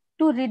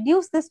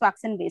this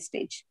vaccine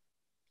wastage.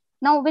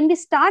 Now, when we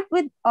start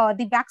with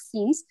the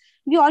vaccines,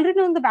 we already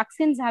know the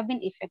vaccines have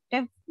been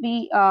effective.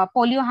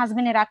 Polio has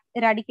been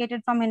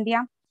eradicated from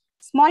India.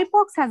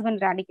 Smallpox has been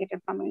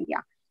eradicated from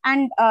India.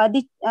 And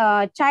the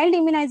child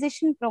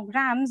immunization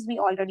programs, we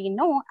already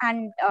know,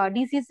 and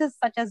diseases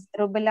such as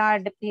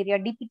rubella, diphtheria,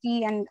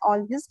 DPT, and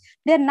all this,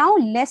 they're now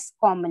less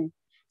common.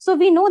 So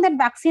we know that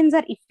vaccines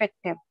are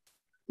effective.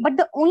 But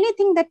the only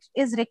thing that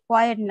is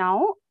required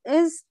now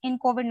is, in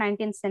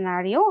COVID-19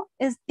 scenario,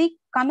 is the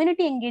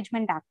community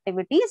engagement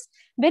activities,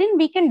 wherein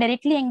we can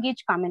directly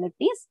engage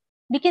communities.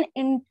 We can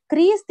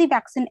increase the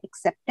vaccine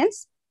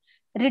acceptance,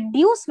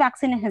 reduce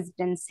vaccine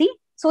hesitancy,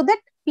 so that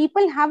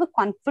people have a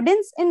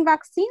confidence in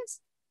vaccines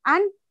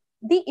and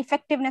the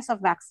effectiveness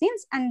of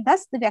vaccines, and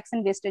thus the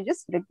vaccine wastage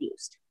is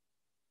reduced.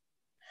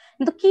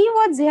 The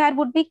keywords here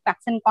would be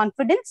vaccine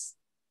confidence.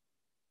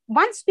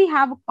 Once we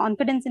have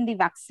confidence in the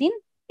vaccine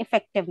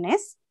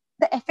effectiveness,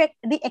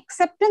 the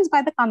acceptance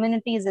by the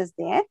communities is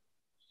there.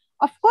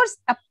 Of course,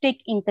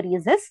 uptake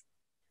increases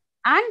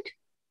and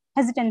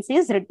hesitancy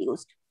is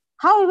reduced.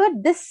 However,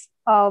 this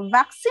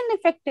vaccine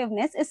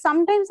effectiveness is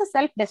sometimes a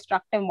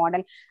self-destructive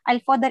model.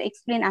 I'll further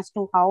explain as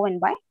to how and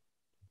why.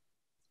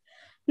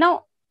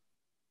 Now,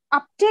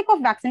 uptake of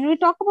vaccine. When we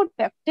talk about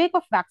uptake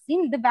of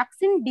vaccine, the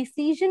vaccine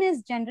decision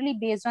is generally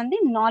based on the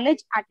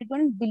knowledge, attitude,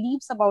 and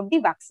beliefs about the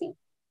vaccine.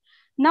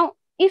 Now,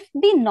 if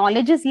the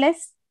knowledge is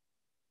less,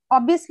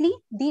 obviously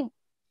the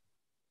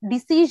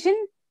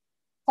decision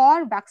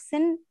for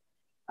vaccine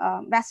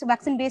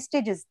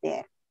wastage is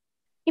there.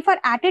 If our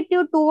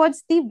attitude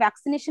towards the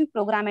vaccination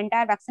program,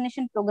 entire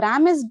vaccination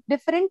program is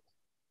different,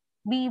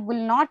 we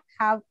will not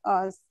have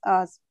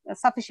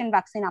sufficient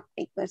vaccine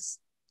uptakers.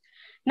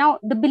 Now,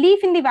 the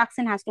belief in the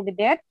vaccine has to be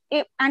there,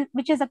 and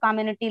which is at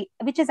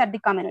the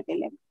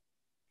community level.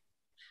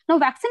 Now,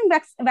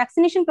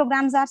 vaccination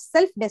programs are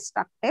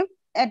self-destructive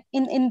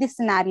in this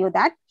scenario,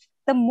 that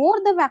the more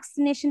the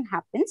vaccination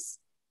happens,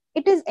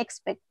 it is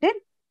expected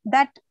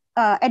that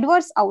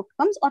adverse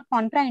outcomes or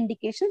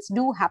contraindications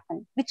do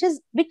happen, which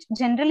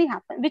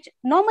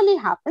normally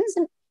happens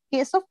in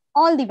case of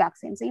all the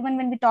vaccines. Even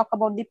when we talk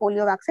about the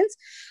polio vaccines,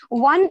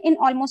 1 in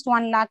almost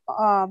 1 lakh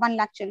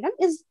children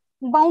is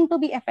bound to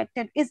be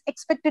affected, is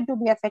expected to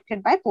be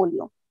affected by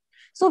polio.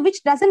 So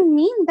which doesn't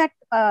mean that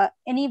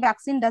any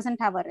vaccine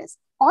doesn't have a risk.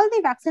 All the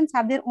vaccines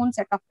have their own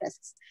set of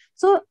risks.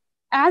 So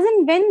as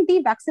and when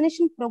the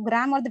vaccination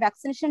program or the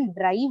vaccination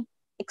drive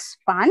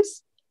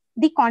expands,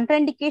 the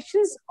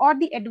contraindications or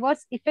the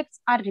adverse effects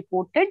are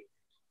reported,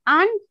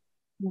 and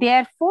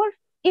therefore,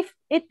 if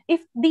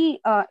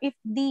the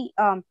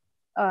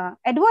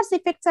adverse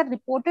effects are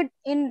reported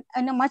in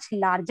a much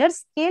larger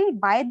scale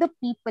by the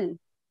people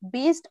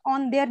based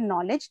on their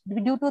knowledge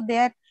due to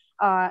their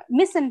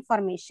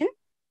misinformation,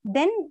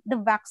 then the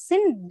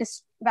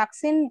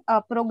vaccine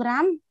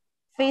program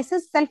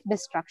faces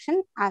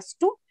self-destruction as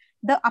to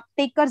the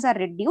uptakers are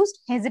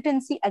reduced,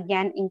 hesitancy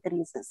again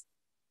increases.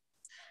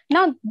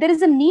 Now, there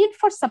is a need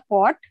for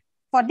support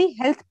for the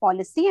health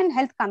policy and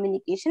health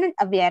communication and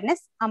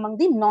awareness among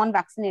the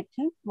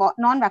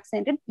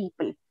non-vaccinated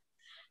people.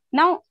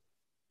 Now,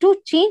 to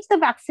change the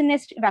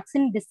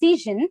vaccine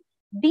decision,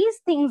 these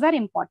things are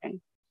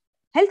important.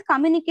 Health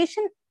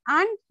communication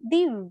and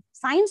the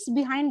science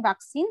behind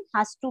vaccine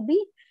has to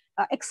be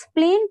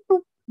explained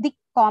to the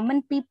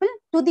common people,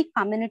 to the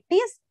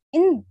communities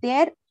in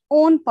their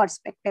own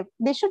perspective.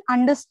 They should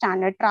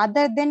understand it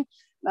rather than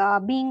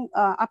being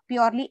a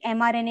purely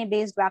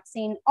mRNA-based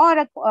vaccine or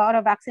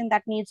a vaccine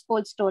that needs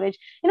cold storage.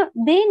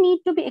 They need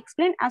to be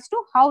explained as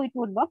to how it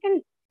would work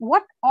and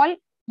what all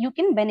you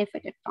can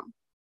benefit it from.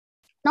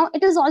 Now,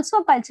 it is also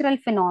a cultural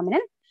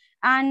phenomenon,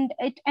 and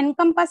it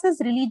encompasses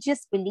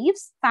religious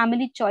beliefs,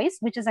 family choice,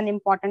 which is an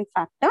important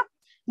factor,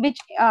 which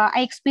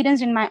I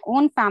experienced in my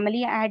own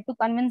family. I had to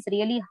convince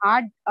really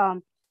hard.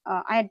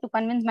 I had to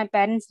convince my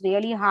parents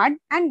really hard.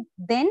 And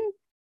then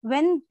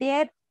when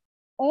their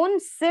own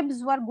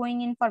sibs were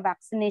going in for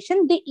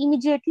vaccination, they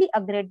immediately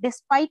agreed,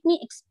 despite me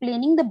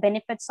explaining the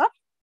benefits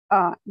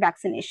of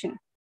vaccination.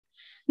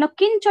 Now,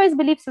 kin choice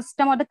belief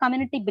system or the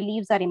community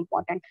beliefs are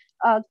important.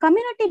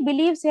 Community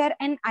beliefs here,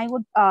 and I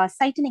would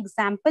cite an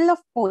example of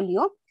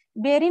polio,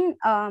 wherein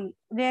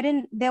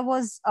there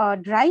was a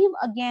drive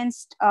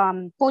against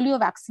polio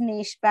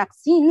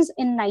vaccines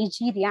in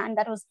Nigeria, and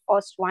that was the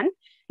first one.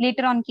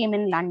 Later on came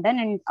in London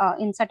and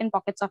in certain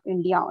pockets of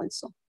India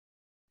also.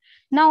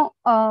 Now,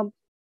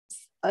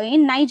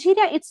 in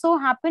Nigeria, it so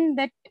happened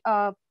that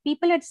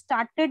people had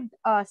started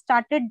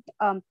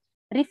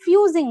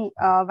refusing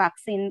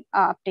vaccine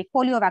uptake,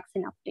 polio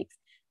vaccine uptakes.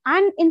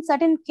 And in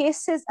certain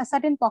cases,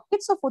 certain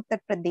pockets of Uttar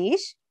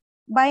Pradesh,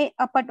 by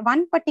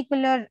one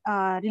particular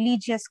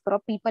religious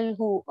group, people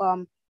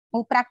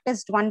who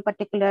practiced one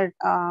particular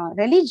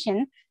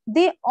religion,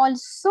 they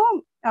also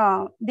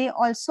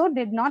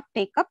did not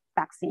take up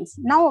vaccines.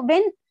 Now,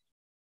 when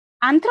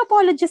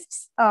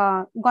anthropologists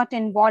got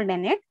involved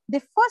in it, they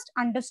first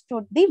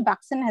understood the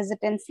vaccine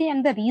hesitancy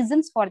and the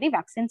reasons for the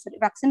vaccine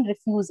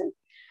refusal.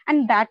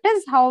 And that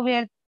is how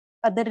where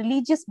the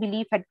religious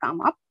belief had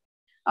come up.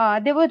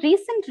 There were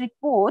recent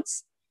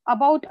reports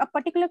about a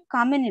particular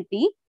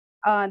community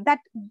that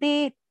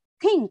they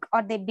think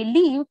or they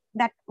believe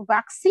that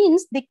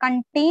vaccines, they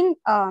contain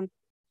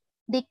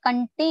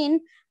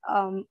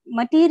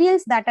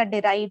materials that are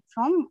derived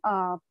from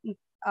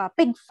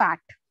pig fat,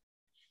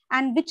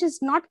 and which is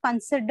not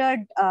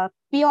considered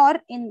pure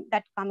in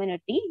that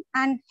community,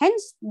 and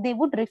hence they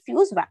would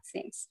refuse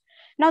vaccines.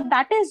 Now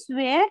that is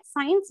where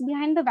science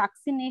behind the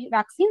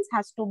vaccines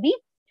has to be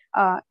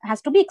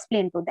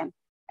explained to them.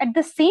 At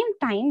the same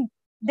time,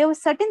 there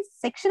was certain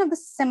section of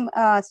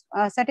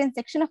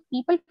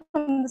people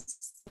from the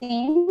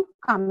same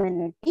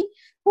community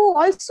who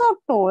also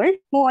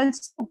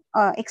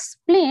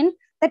explained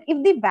that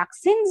if the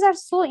vaccines are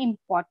so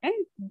important,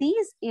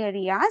 these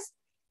areas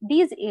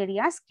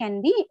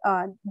can be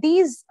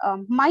these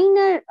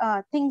minor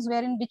things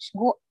wherein which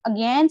go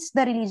against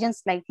the religion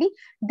slightly,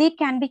 they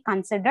can be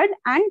considered,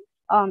 and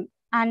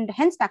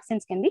hence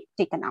vaccines can be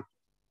taken up.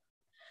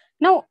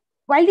 Now,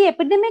 while the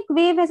epidemic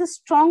wave has a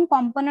strong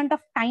component of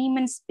time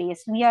and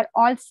space, we are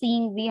all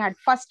seeing, we had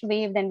first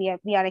wave, then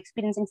we are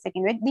experiencing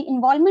second wave. The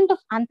involvement of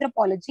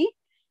anthropology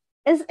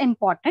is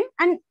important,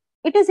 and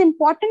it is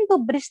important to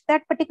bridge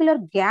that particular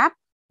gap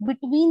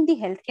between the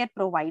healthcare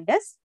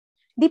providers,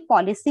 the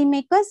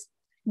policymakers,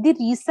 the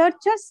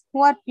researchers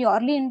who are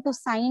purely into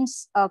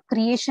science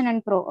creation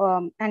and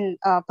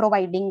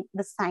providing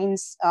the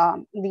science,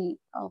 the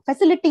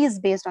facilities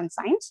based on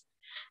science,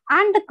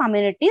 and the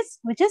communities,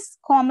 which is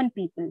common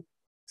people.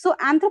 So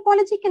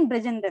anthropology can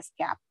bridge in this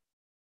gap.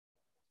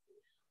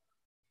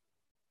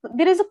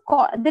 There is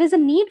a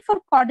need for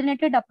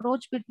coordinated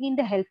approach between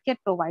the healthcare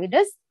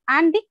providers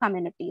and the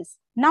communities.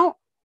 Now,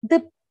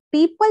 the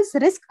people's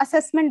risk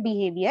assessment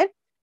behavior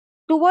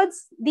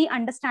towards the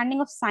understanding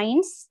of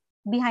science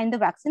behind the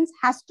vaccines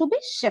has to be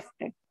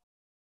shifted.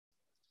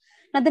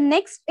 Now, the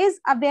next is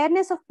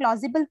awareness of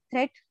plausible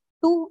threat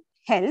to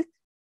health,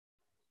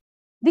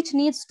 which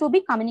needs to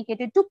be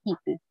communicated to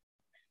people.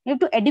 You have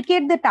to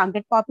educate the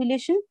target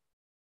population,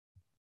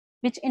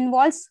 which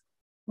involves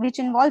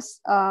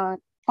common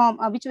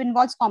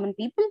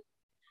people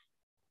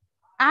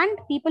and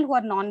people who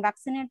are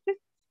non-vaccinated.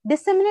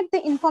 Disseminate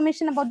the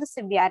information about the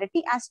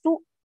severity as to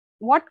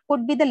what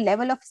could be the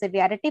level of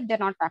severity if they're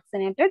not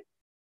vaccinated,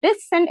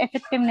 risks and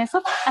effectiveness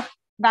of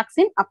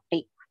vaccine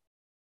uptake.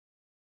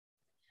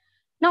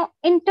 Now,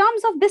 in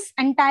terms of this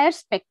entire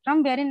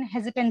spectrum wherein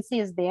hesitancy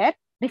is there,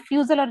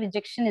 refusal or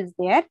rejection is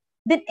there,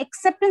 then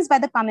acceptance by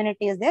the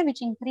community is there,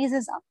 which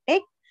increases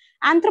uptake.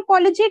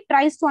 Anthropology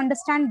tries to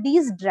understand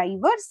these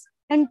drivers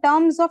in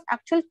terms of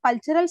actual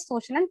cultural,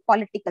 social, and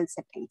political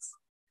settings.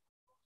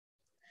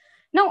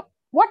 Now,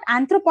 what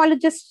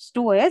anthropologists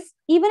do is,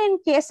 even in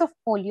case of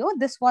polio,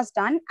 this was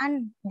done,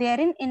 and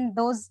therein in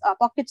those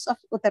pockets of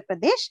Uttar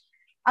Pradesh,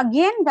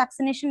 again,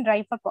 vaccination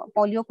drive for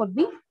polio could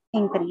be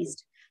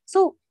increased.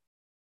 So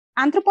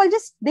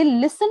anthropologists, they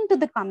listen to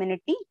the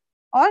community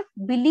or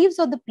beliefs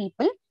of the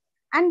people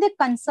and their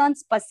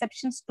concerns,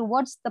 perceptions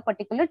towards the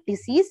particular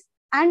disease,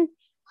 and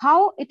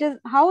how the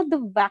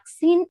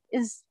vaccine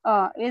is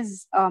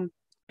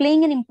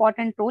playing an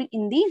important role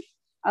in the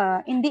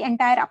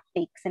entire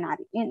uptake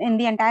scenario, in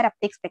the entire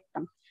uptake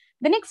spectrum.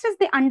 The next is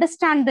they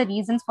understand the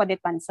reasons for their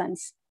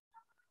concerns.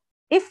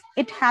 If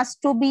it has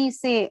to be,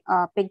 say,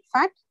 pig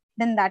fat,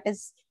 then that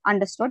is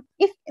understood.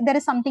 If there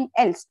is something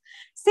else,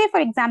 say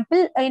for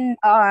example, in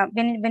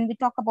when we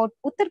talk about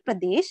Uttar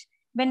Pradesh,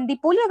 when the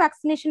polio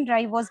vaccination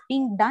drive was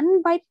being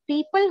done by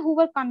people who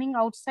were coming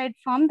outside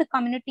from the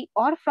community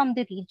or from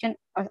the region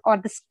or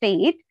the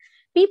state,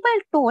 people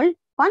told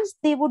once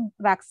they would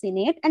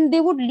vaccinate and they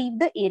would leave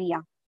the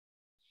area.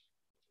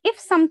 If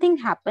something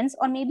happens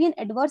or maybe an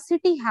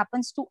adversity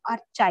happens to our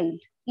child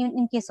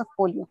in case of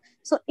polio,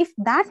 so if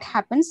that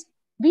happens,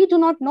 we do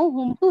not know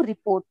whom to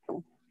report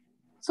to.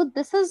 So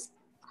this is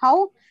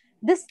how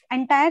this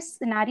entire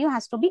scenario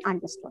has to be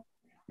understood.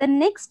 The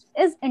next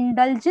is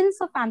indulgence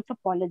of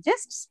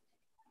anthropologists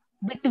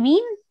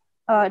between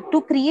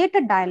to create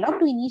a dialogue,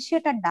 to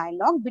initiate a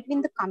dialogue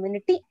between the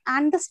community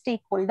and the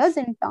stakeholders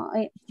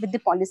with the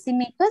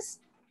policymakers.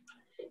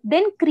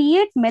 Then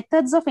create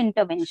methods of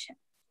intervention.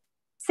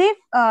 Say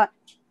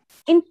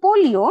in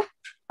polio,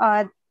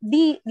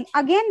 the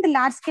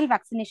large-scale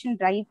vaccination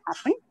drive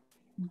happened,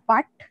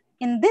 but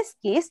in this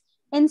case,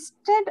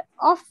 instead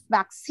of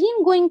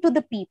vaccine going to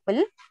the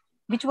people,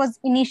 which was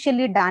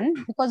initially done,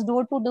 because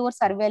door-to-door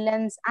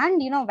surveillance and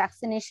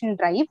vaccination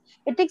drive,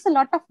 it takes a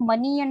lot of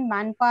money and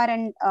manpower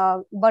and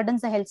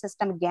burdens the health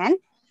system again.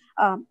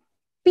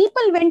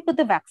 People went to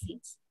the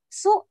vaccines.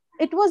 So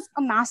it was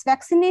a mass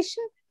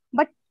vaccination,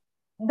 but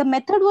the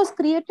method was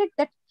created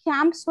that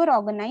camps were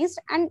organized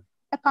and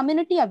a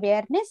community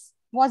awareness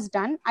was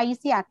done.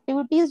 IEC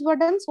activities were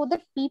done so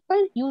that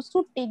people used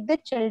to take their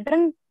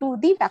children to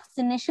the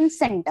vaccination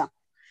center.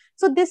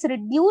 So this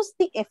reduced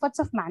the efforts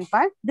of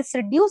manpower, this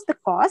reduced the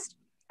cost,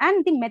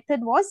 and the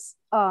method was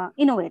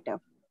innovative.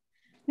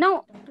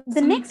 Now,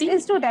 the next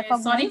is to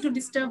recognize. Sorry to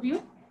disturb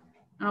you.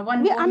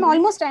 I'm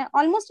almost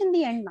in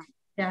the end, ma'am.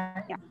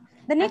 Yeah.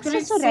 The next Actually,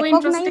 is to it's so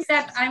recognize. interesting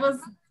that I was.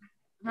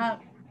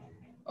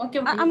 Okay.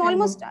 I'm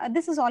almost.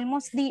 This is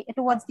almost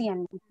towards the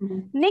end.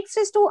 Next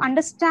is to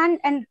understand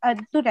and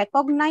to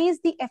recognize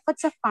the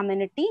efforts of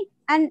community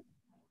and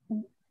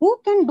who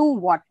can do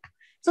what.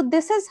 So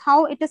this is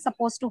how it is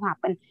supposed to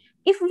happen.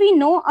 If we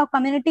know a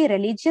community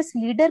religious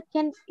leader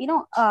can,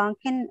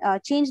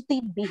 change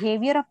the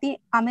behavior of the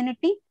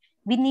community,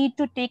 we need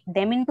to take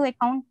them into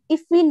account.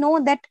 If we know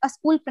that a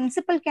school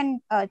principal can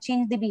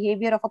change the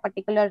behavior of a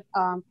particular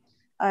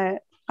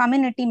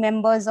community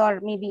members or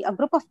maybe a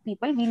group of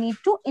people, we need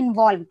to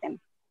involve them.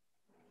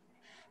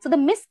 So the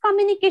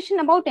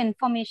miscommunication about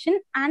information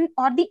and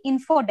or the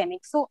infodemic.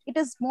 So it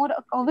is more,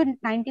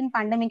 COVID-19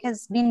 pandemic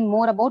has been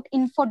more about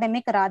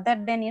infodemic rather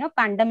than,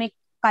 pandemic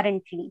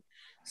currently.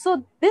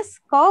 So this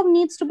curve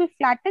needs to be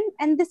flattened,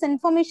 and this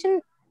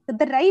information,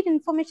 the right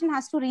information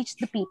has to reach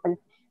the people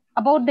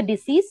about the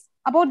disease,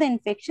 about the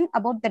infection,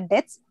 about the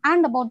deaths,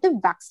 and about the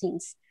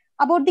vaccines,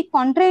 about the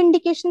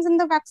contraindications in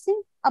the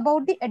vaccine,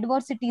 about the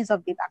adversities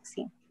of the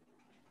vaccine.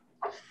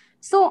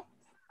 So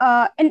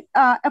a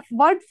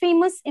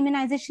world-famous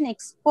immunization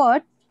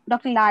expert,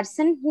 Dr.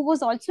 Larson, who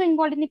was also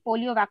involved in the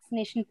polio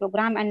vaccination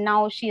program, and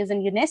now she is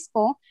in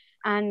UNESCO,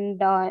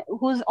 and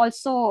who's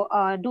also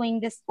doing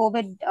this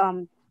COVID,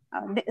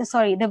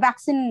 the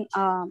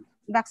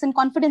vaccine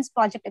confidence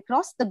project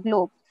across the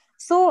globe.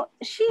 So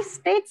she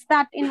states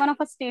that in one of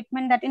her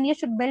statements that India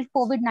should build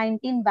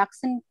COVID-19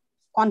 vaccine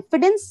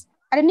confidence,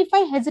 identify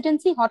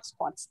hesitancy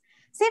hotspots.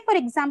 Say, for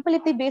example,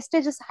 if the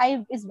wastage is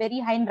very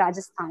high in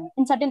Rajasthan,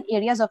 in certain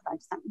areas of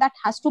Rajasthan, that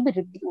has to be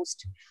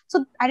reduced.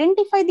 So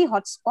identify the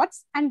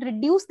hotspots and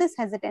reduce this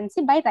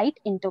hesitancy by right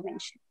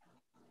intervention.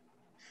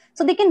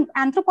 So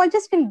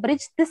anthropologists can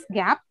bridge this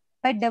gap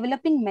by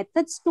developing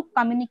methods to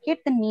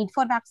communicate the need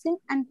for vaccine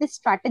and they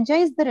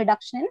strategize the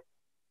reduction in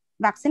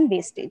vaccine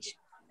wastage.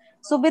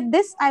 So with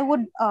this, I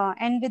would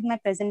end with my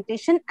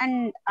presentation,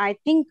 and I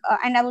think,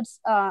 and I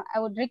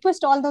would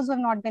request all those who have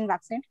not been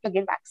vaccinated to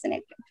get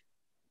vaccinated.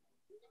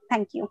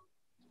 Thank you.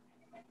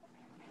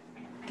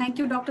 Thank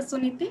you, Dr.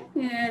 Suniti.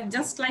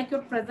 Just like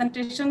your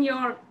presentation,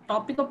 your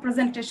topic of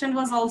presentation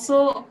was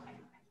also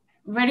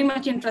very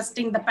much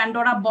interesting. The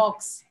Pandora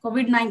box,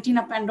 COVID-19,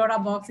 a Pandora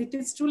box. It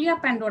is truly a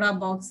Pandora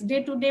box.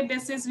 Day-to-day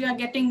basis, we are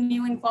getting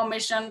new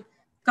information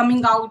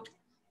coming out.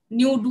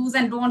 New do's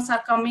and don'ts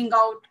are coming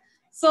out.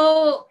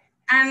 So,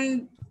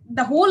 and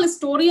the whole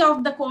story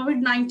of the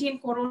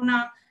COVID-19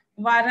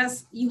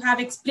 coronavirus, you have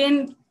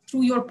explained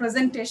through your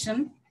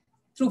presentation,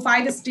 through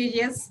 5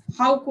 stages,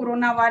 how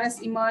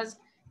coronavirus emerged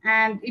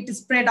and it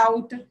spread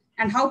out,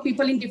 and how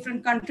people in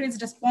different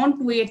countries respond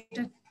to it,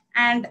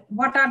 and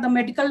what are the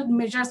medical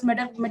measures,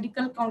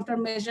 medical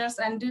countermeasures.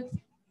 And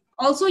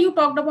also you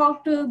talked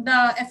about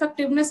the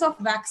effectiveness of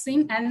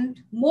vaccine,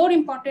 and more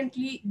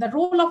importantly, the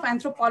role of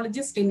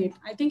anthropologist in it.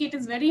 I think it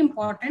is very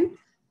important,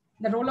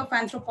 the role of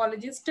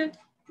anthropologist,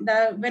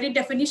 the very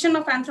definition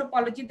of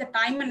anthropology, the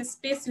time and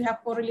space you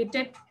have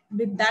correlated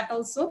with that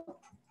also.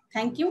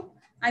 Thank you.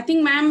 I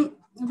think, ma'am,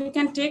 we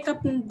can take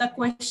up the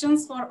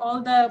questions from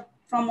all the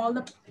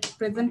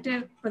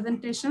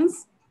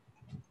presentations.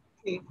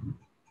 Okay.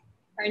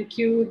 Thank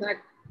you,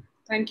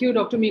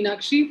 Dr.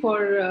 Meenakshi,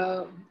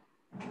 for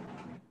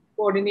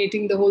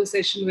coordinating the whole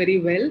session very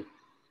well.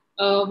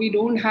 We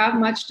don't have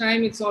much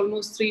time. It's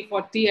almost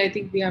 3:40. I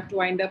think we have to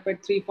wind up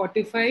at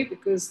 3:45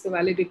 because the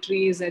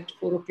valedictory is at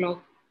 4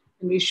 o'clock,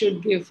 and we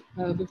should give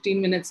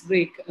 15 minutes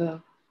break.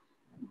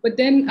 But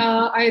then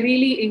I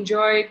really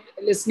enjoyed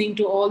listening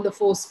to all the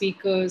 4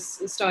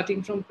 speakers,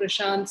 starting from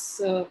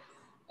Prashant's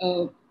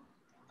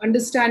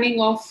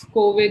understanding of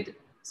COVID,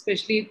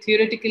 especially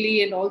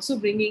theoretically, and also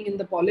bringing in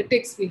the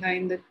politics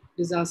behind the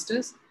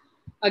disasters.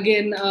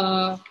 Again,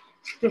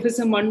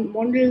 Professor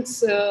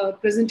Mondel's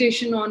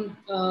presentation on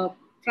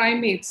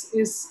primates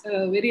is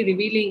very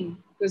revealing,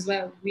 because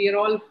we are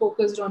all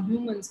focused on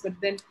humans, but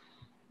then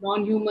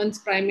non-humans,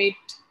 primate,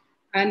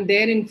 and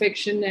their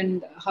infection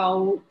and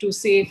how to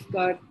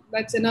safeguard.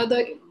 That's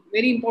another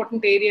very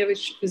important area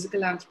which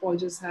physical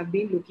anthropologists have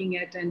been looking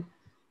at, and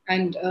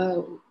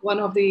one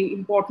of the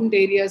important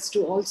areas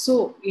to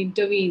also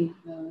intervene,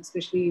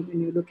 especially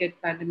when you look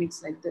at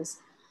pandemics like this.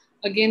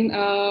 Again,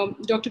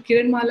 Dr.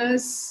 Kiran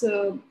Mala's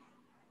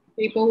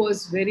paper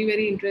was very,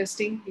 very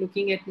interesting,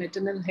 looking at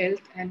maternal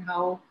health and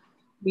how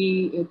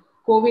the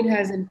COVID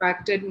has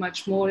impacted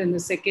much more in the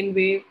second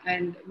wave,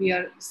 and we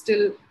are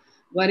still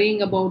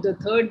worrying about the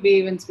third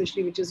wave, and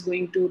especially which is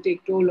going to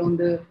take toll on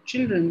the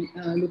children,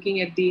 looking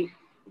at the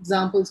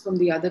examples from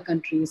the other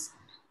countries.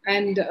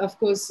 And of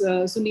course,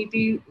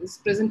 Suniti's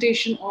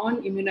presentation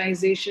on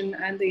immunization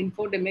and the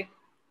infodemic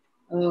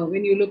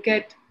When you look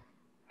at,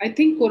 I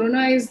think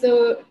Corona is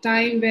the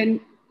time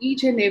when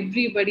each and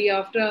everybody,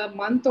 after a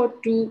month or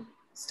two,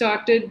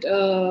 started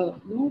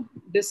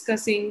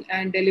discussing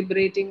and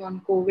deliberating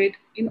on COVID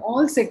in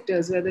all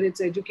sectors, whether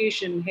it's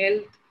education,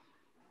 health,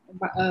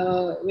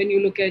 when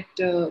you look at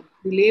the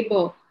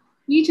labor,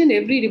 each and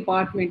every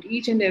department,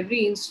 each and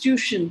every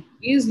institution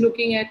is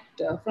looking at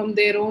from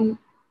their own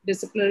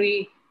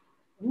disciplinary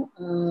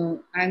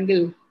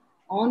angle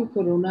on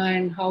Corona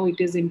and how it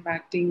is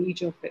impacting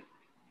each of it.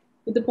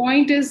 But the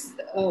point is,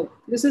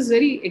 this is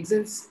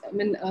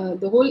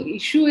the whole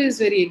issue is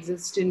very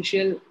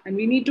existential, and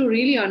we need to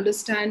really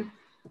understand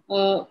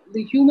the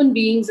human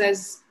beings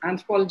as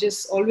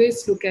anthropologists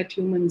always look at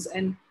humans,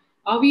 and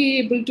are we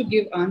able to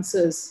give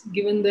answers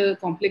given the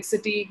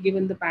complexity,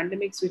 given the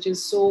pandemics, which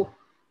is so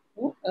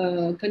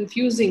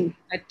confusing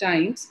at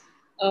times,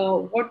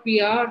 what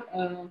we are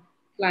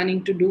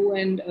planning to do,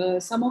 and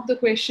some of the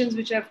questions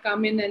which have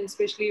come in, and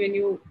especially when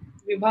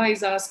Vibha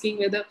is asking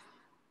whether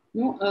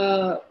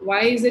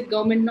why is it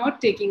government not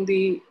taking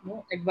the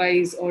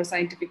advice or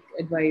scientific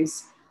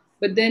advice?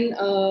 But then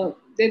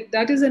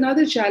that is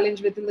another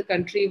challenge within the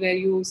country where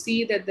you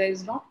see that there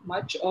is not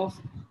much of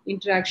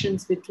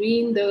interactions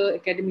between the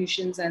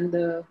academicians and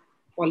the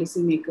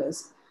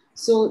policymakers.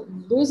 So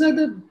those are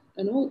the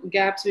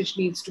gaps which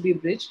needs to be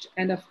bridged.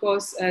 And of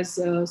course, as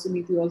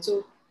Suniti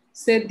also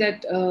said,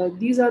 that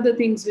these are the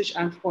things which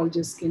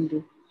anthropologists can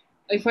do.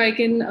 If I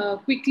can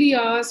quickly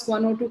ask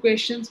one or two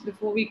questions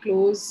before we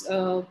close,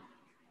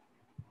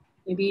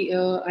 maybe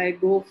I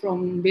go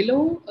from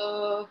below.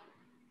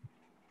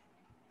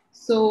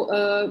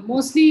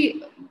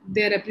 Mostly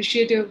they're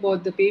appreciative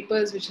about the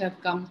papers which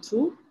have come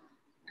through.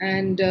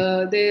 And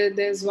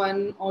there's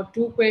one or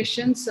two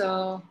questions.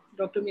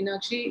 Dr.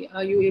 Meenakshi,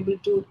 are you able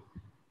to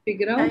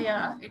figure out?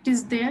 Yeah, it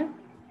is there.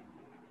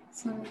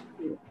 So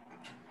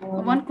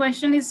one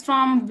question is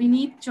from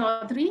Vineet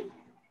Chaudhary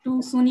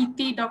to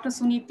Suniti, Dr.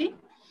 Suniti.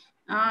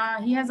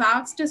 He has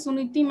asked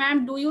Suniti,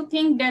 ma'am, do you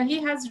think Delhi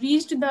has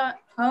reached the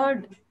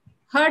herd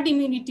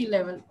immunity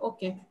level?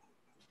 Okay.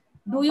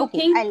 Do you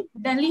think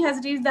Delhi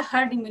has reached the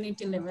herd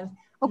immunity level?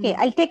 Okay,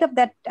 I'll take up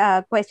that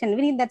question.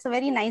 Vinny, that's a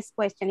very nice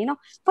question.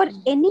 For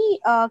any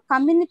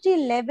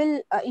community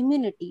level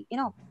immunity,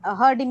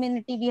 herd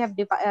immunity, we have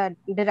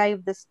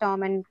derived this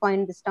term and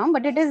coined this term,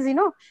 but it is,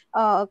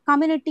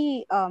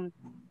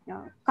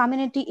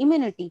 community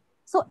immunity.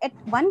 So at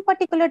one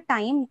particular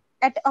time,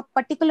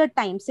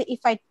 say if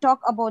I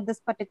talk about this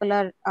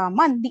particular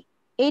month, the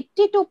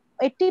 75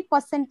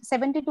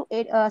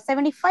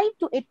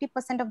 to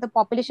 80% of the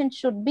population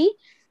should be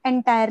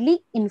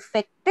entirely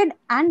infected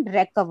and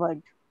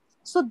recovered.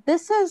 So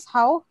this is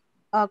how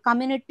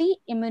community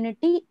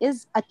immunity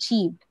is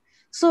achieved.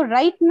 So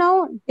right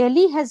now,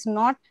 Delhi has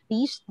not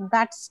reached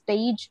that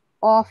stage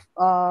of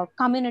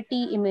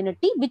community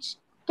immunity, which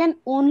can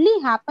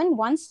only happen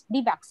once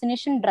the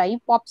vaccination drive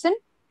pops in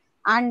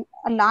and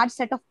a large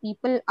set of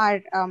people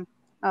are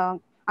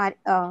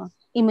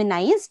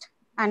immunized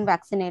and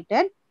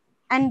vaccinated,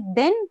 and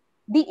then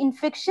the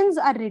infections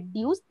are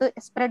reduced, the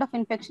spread of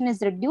infection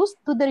is reduced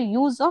through the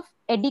use of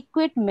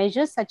adequate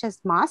measures such as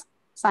masks,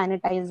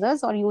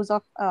 sanitizers, or use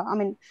of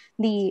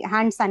the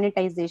hand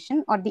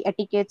sanitization or the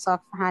etiquettes of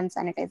hand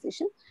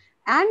sanitization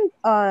and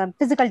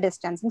physical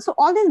distancing. So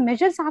all these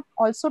measures have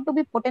also to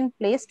be put in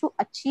place to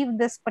achieve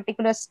this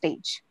particular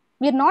stage.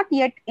 We are not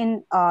yet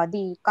in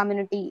the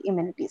community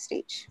immunity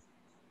stage.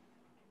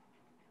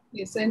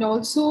 Yes, and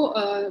also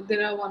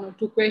there are one or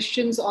two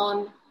questions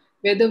on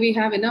whether we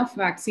have enough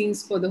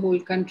vaccines for the whole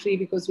country,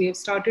 because we have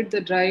started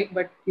the drive,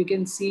 but you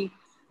can see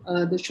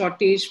the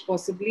shortage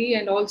possibly,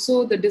 and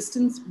also the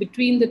distance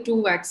between the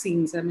two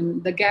vaccines,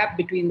 the gap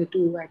between the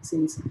two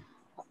vaccines,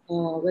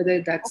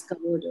 whether that's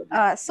covered or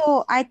not.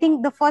 So I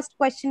think the first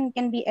question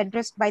can be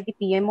addressed by the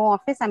PMO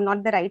office. I'm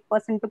not the right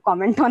person to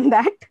comment on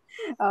that.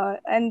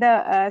 And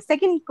the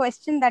second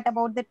question, that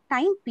about the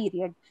time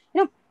period,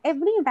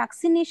 every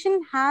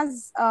vaccination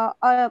has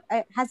a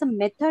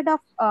method of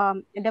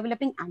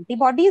developing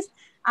antibodies,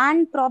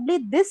 and probably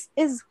this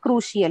is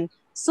crucial.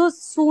 So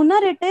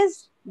sooner it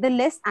is, the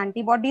less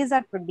antibodies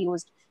are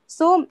produced.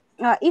 So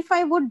if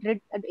I would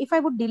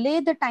delay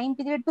the time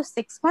period to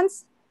 6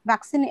 months,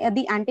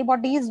 the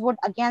antibodies would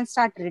again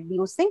start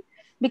reducing,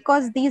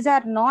 because these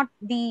are not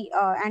the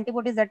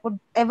antibodies that would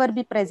ever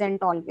be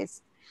present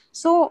always.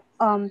 So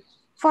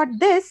for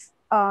this,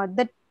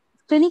 the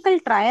clinical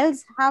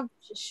trials have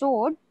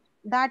showed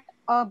that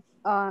a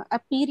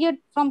period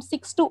from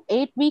 6 to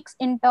 8 weeks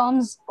in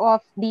terms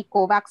of the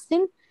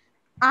Covaxin,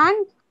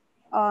 and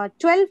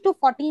 12 to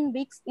 14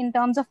 weeks in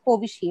terms of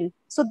Covishield.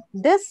 So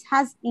this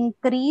has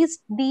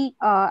increased the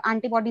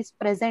antibodies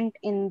present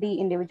in the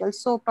individual.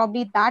 So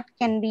probably that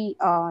can be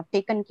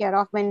taken care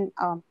of when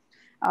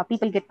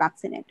people get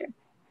vaccinated.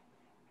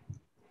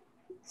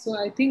 So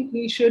I think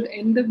we should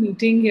end the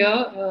meeting here.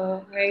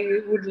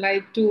 I would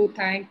like to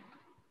thank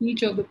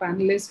each of the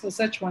panelists for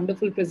such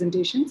wonderful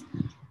presentations.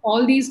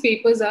 All these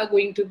papers are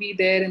going to be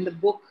there in the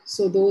book,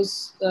 so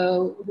those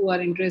who are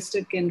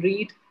interested can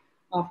read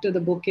after the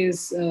book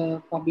is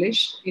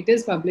published. It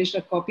is published,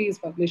 a copy is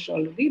published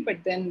already, but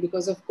then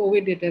because of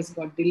COVID, it has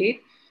got delayed.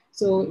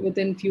 So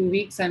within few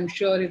weeks, I'm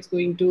sure it's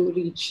going to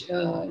reach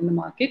in the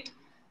market.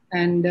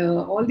 And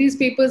all these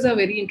papers are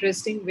very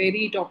interesting,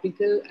 very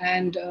topical,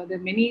 and there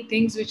are many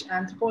things which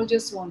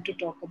anthropologists want to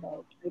talk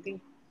about. I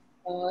think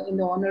in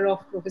the honor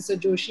of Professor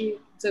Joshi,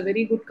 it's a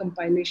very good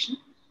compilation.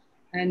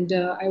 And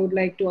I would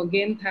like to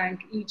again thank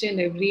each and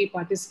every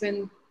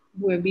participant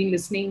who have been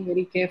listening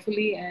very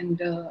carefully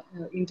and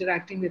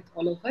interacting with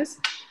all of us.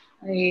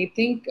 I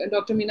think,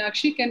 Dr.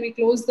 Meenakshi, can we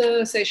close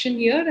the session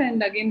here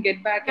and again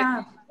get back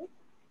at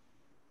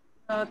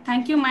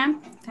thank you,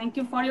 ma'am. Thank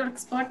you for your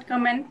expert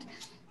comment.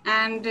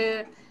 And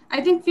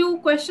I think few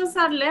questions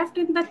are left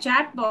in the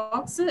chat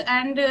box,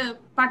 and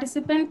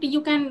participant,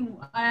 you can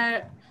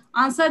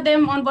answer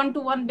them on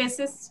one-to-one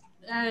basis.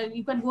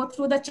 You can go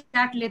through the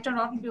chat later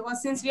on,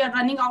 because since we are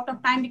running out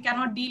of time, we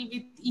cannot deal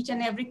with each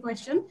and every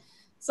question.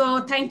 So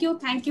thank you,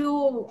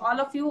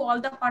 all of you, all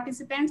the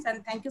participants,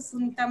 and thank you,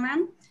 Sunita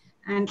ma'am.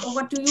 And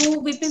over to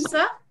you, Vipin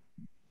sir.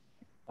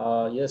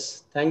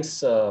 Yes,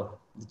 thanks,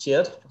 the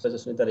chair, Professor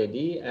Sunita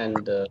Reddy, and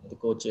the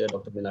co-chair,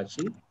 Dr.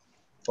 Meenakshi,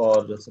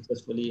 for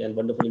successfully and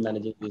wonderfully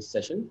managing this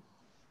session.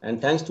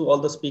 And thanks to all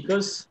the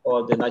speakers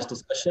for the nice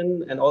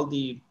discussion, and all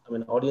the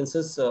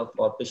audiences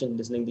for patiently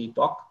listening the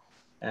talk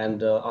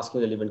and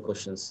asking relevant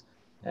questions.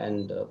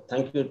 And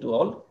thank you to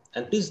all.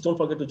 And please don't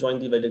forget to join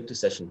the valedictory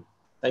session.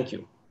 Thank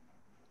you.